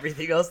by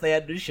everything else they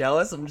had to show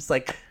us. I'm just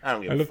like, I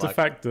don't give I a love fuck. the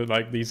fact that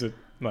like these are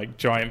like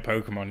giant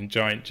Pokemon and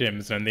giant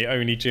gyms, and the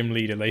only gym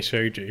leader they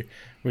showed you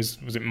was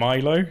it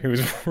Milo, who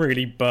was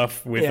really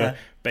buff with Yeah. a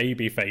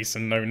baby face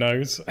and no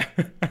nose.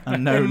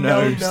 And no And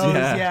nose.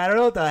 yeah. Yeah. I don't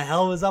know what the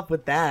hell was up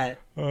with that.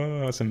 Oh,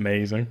 that's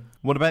amazing.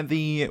 What about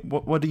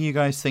what do you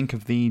guys think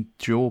of the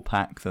dual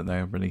pack that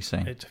they're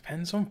releasing? It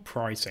depends on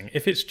pricing.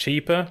 If it's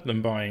cheaper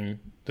than buying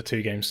the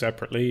 2 games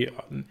separately,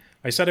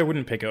 I said I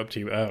wouldn't pick it up to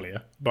you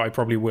earlier, but I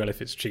probably will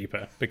if it's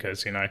cheaper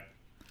because,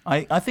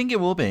 I think it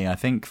will be. I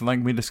think,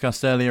 like we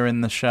discussed earlier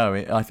in the show,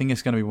 I think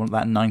it's going to be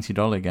that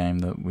 $90 game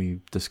that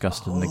we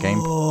discussed in the game.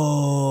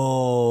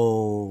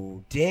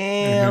 Oh,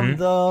 damn,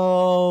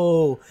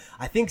 though.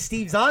 I think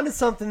Steve's onto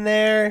something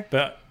there.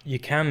 But you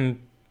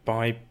can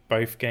buy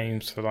both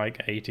games for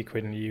like 80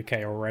 quid in the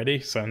UK already,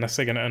 so unless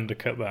they're going to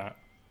undercut that.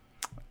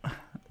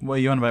 What are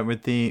you on about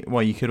with the...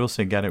 Well, you could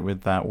also get it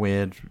with that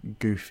weird,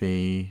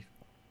 goofy,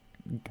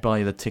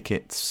 buy the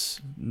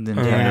tickets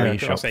Nintendo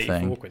eShop That's 84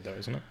 thing. quid though,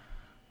 isn't it?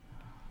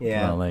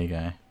 Yeah. Well, there you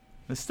go.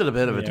 There's still a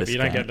bit of a Yeah, but you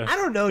discount. don't get the, I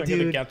don't know, don't get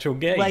dude. the actual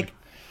game. Like,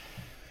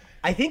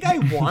 I think I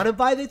want to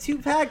buy the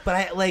 2-pack,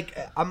 but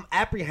I'm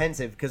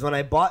apprehensive because when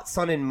I bought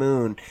Sun and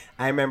Moon,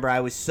 I remember I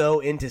was so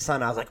into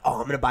Sun, I was like,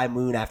 oh, I'm gonna buy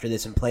Moon after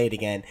this and play it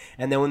again.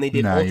 And then when they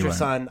did No, you Ultra won't.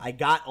 Sun, I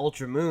got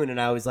Ultra Moon,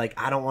 and I was like,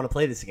 I don't want to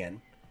play this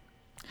again.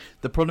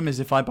 The problem is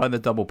if I buy the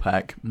double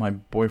pack, my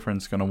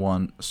boyfriend's going to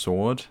want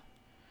Sword.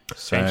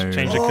 So... Change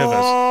the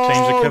covers.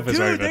 Change the covers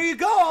dude, over. there you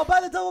go. I'll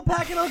buy the double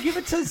pack and I'll give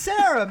it to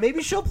Sarah.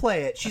 Maybe she'll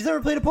play it. She's never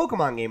played a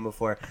Pokemon game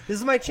before. This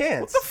is my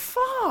chance. What the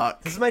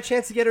fuck? This is my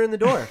chance to get her in the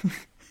door.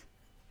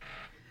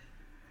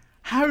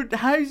 How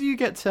do you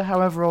get to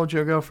however old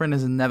your girlfriend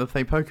is and never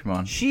play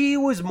Pokemon? She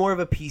was more of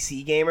a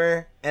PC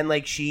gamer, and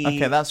like she.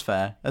 Okay, that's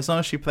fair. As long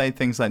as she played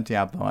things like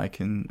Diablo,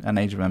 and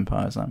Age of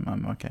Empires,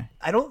 I'm okay.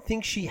 I don't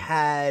think she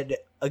had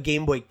a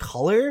Game Boy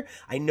Color.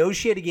 I know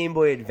she had a Game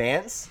Boy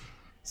Advance.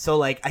 So,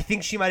 like, I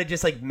think she might have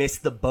just, like,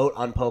 missed the boat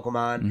on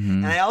Pokemon.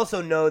 And I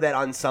also know that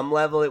on some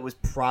level it was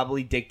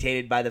probably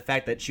dictated by the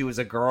fact that she was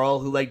a girl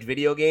who liked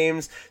video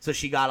games. So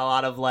she got a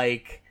lot of,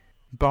 like...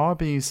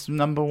 Barbie's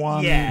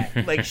 #1. Yeah,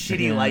 like,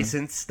 shitty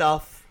license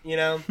stuff. You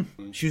know,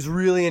 she was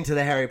really into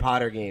the Harry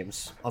Potter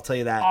games. I'll tell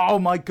you that. Oh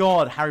my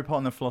god, Harry Potter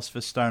and the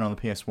Philosopher's Stone on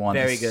the PS1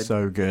 Very is good.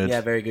 so good.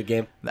 Yeah, very good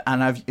game.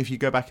 And if you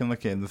go back and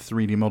look at the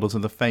 3D models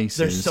of the faces,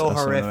 They're so are some of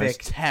the horrific.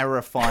 most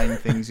terrifying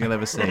things you'll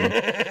ever see.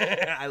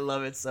 I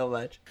love it so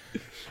much.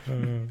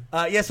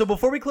 Yeah, so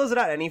before we close it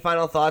out, any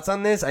final thoughts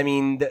on this? I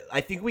mean, I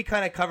think we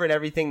kind of covered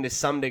everything to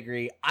some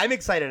degree. I'm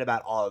excited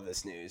about all of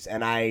this news,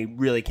 and I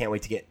really can't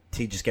wait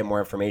to just get more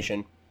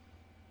information.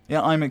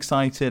 Yeah, I'm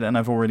excited, and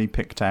I've already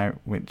picked out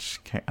which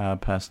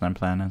person I'm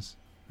playing as.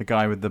 The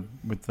guy with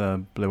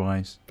the blue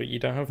eyes. But you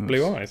don't have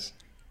blue eyes.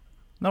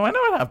 No, I know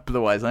I don't have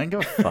blue eyes. I don't give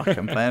a fuck.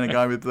 I'm playing a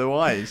guy with blue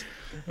eyes.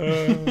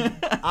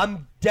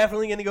 I'm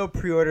definitely going to go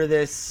pre-order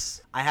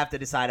this. I have to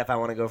decide if I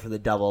want to go for the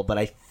double, but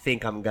I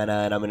think I'm going to,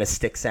 and I'm going to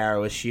stick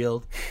Sarah with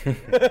Shield.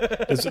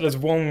 There's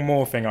one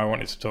more thing I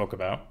wanted to talk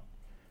about.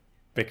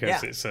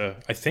 Because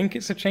I think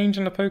it's a change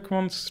in the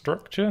Pokemon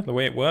structure, the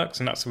way it works,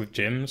 and that's with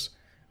gyms.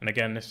 And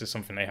again, this is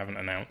something they haven't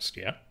announced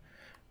yet.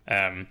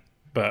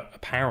 But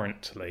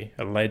apparently,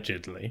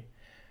 allegedly,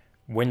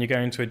 when you go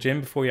into a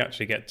gym, before you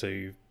actually get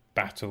to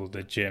battle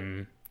the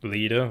gym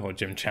leader or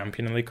gym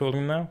champion, they call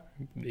him now,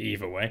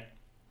 either way,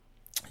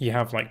 you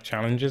have like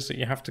challenges that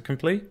you have to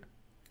complete.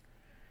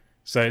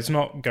 So it's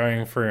not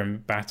going through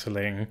and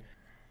battling.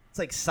 It's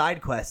like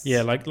side quests.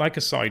 Yeah, like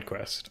a side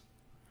quest.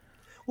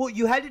 Well,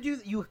 you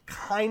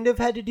kind of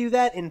had to do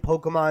that in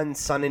Pokemon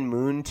Sun and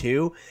Moon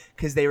too,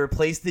 because they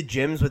replaced the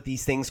gyms with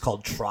these things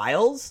called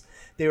trials.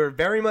 They were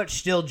very much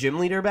still gym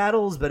leader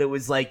battles, but it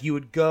was like you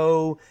would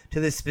go to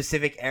this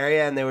specific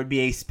area and there would be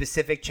a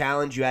specific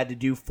challenge you had to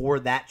do for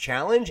that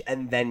challenge,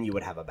 and then you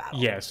would have a battle.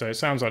 Yeah, so it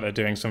sounds like they're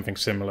doing something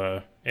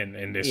similar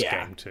in this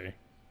game too.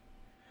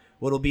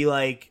 What'll be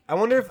like? I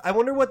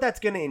wonder what that's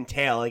going to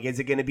entail. Like, is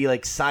it going to be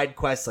like side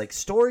quests, like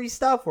story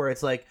stuff, where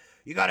it's like,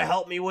 you gotta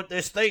help me with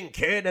this thing,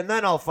 kid, and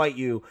then I'll fight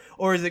you?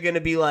 Or is it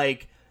gonna be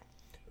like,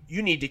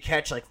 you need to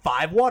catch like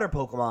 5 water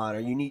Pokemon, or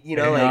you need,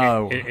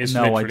 like...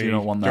 No, I do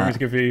not want that. Do you want me to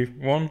give you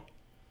one?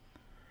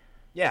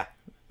 Yeah.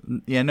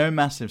 Yeah, no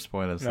massive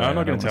spoilers. No, I'm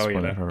not going to tell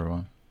you that. For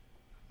everyone.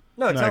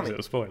 No, tell me.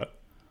 It'll spoil it.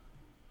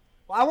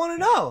 Well, I want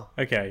to know.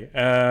 Okay,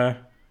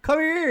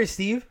 Cover your ears,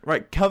 Steve.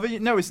 Right, cover you.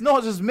 No, it's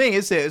not just me,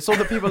 is it? It's all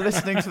the people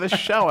listening to the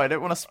show. I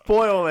don't want to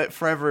spoil it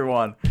for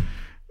everyone.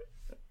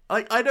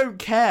 I don't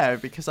care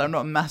because I'm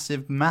not a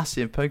massive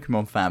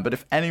Pokemon fan, but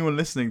if anyone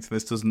listening to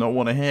this does not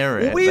want to hear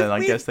it, then I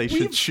guess they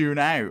should tune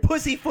out.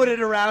 Pussyfooted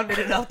around it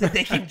enough that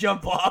they can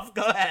jump off.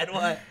 Go ahead,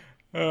 what?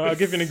 I'll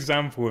give you an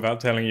example without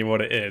telling you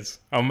what it is.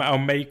 I'll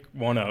make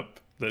one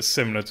up that's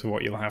similar to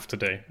what you'll have to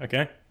do,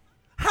 okay?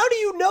 How do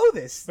you know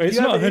this? It's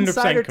not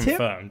 100% tip?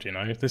 confirmed,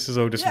 This is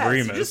all just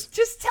rumors. So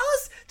just tell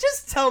us.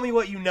 Just tell me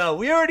what you know.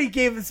 We already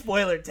gave the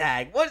spoiler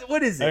tag.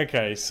 What is it?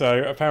 Okay,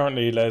 so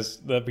apparently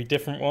there'll be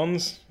different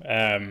ones.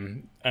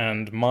 And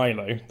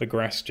Milo, the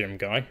grass gym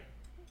guy,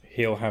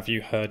 he'll have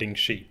you herding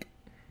sheep.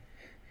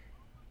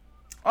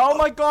 Oh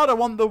my god, I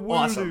want the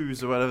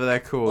Wooloos or whatever they're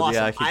called. Awesome.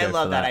 Yeah, I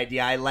love that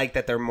idea. I like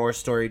that they're more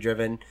story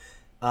driven.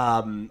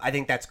 I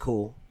think that's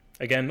cool.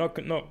 Again, not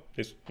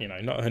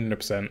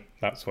 100%.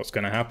 That's what's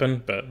going to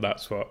happen, but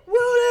that's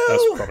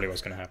probably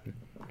what's going to happen.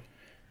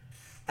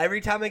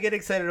 Every time I get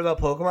excited about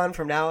Pokemon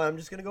from now on, I'm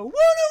just going to go, woo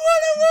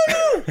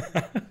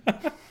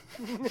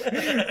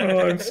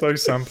Oh, I'm so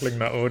sampling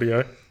that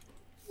audio.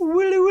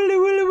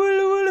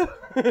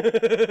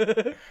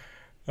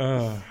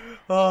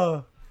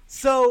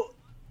 So,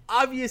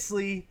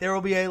 obviously, there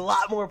will be a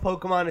lot more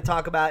Pokemon to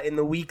talk about in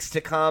the weeks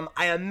to come.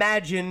 I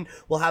imagine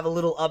we'll have a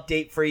little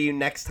update for you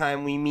next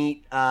time we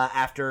meet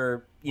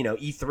after,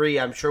 E3.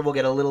 I'm sure we'll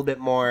get a little bit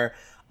more.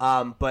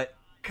 But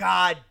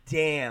god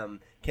damn,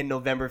 can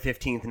November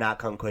 15th not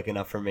come quick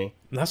enough for me?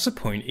 That's the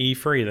point.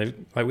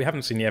 E3, we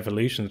haven't seen the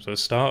evolutions or the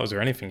starters or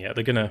anything yet.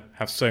 They're going to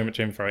have so much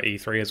info at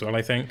E3 as well,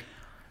 I think.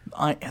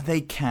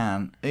 They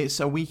can. It's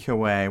a week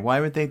away.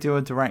 Why would they do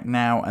a direct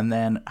now and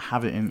then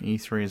have it in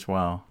E3 as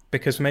well?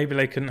 Because maybe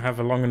they couldn't have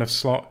a long enough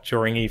slot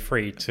during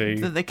E3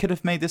 to... They could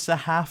have made this a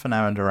half an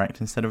hour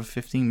direct instead of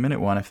a 15-minute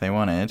one if they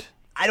wanted.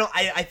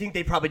 I think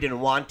they probably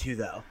didn't want to,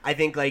 though. I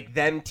think,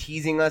 them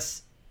teasing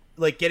us,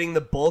 getting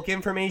the bulk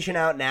information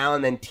out now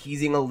and then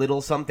teasing a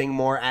little something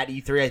more at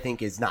E3, I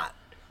think is not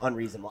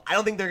unreasonable. I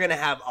don't think they're going to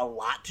have a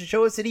lot to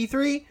show us at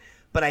E3,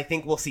 but I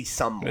think we'll see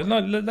some more.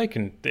 No, they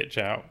can dish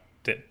out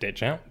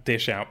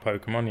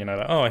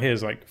Pokemon,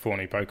 here's 4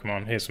 new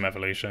Pokemon, here's some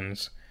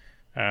evolutions,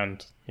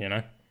 and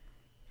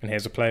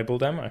here's a playable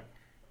demo.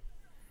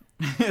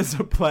 Here's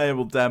a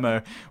playable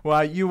demo.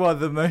 Wow, you are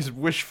the most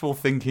wishful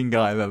thinking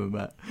guy I've ever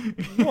met.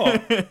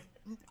 What?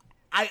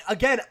 I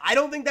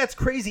don't think that's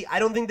crazy. I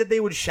don't think that they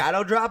would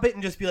shadow drop it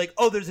and just be like,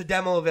 oh, there's a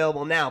demo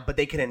available now, but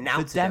they can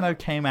announce the demo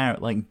came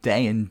out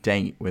day and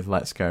date with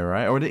Let's Go,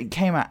 right? Or it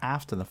came out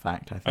after the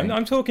fact, I think.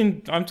 I'm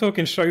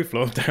talking show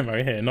floor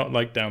demo here, not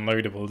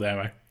downloadable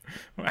demo.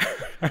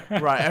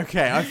 Right,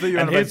 okay. I thought you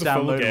were on about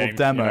downloadable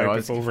demo.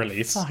 Before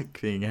release.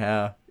 Fucking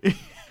hell.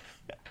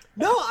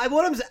 No,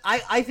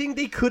 I think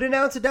they could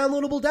announce a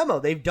downloadable demo.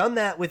 They've done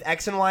that with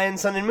X and Y and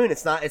Sun and Moon.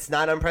 It's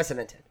not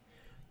unprecedented.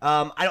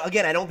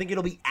 I don't think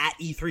it'll be at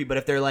E3, but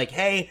if they're like,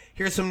 hey,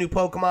 here's some new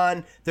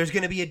Pokemon, there's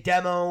going to be a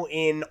demo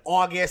in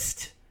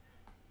August,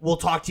 we'll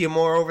talk to you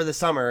more over the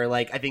summer.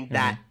 Like, I think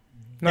that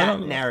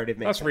narrative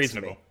makes sense. That's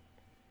reasonable. To me.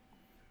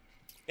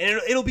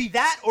 And it'll be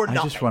that or nothing.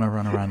 I just want to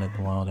run around in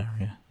the wild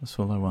area. That's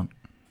all I want.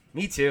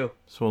 Me too.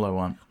 That's all I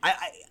want.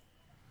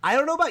 I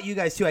don't know about you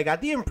guys too. I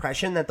got the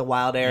impression that the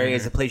wild area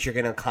is a place you're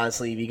going to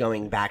constantly be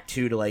going back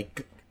to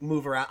like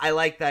move around. I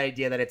like the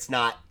idea that it's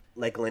not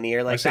like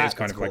linear like that. It's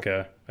kind of cool. Like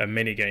a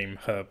mini game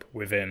hub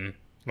within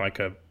like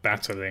a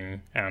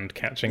battling and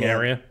catching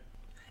area.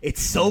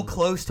 It's so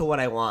close to what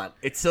I want.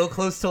 It's so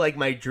close to like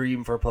my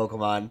dream for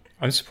Pokemon.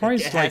 I'm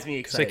surprised it has me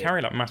excited. They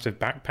carry like massive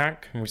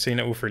backpack, and we've seen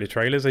it all through the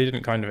trailers. They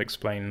didn't kind of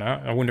explain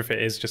that. I wonder if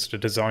it is just a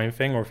design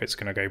thing, or if it's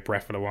going to go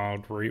Breath of the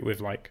Wild route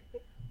with like,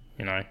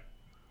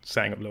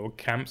 setting up little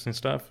camps and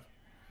stuff.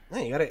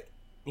 No, you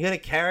gotta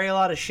carry a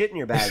lot of shit in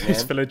your bag, man.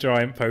 It's full of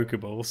giant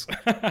Pokeballs.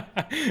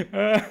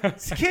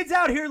 This kid's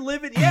out here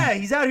living. Yeah,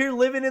 he's out here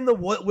living in the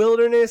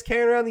wilderness,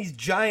 carrying around these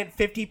giant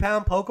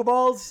 50-pound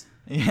Pokeballs.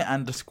 Yeah,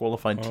 and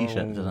disqualified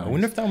T-shirt designs. I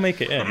wonder if they'll make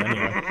it in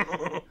anyway.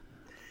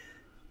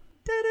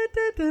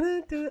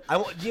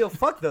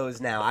 Fuck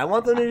those now. I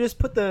want them to just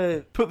put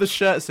the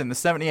shirts in the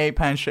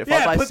 £78 shirt. If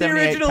I buy put the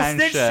original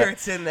Stitch shirt,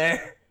 shirts in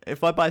there.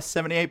 If I buy a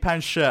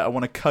 £78 shirt, I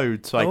want a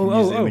code so I can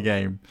use it in the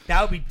game.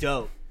 That would be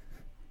dope.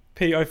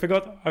 Pete, I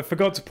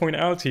forgot to point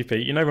out to you,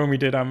 Pete. You know when we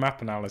did our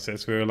map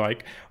analysis, we were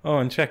like,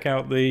 and check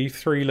out the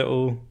three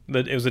little...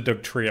 It was a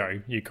Doug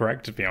trio you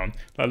corrected me on.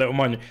 That little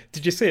monument.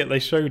 Did you see it? They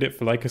showed it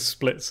for like a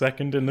split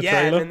second in the trailer.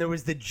 Yeah, and then there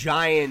was the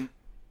giant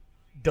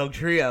Doug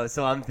trio.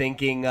 So I'm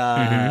thinking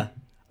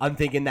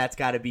that's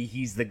got to be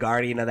he's the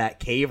guardian of that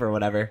cave or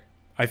whatever.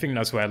 I think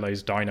that's where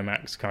those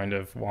Dynamax kind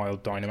of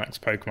wild Dynamax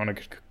Pokemon are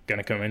going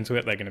to come into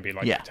it. They're going to be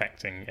like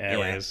protecting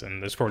areas,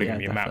 and there's probably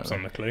going to be maps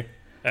on the clue.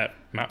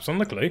 Maps on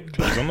the clue.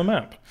 Clues on the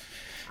map.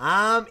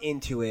 I'm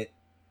into it.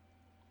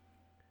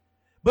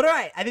 But all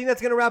right, I think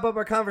that's going to wrap up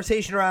our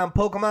conversation around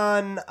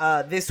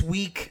Pokemon this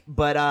week.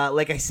 But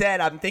like I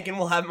said, I'm thinking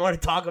we'll have more to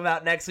talk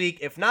about next week.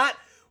 If not,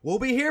 we'll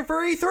be here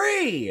for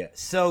E3.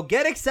 So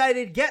get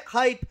excited, get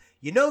hype.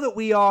 You know that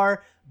we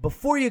are.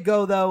 Before you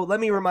go, though, let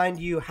me remind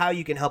you how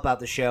you can help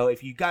out the show.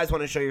 If you guys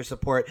want to show your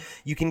support,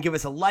 you can give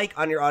us a like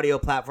on your audio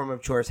platform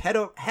of choice. Head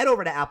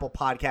over to Apple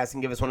Podcasts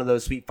and give us one of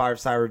those sweet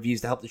 5-star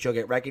reviews to help the show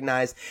get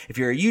recognized. If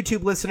you're a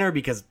YouTube listener,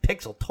 because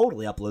Pixel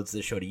totally uploads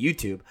this show to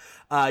YouTube,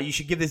 you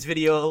should give this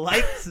video a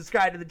like,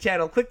 subscribe to the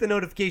channel, click the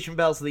notification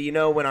bell so that you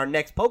know when our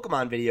next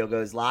Pokemon video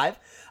goes live.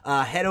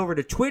 Head over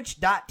to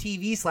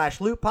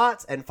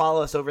twitch.tv/lootpots and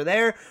follow us over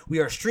there. We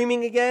are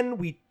streaming again.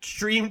 We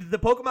streamed the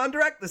Pokemon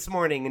Direct this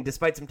morning, and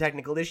despite some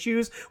technical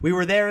issues, we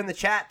were there in the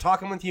chat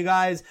talking with you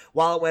guys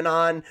while it went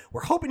on.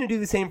 We're hoping to do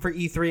the same for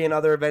E3 and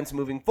other events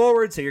moving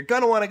forward, so you're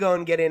going to want to go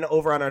and get in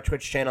over on our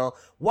Twitch channel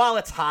while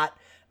it's hot.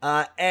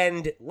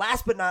 And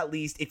last but not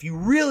least, if you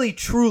really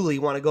truly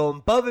want to go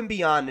above and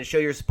beyond to show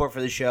your support for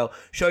the show,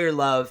 show your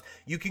love,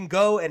 you can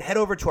go and head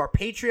over to our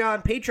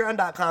Patreon,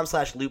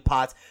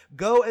 patreon.com/lootpots.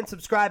 Go and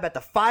subscribe at the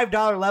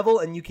 $5 level,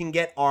 and you can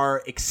get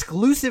our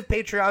exclusive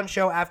Patreon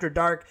show After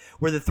Dark,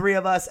 where the three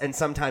of us and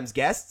sometimes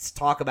guests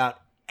talk about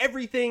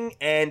everything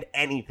and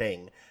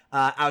anything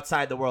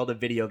outside the world of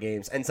video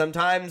games, and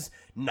sometimes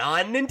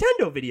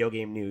non-Nintendo video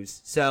game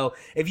news. So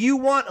if you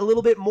want a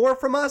little bit more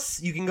from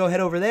us, you can go head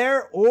over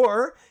there,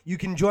 or you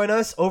can join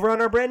us over on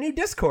our brand new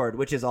Discord,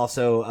 which is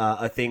also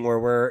a thing where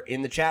we're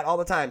in the chat all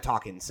the time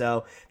talking.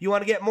 So if you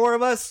want to get more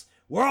of us,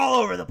 we're all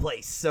over the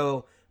place.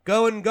 So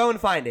go and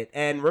find it.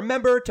 And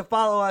remember to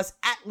follow us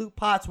at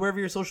LootPots wherever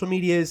your social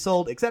media is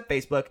sold, except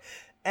Facebook,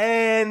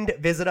 and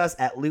visit us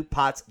at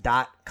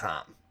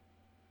lootpots.com.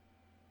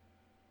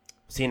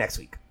 See you next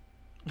week.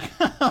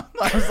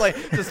 I was like,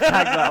 just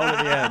tag that on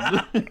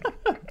at the end.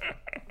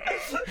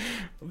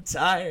 I'm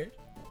tired.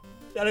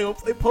 Gotta go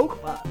play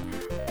Pokemon.